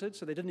not mounted,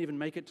 so they didn't even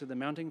make it to the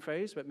mounting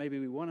phase, but maybe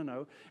we want to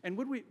know. And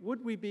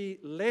would we be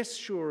less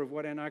sure of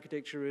what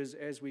Anarchitecture is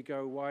as we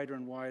go wider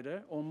and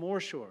wider, or more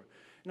sure?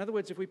 In other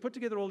words, if we put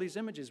together all these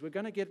images, we're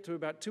going to get to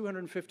about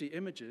 250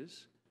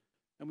 images,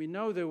 and we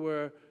know there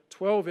were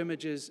 12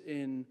 images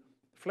in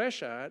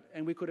flash art,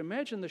 and we could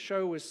imagine the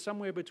show was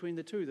somewhere between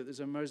the two, that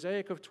there's a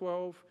mosaic of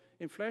 12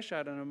 in flash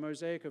art and a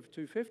mosaic of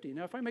 250.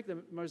 Now, if I make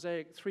the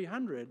mosaic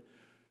 300,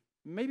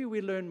 maybe we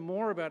learn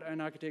more about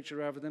Anarchitecture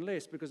rather than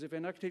less, because if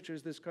Anarchitecture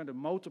is this kind of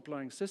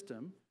multiplying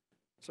system,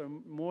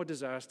 so more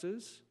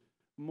disasters,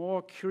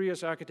 more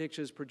curious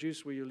architectures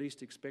produced where you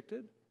least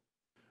expected,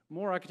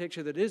 more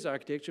architecture that is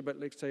architecture, but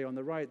let's say on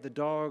the right, the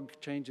dog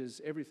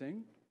changes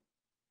everything,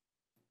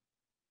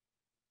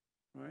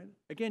 right?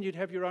 Again, you'd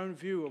have your own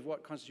view of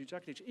what constitutes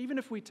architecture. Even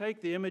if we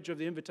take the image of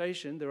the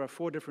invitation, there are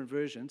 4 different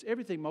versions,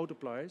 everything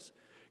multiplies.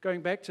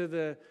 Going back to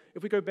the,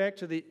 if we go back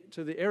to the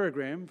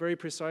aerogram, very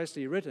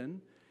precisely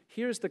written,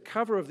 here's the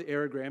cover of the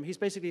aerogram. He's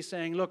basically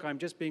saying, look, I'm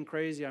just being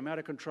crazy, I'm out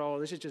of control,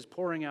 this is just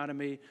pouring out of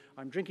me,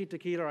 I'm drinking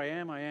tequila,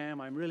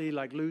 I'm really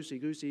like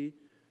loosey-goosey,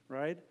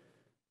 right?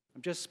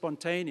 I'm just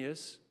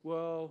spontaneous.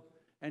 Well,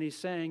 and he's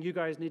saying, you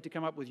guys need to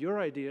come up with your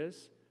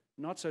ideas,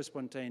 not so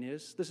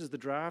spontaneous. This is the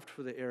draft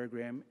for the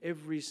aerogram.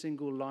 Every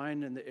single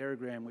line in the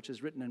aerogram, which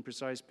is written in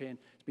precise pen,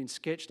 has been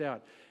sketched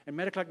out. And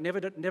Matta-Clark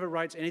never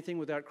writes anything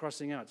without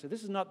crossing out. So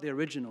this is not the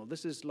original.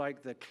 This is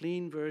like the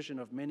clean version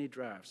of many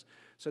drafts.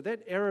 So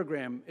that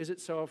aerogram is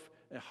itself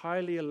a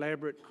highly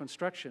elaborate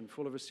construction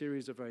full of a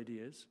series of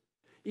ideas.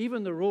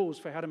 Even the rules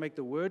for how to make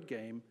the word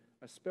game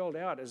are spelled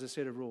out as a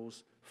set of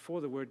rules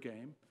for the word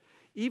game.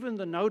 Even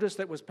the notice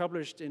that was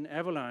published in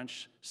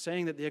Avalanche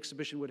saying that the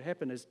exhibition would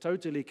happen is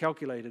totally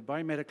calculated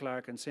by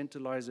Matta-Clark and sent to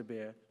Liza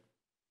Bear.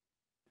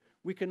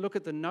 We can look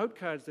at the note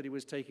cards that he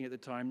was taking at the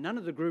time. None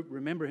of the group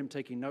remember him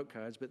taking note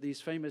cards, but these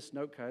famous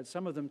note cards,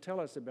 some of them tell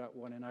us about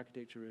what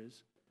Anarchitecture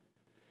is.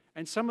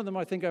 And some of them,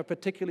 I think, are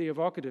particularly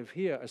evocative.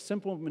 Here, a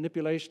simple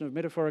manipulation of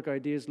metaphoric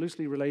ideas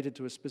loosely related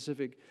to a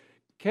specific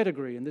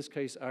category, in this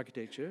case,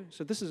 architecture.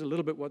 So this is a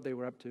little bit what they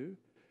were up to.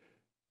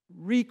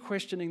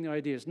 Re-questioning the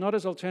ideas, not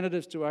as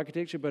alternatives to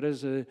architecture, but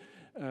as a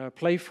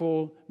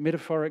playful,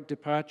 metaphoric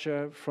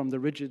departure from the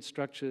rigid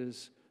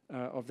structures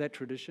of that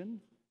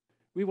tradition.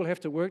 We will have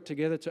to work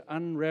together to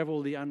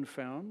unravel the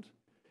unfound.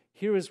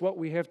 Here is what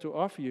we have to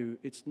offer you.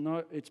 Its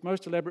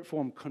most elaborate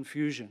form,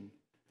 confusion,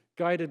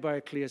 guided by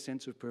a clear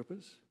sense of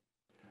purpose.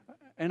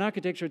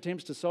 Anarchitecture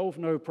attempts to solve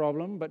no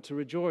problem, but to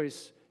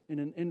rejoice in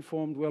an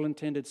informed,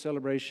 well-intended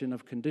celebration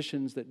of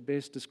conditions that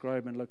best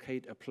describe and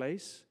locate a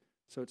place.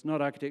 So it's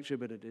not architecture,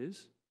 but it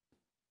is.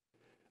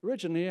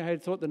 Originally, I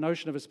had thought the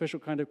notion of a special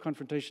kind of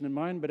confrontation in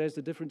mind, but as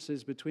the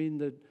differences between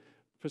the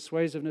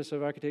pervasiveness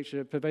of architecture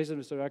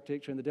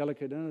and the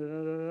delicate,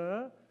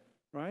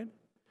 right?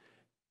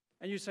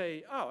 And you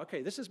say, oh,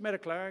 okay, this is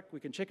Matta-Clark, we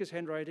can check his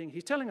handwriting,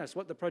 he's telling us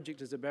what the project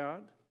is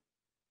about,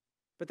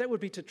 but that would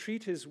be to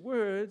treat his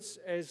words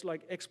as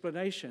like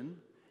explanation,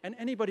 and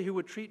anybody who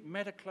would treat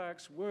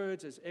Matta-Clark's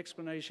words as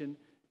explanation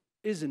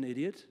is an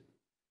idiot,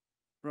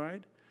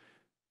 right?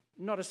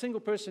 Not a single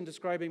person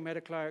describing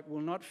Matta-Clark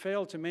will not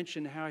fail to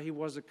mention how he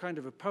was a kind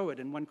of a poet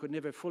and one could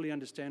never fully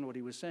understand what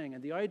he was saying.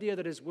 And the idea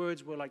that his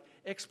words were like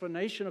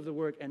explanation of the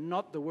work and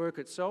not the work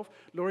itself,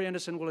 Laurie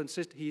Anderson will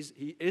insist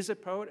he is a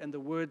poet and the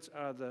words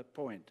are the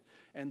point.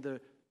 And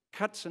the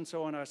cuts and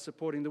so on are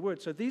supporting the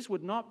words. So these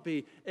would not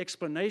be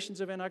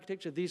explanations of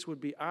Anarchitecture, these would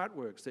be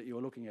artworks that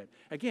you're looking at.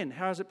 Again,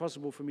 how is it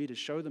possible for me to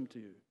show them to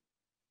you?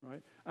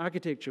 Right?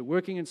 Architecture,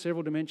 working in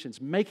several dimensions,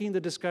 making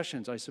the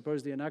discussions, I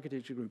suppose the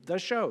Anarchitecture group, the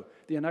show,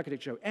 the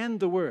Anarchitecture show, and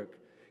the work,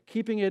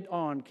 keeping it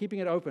on, keeping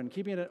it open,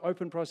 keeping it an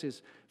open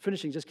process,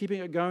 finishing, just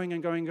keeping it going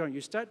and going and going. You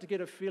start to get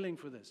a feeling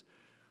for this.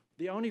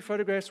 The only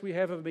photographs we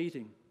have of a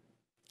meeting,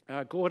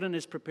 Gordon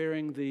is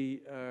preparing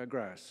the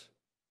grass.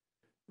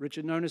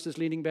 Richard Nonas is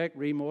leaning back,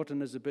 Ree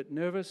Morton is a bit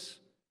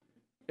nervous.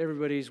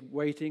 Everybody's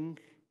waiting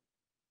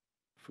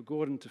for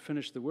Gordon to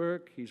finish the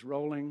work. He's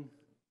rolling.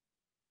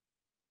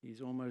 He's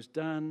almost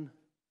done.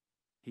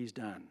 He's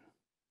done.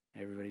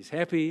 Everybody's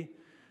happy.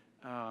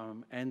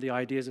 And the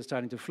ideas are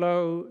starting to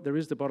flow. There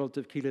is the bottle of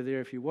tequila there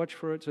if you watch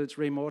for it. So it's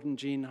Ree Morton,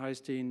 Jene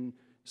Highstein,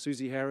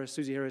 Susie Harris.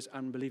 Susie Harris,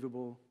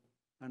 unbelievable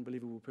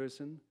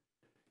person.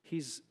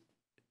 He's,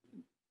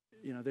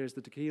 there's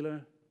the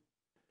tequila.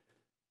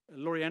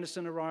 Laurie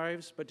Anderson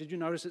arrives, but did you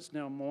notice it's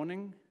now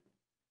morning?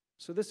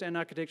 So this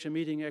Anarchitecture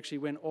meeting actually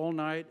went all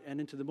night and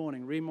into the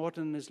morning. Ree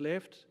Morton has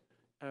left.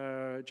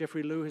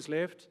 Jeffrey Liu has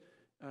left.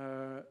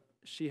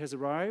 She has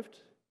arrived.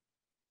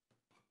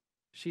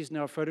 She's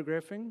now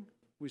photographing.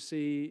 We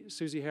see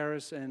Susie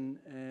Harris and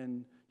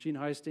Jene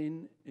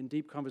Highstein in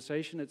deep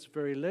conversation. It's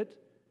very lit.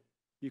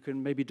 You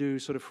can maybe do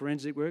sort of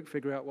forensic work,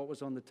 figure out what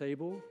was on the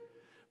table.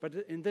 But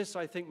in this,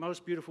 I think,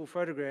 most beautiful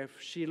photograph,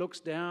 she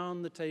looks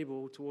down the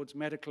table towards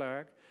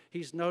Matta-Clark.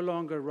 He's no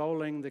longer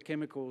rolling the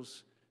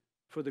chemicals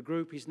for the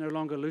group. He's no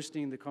longer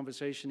loosening the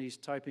conversation, he's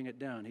typing it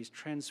down. He's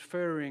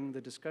transferring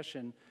the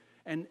discussion,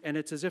 and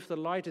it's as if the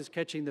light is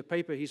catching the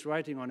paper he's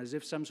writing on, as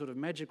if some sort of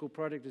magical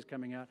product is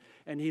coming out,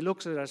 and he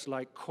looks at us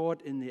like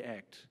caught in the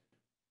act,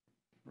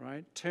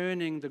 right?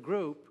 Turning the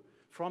group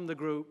from the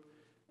group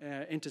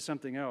into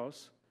something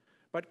else,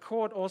 but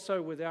caught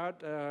also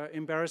without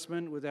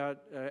embarrassment, without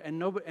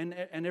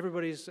and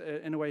everybody's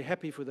in a way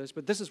happy for this.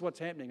 But this is what's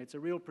happening. It's a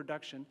real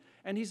production,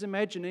 and he's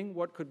imagining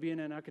what could be in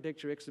an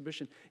architecture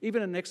exhibition,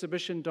 even an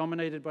exhibition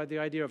dominated by the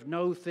idea of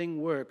no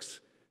thing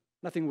works,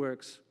 nothing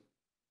works,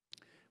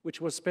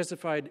 which was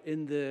specified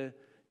in the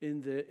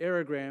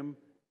aerogram.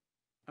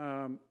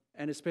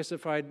 And is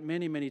specified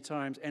many, many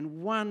times.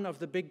 And one of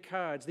the big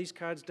cards, these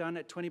cards done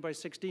at 20 by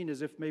 16,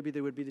 as if maybe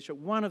they would be the show,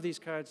 one of these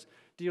cards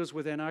deals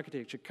with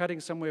Anarchitecture, cutting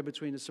somewhere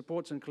between the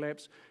supports and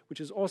collapse, which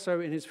is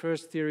also in his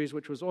first theories,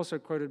 which was also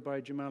quoted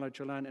by Jamala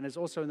Cholan, and is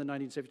also in the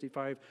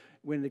 1975,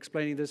 when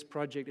explaining this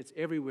project. It's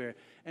everywhere.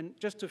 And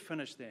just to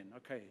finish then,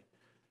 okay.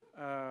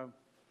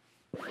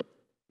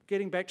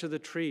 Getting back to the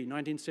tree,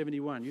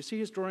 1971. You see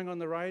his drawing on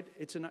the right?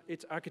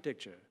 It's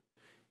architecture.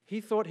 He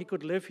thought he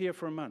could live here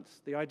for a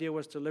month. The idea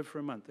was to live for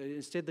a month.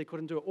 Instead, they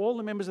couldn't do it. All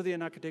the members of the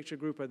Anarchitecture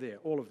group are there,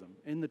 all of them,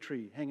 in the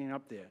tree, hanging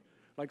up there,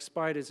 like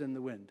spiders in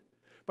the wind.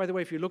 By the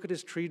way, if you look at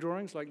his tree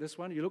drawings, like this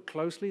one, you look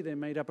closely, they're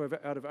made up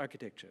out of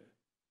architecture.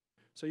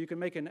 So you can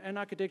make an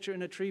architecture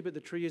in a tree, but the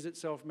tree is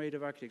itself made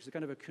of architecture. It's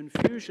kind of a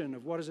confusion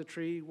of what is a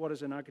tree, what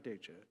is an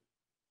architecture.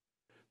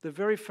 The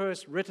very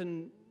first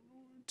written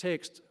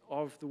text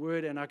of the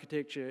word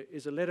Anarchitecture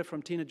is a letter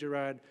from Tina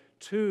Girouard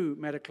to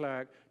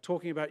Matta-Clark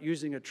talking about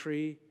using a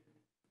tree,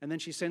 and then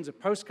she sends a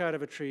postcard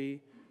of a tree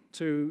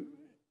to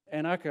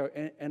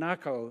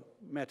Anarcho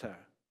Matta,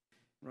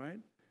 right?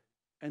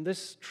 And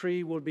this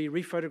tree will be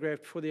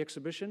rephotographed for the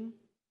exhibition,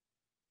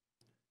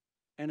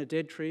 and a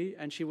dead tree,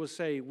 and she will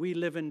say, we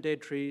live in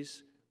dead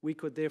trees, we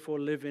could therefore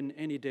live in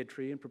any dead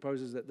tree, and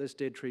proposes that this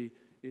dead tree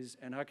is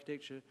an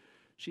architecture.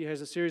 She has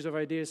a series of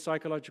ideas,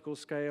 psychological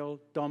scale,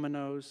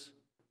 dominoes,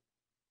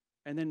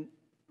 and then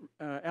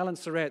Alan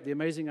Saret, the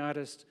amazing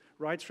artist,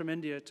 writes from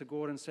India to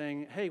Gordon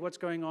saying, hey, what's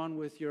going on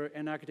with your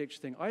Anarchitecture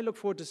thing? I look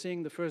forward to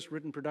seeing the first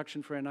written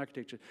production for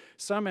Anarchitecture.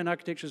 Some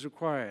Anarchitecture is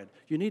required.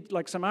 You need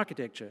like some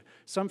architecture,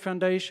 some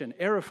foundation.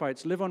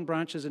 Aerophytes live on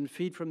branches and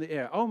feed from the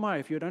air. Oh my,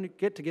 if you'd only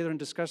get together and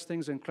discuss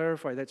things and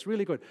clarify, that's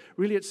really good.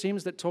 Really, it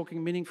seems that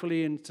talking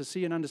meaningfully and to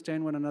see and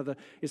understand one another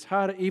is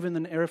harder even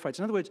than aerophytes.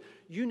 In other words,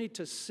 you need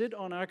to sit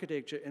on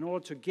architecture in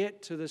order to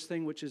get to this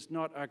thing which is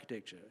not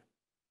architecture.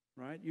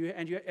 Right?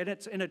 And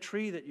it's in a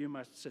tree that you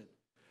must sit.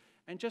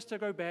 And just to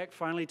go back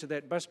finally to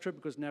that bus trip,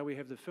 because now we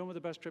have the film of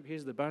the bus trip.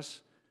 Here's the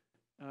bus.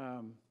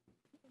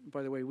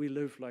 By the way, we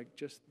live like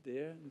just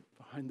there,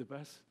 behind the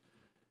bus.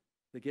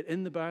 They get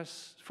in the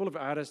bus, full of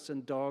artists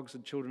and dogs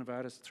and children of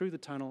artists, through the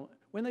tunnel.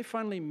 When they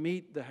finally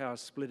meet the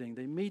house splitting,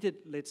 they meet it,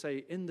 let's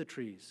say, in the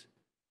trees,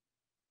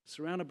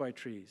 surrounded by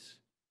trees.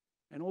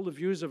 And all the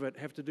views of it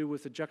have to do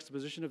with the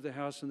juxtaposition of the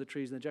house and the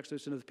trees, and the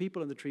juxtaposition of the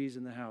people and the trees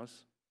in the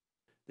house.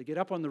 They get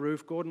up on the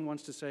roof. Gordon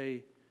wants to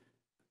say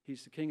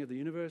he's the king of the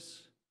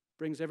universe,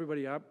 brings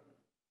everybody up.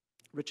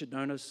 Richard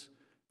Nonas,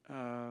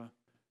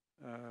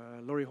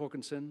 Laurie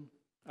Hawkinson,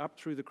 up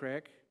through the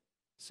crack,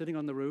 sitting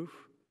on the roof.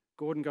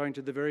 Gordon going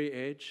to the very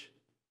edge.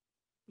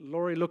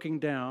 Laurie looking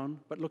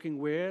down, but looking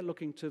where?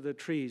 Looking to the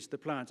trees, the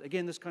plants.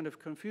 Again, this kind of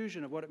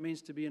confusion of what it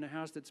means to be in a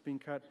house that's been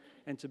cut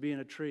and to be in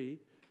a tree.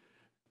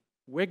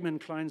 Wegman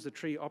climbs the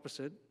tree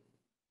opposite,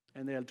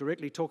 and they're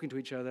directly talking to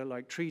each other,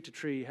 like tree to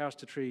tree, house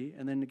to tree,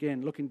 and then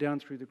again, looking down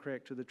through the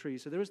crack to the tree.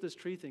 So there is this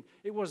tree thing.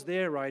 It was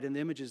there, right, in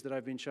the images that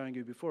I've been showing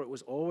you before. It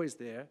was always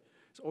there.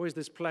 It's always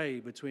this play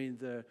between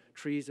the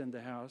trees and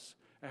the house.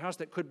 A house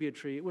that could be a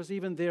tree. It was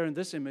even there in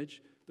this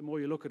image. The more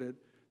you look at it,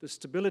 the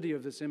stability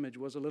of this image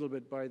was a little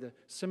bit by the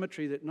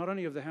symmetry, that not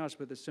only of the house,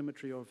 but the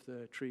symmetry of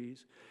the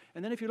trees.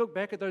 And then if you look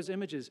back at those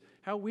images,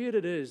 how weird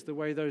it is the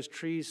way those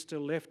trees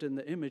still left in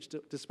the image,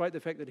 despite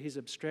the fact that he's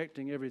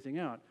abstracting everything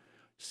out.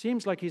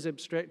 Seems like he's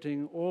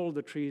abstracting all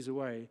the trees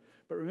away.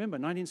 But remember,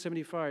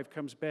 1975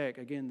 comes back,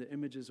 again, the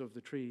images of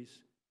the trees.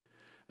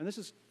 And this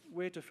is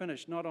where to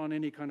finish, not on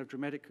any kind of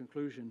dramatic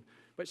conclusion.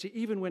 But see,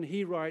 even when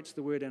he writes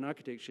the word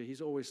Anarchitecture,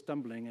 he's always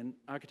stumbling, and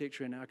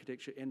architecture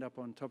end up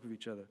on top of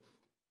each other.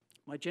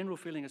 My general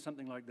feeling is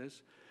something like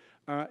this.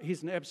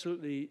 He's an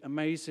absolutely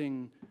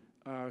amazing,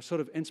 sort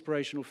of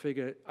inspirational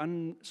figure,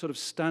 sort of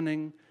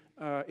stunning.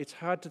 It's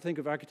hard to think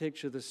of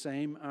architecture the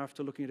same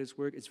after looking at his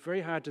work. It's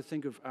very hard to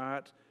think of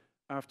art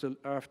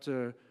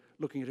after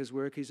looking at his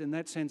work. He's, in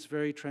that sense,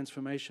 very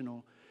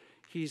transformational.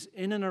 He's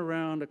in and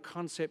around a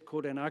concept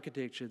called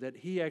Anarchitecture that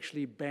he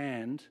actually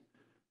banned,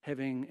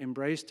 having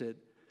embraced it.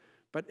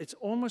 But it's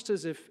almost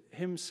as if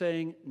him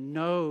saying,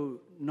 no,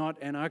 not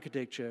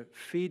Anarchitecture,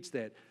 feeds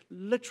that.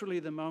 Literally,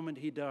 the moment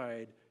he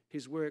died,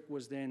 his work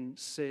was then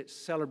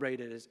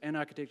celebrated as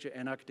Anarchitecture,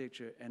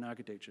 Anarchitecture,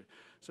 Anarchitecture.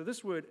 So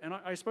this word, and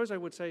I suppose I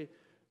would say,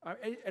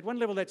 at one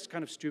level, that's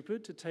kind of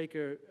stupid, to take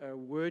a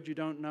word you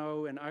don't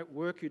know and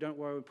work you don't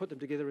know and put them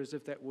together as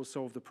if that will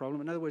solve the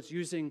problem. In other words,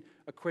 using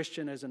a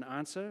question as an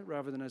answer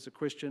rather than as a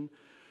question.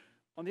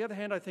 On the other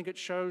hand, I think it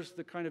shows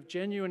the kind of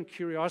genuine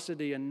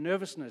curiosity and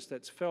nervousness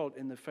that's felt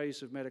in the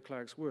face of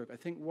Matta-Clark's work. I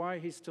think why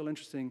he's still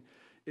interesting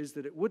is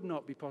that it would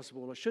not be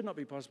possible, or should not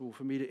be possible,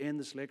 for me to end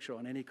this lecture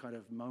on any kind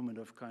of moment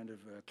of kind of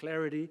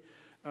clarity,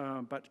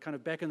 but kind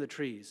of back in the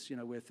trees, you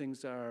know, where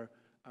things are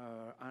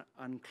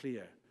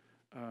unclear.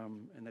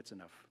 And that's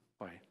enough.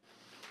 Bye.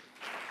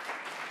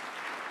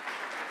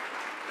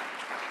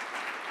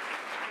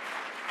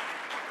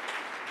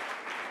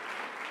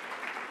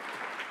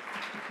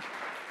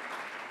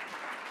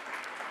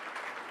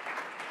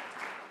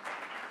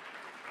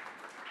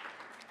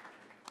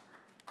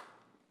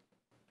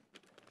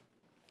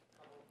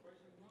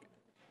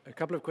 A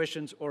couple of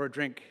questions or a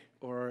drink,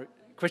 or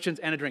questions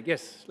and a drink.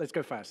 Yes, let's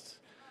go fast.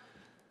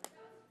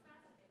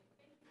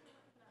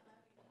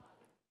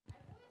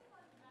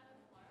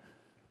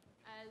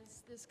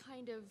 As this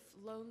kind of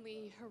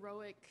lonely,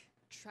 heroic,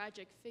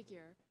 tragic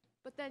figure,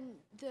 but then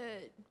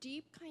the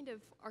deep kind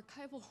of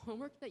archival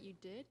homework that you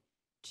did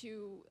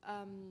to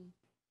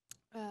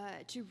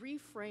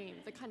reframe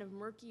the kind of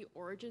murky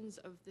origins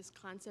of this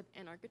concept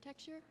and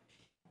architecture,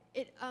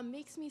 it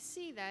makes me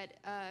see that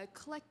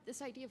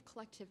this idea of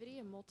collectivity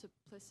and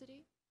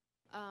multiplicity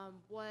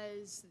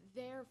was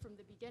there from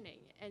the beginning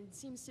and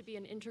seems to be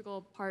an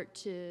integral part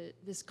to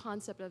this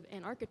concept of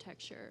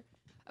Anarchitecture.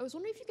 I was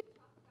wondering if you could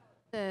talk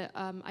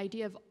about the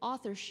idea of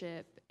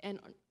authorship and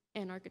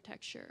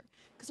Anarchitecture,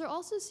 because there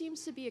also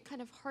seems to be a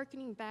kind of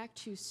hearkening back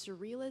to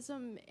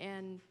surrealism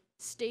and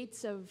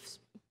states of,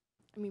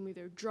 I mean, maybe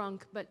they're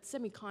drunk, but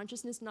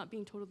semi-consciousness, not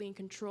being totally in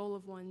control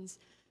of one's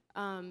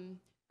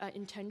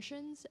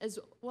intentions, as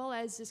well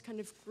as this kind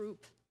of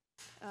group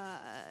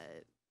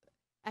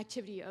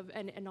activity of,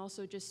 and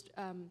also just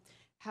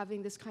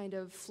having this kind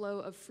of flow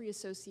of free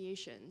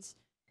associations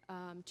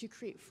to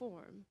create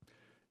form.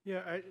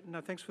 Yeah,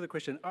 no, thanks for the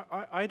question.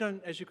 I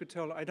don't, as you could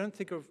tell, I don't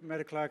think of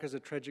Matta-Clark as a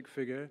tragic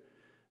figure.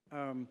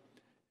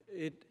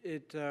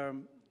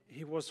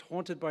 He was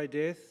haunted by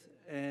death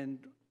and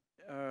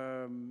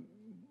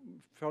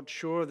felt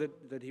sure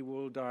that he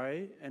will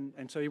die,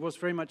 and so he was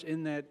very much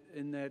in that,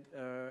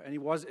 and he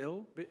was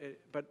ill,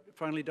 but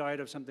finally died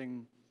of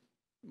something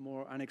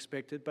more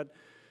unexpected. But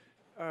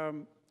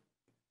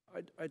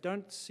I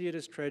don't see it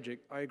as tragic.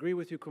 I agree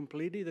with you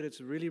completely that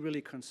it's really,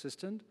 really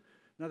consistent.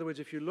 In other words,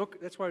 if you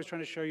look, that's why I was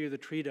trying to show you the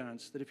tree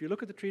dance, that if you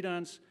look at the tree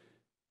dance,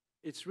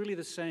 it's really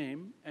the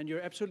same, and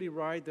you're absolutely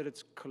right that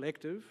it's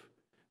collective.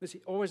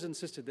 He always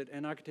insisted that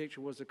Anarchitecture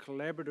was a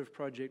collaborative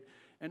project,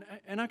 and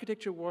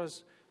Anarchitecture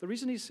was, the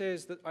reason he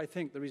says that, I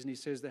think the reason he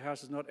says the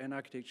house is not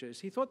Anarchitecture is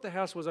he thought the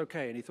house was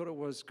okay, and he thought it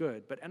was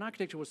good, but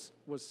Anarchitecture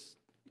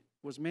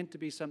was meant to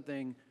be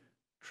something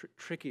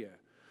trickier.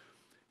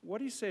 What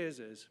he says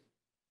is,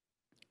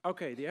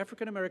 okay, the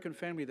African-American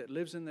family that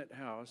lives in that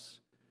house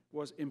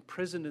was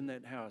imprisoned in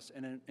that house,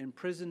 and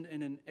imprisoned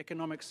in an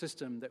economic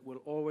system that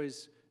will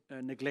always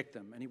neglect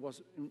them, and he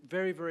was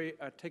very, very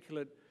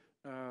articulate,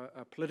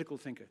 a political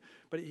thinker.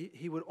 But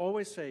he would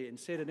always say, and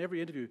said in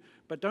every interview,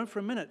 but don't for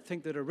a minute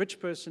think that a rich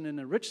person in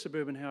a rich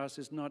suburban house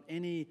is not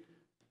any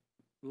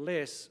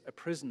less a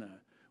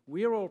prisoner.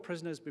 We are all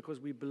prisoners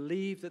because we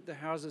believe that the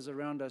houses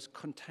around us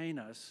contain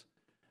us.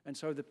 And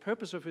so the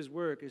purpose of his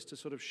work is to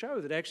sort of show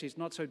that actually it's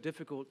not so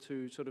difficult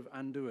to sort of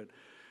undo it.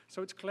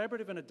 So it's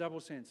collaborative in a double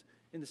sense,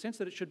 in the sense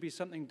that it should be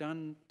something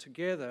done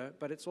together,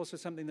 but it's also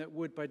something that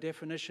would, by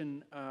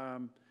definition,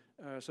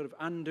 sort of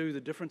undo the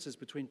differences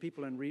between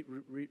people and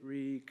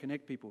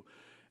reconnect people.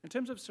 In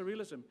terms of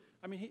surrealism,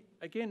 I mean,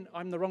 again,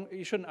 I'm the wrong,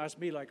 you shouldn't ask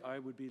me like I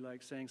would be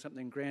like saying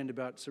something grand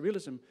about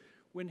surrealism.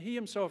 When he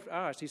himself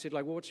asked, he said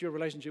like, well, what's your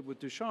relationship with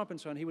Duchamp and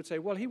so on? He would say,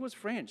 well, he was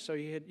French, so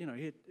he had, you know,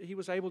 he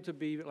was able to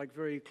be like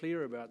very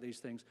clear about these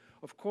things.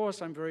 Of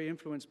course, I'm very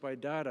influenced by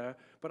Dada,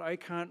 but I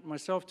can't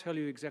myself tell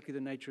you exactly the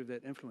nature of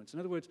that influence. In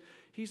other words,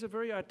 he's a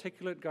very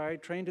articulate guy,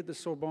 trained at the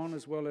Sorbonne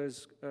as well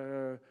as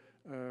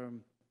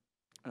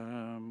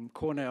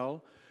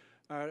Cornell,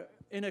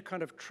 in a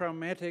kind of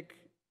traumatic,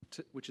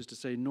 which is to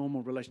say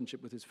normal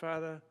relationship with his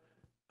father,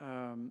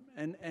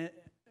 and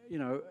you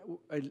know,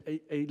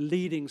 a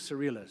leading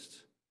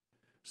surrealist.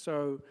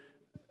 So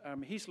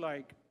he's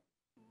like,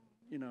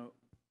 you know,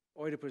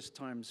 Oedipus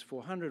times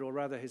 400, or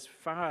rather his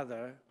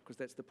father, because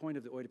that's the point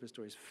of the Oedipus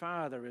story, his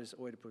father is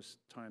Oedipus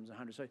times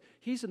 100. So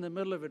he's in the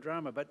middle of a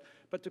drama, but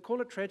to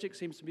call it tragic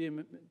seems to be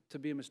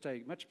a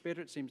mistake. Much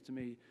better, it seems to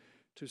me,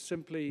 to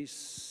simply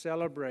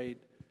celebrate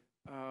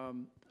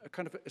a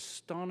kind of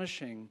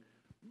astonishing,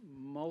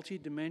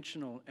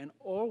 multi-dimensional, and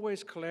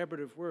always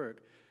collaborative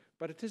work.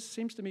 But it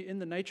seems to me in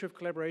the nature of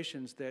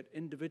collaborations that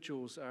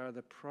individuals are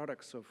the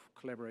products of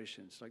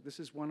collaborations. Like, this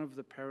is one of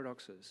the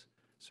paradoxes.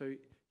 So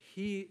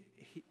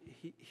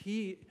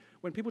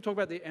when people talk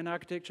about the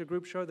Anarchitecture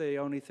group show, they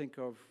only think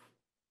of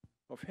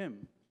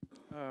him.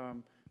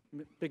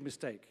 Big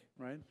mistake,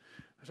 right?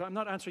 So I'm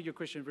not answering your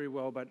question very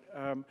well, but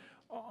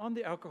on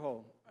the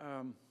alcohol,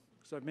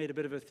 so I've made a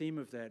bit of a theme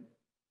of that.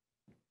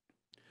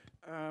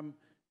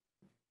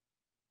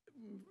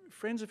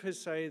 Friends of his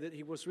say that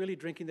he was really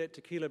drinking that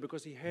tequila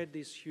because he had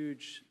these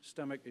huge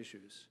stomach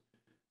issues.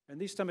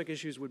 And these stomach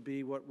issues would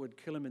be what would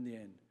kill him in the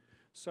end.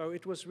 So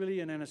it was really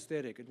an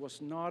anesthetic. It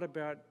was not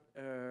about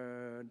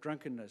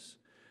drunkenness.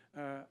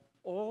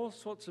 All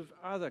sorts of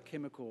other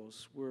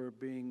chemicals were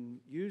being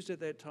used at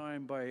that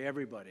time by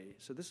everybody.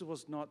 So this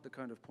was not the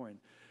kind of point.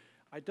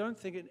 I don't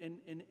think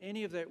in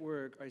any of that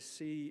work I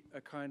see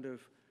a kind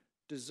of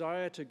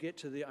desire to get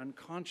to the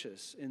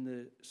unconscious in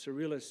the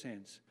surrealist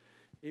sense.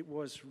 It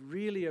was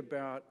really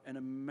about an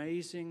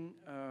amazing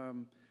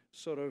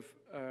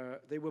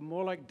they were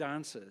more like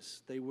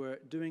dancers. They were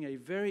doing a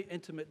very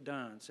intimate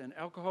dance, and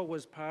alcohol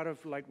was part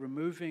of like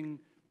removing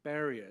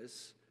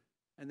barriers,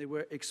 and they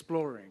were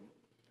exploring.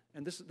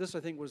 And this I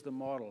think was the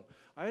model.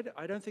 I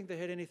don't think they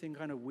had anything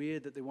kind of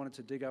weird that they wanted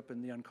to dig up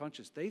in the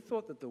unconscious. They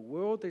thought that the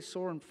world they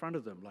saw in front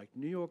of them, like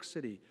New York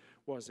City,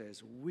 was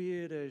as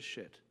weird as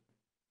shit.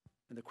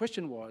 And the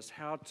question was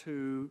how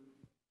to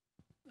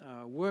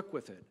work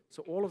with it.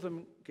 So all of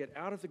them get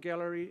out of the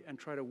gallery and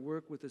try to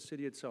work with the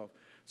city itself.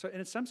 So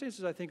in some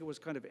senses, I think it was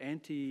kind of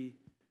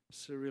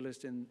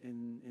anti-surrealist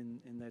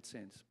in that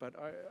sense. But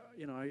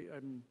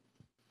I'm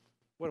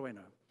what do I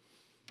know?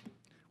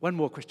 One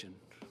more question.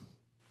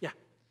 Yeah.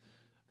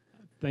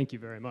 Thank you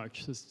very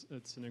much.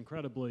 It's an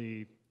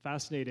incredibly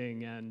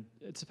fascinating, and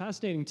it's a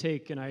fascinating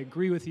take, and I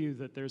agree with you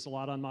that there's a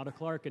lot on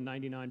Matta-Clark, and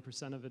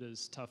 99% of it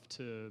is tough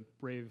to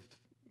brave.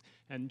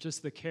 And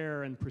just the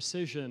care and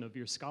precision of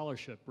your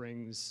scholarship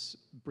brings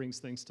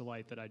things to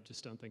light that I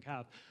just don't think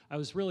have. I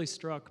was really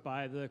struck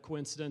by the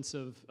coincidence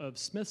of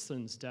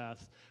Smithson's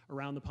death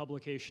around the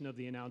publication of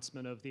the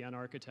announcement of the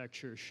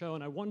Anarchitecture show,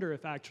 and I wonder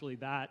if actually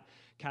that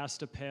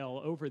cast a pale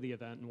over the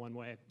event in one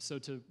way. So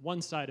to one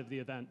side of the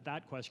event,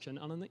 that question.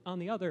 On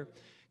the other,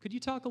 could you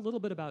talk a little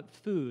bit about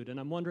food? And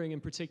I'm wondering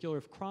in particular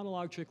if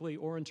chronologically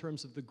or in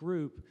terms of the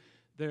group,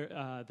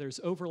 there's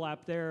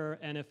overlap there,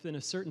 and if in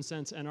a certain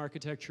sense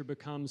Anarchitecture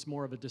becomes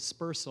more of a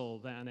dispersal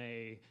than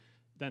a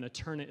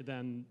kind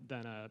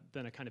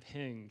of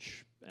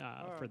hinge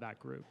for that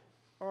group.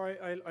 All right,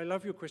 I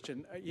love your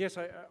question. Yes,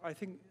 I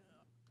think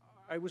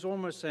I was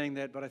almost saying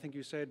that, but I think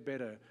you said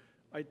better.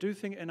 I do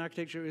think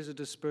Anarchitecture is a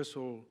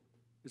dispersal,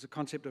 is a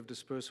concept of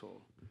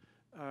dispersal.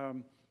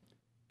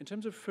 In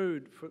terms of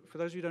food, for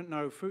those of you who don't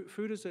know,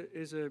 food is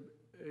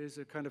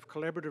a kind of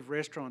collaborative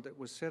restaurant that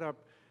was set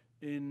up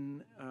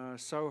in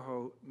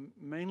Soho,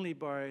 mainly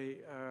by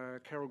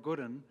Carol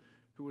Gooden,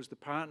 who was the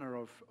partner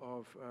of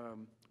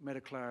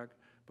Matta-Clark,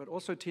 but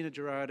also Tina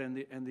Girouard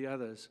and the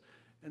others.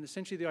 And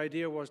essentially the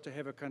idea was to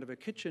have a kind of a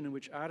kitchen in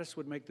which artists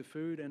would make the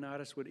food and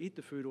artists would eat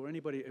the food, or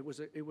anybody. It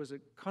was a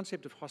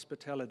concept of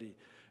hospitality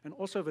and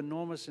also of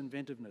enormous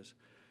inventiveness.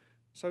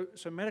 So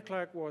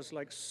Matta-Clark was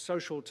like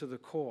social to the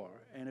core,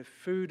 and if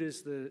food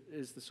is the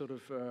sort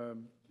of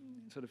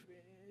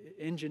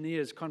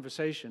engineer's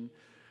conversation,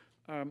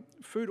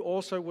 food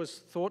also was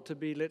thought to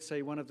be, let's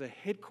say, one of the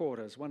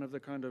headquarters, one of the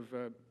kind of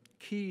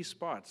key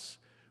spots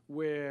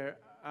where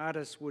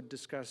artists would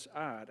discuss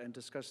art and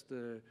discuss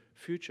the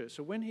future.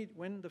 So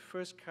when the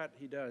first cut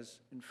he does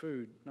in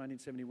Food,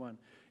 1971,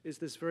 is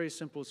this very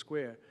simple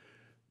square,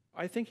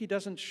 I think he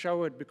doesn't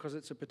show it because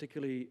it's a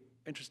particularly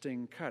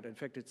interesting cut. In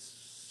fact, it's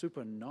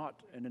super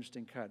not an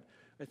interesting cut.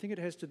 I think it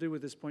has to do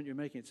with this point you're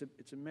making.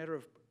 It's a matter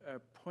of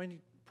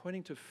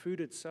pointing to food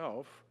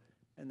itself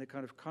and the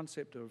kind of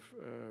concept of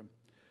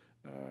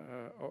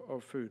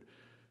food.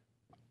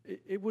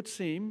 It would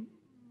seem,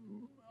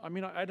 I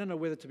mean, I don't know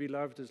whether to be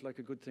loved is like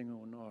a good thing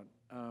or not,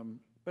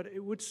 but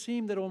it would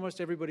seem that almost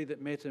everybody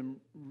that met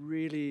him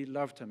really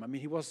loved him. I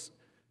mean, he was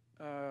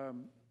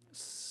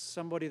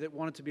somebody that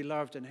wanted to be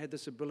loved and had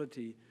this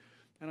ability,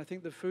 and I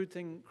think the food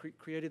thing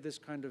created this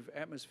kind of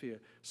atmosphere.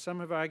 Some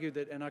have argued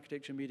that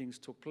Anarchitecture meetings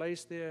took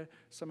place there.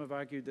 Some have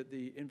argued that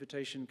the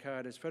invitation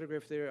card is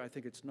photographed there. I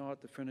think it's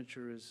not. The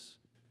furniture is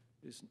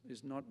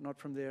not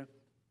from there.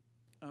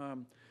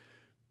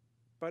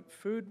 But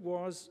food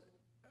was,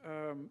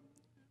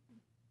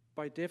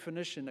 by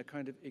definition, a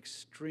kind of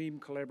extreme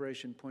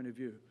collaboration point of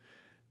view.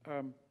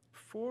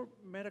 For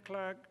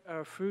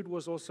Matta-Clark, food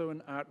was also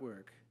an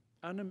artwork,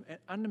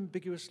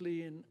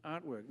 unambiguously an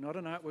artwork, not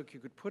an artwork you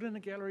could put in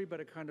a gallery, but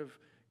a kind of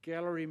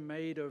gallery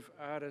made of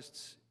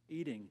artists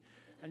eating.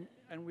 And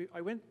I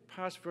went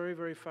past very,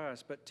 very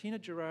fast, but Tina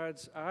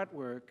Girouard's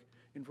artwork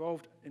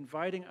involved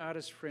inviting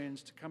artist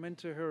friends to come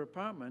into her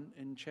apartment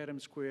in Chatham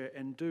Square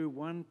and do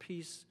one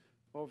piece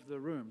of the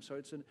room. So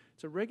it's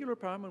a regular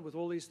apartment with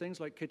all these things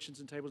like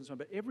kitchens and tables and so on,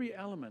 but every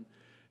element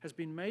has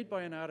been made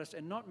by an artist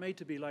and not made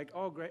to be like,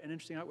 oh, great, an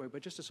interesting artwork,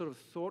 but just a sort of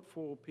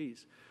thoughtful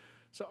piece.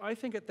 So I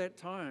think at that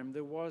time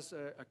there was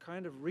a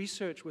kind of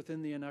research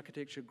within the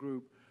Anarchitecture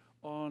group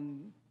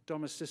on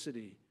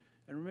domesticity.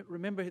 And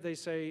remember they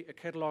say a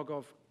catalogue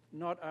of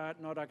not art,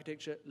 not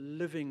architecture,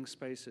 living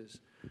spaces.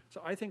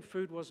 So I think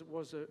food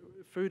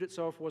food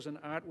itself was an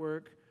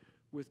artwork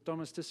with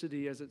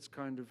domesticity as its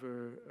kind of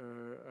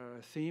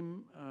a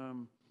theme.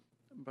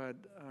 But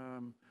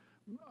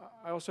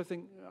I also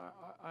think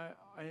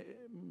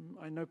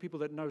I know people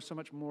that know so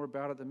much more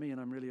about it than me, and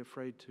I'm really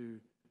afraid to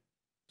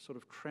sort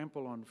of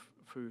trample on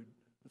food.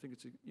 I think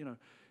it's,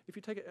 if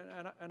you take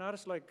an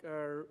artist like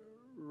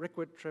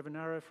Rickwood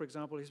Travanara, for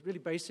example, he's really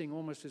basing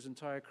almost his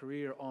entire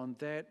career on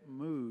that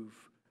move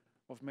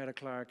of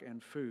Matta-Clark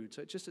and food.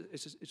 So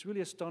it's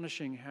really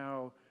astonishing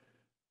how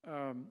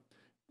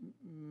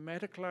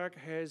Matta-Clark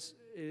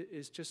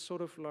is just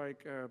sort of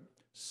like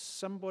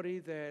somebody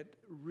that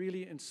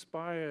really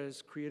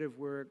inspires creative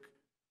work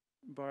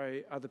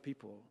by other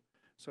people.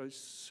 So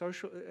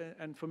social,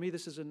 and for me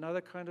this is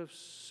another kind of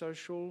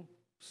social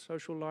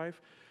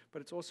life,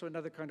 but it's also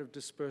another kind of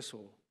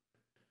dispersal.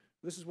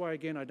 This is why,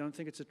 again, I don't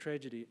think it's a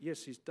tragedy.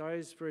 Yes, he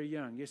dies very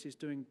young. Yes, he's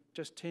doing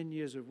just 10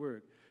 years of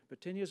work,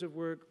 but 10 years of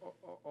work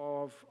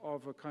of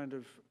a kind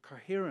of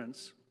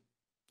coherence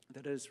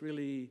that is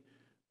really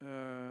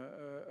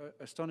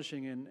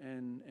astonishing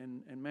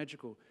and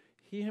magical.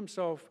 He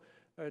himself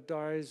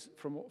dies,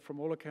 from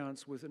all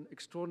accounts, with an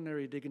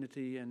extraordinary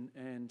dignity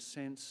and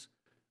sense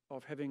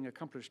of having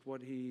accomplished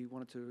what he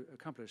wanted to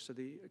accomplish. So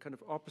the kind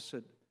of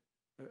opposite,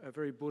 a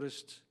very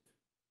Buddhist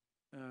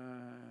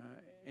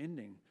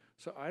ending.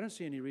 So I don't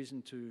see any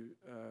reason to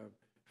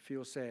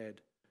feel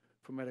sad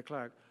for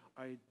Matta-Clark.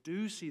 I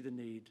do see the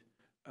need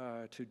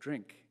to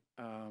drink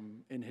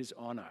in his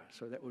honor.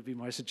 So that would be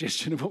my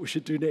suggestion of what we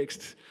should do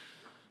next.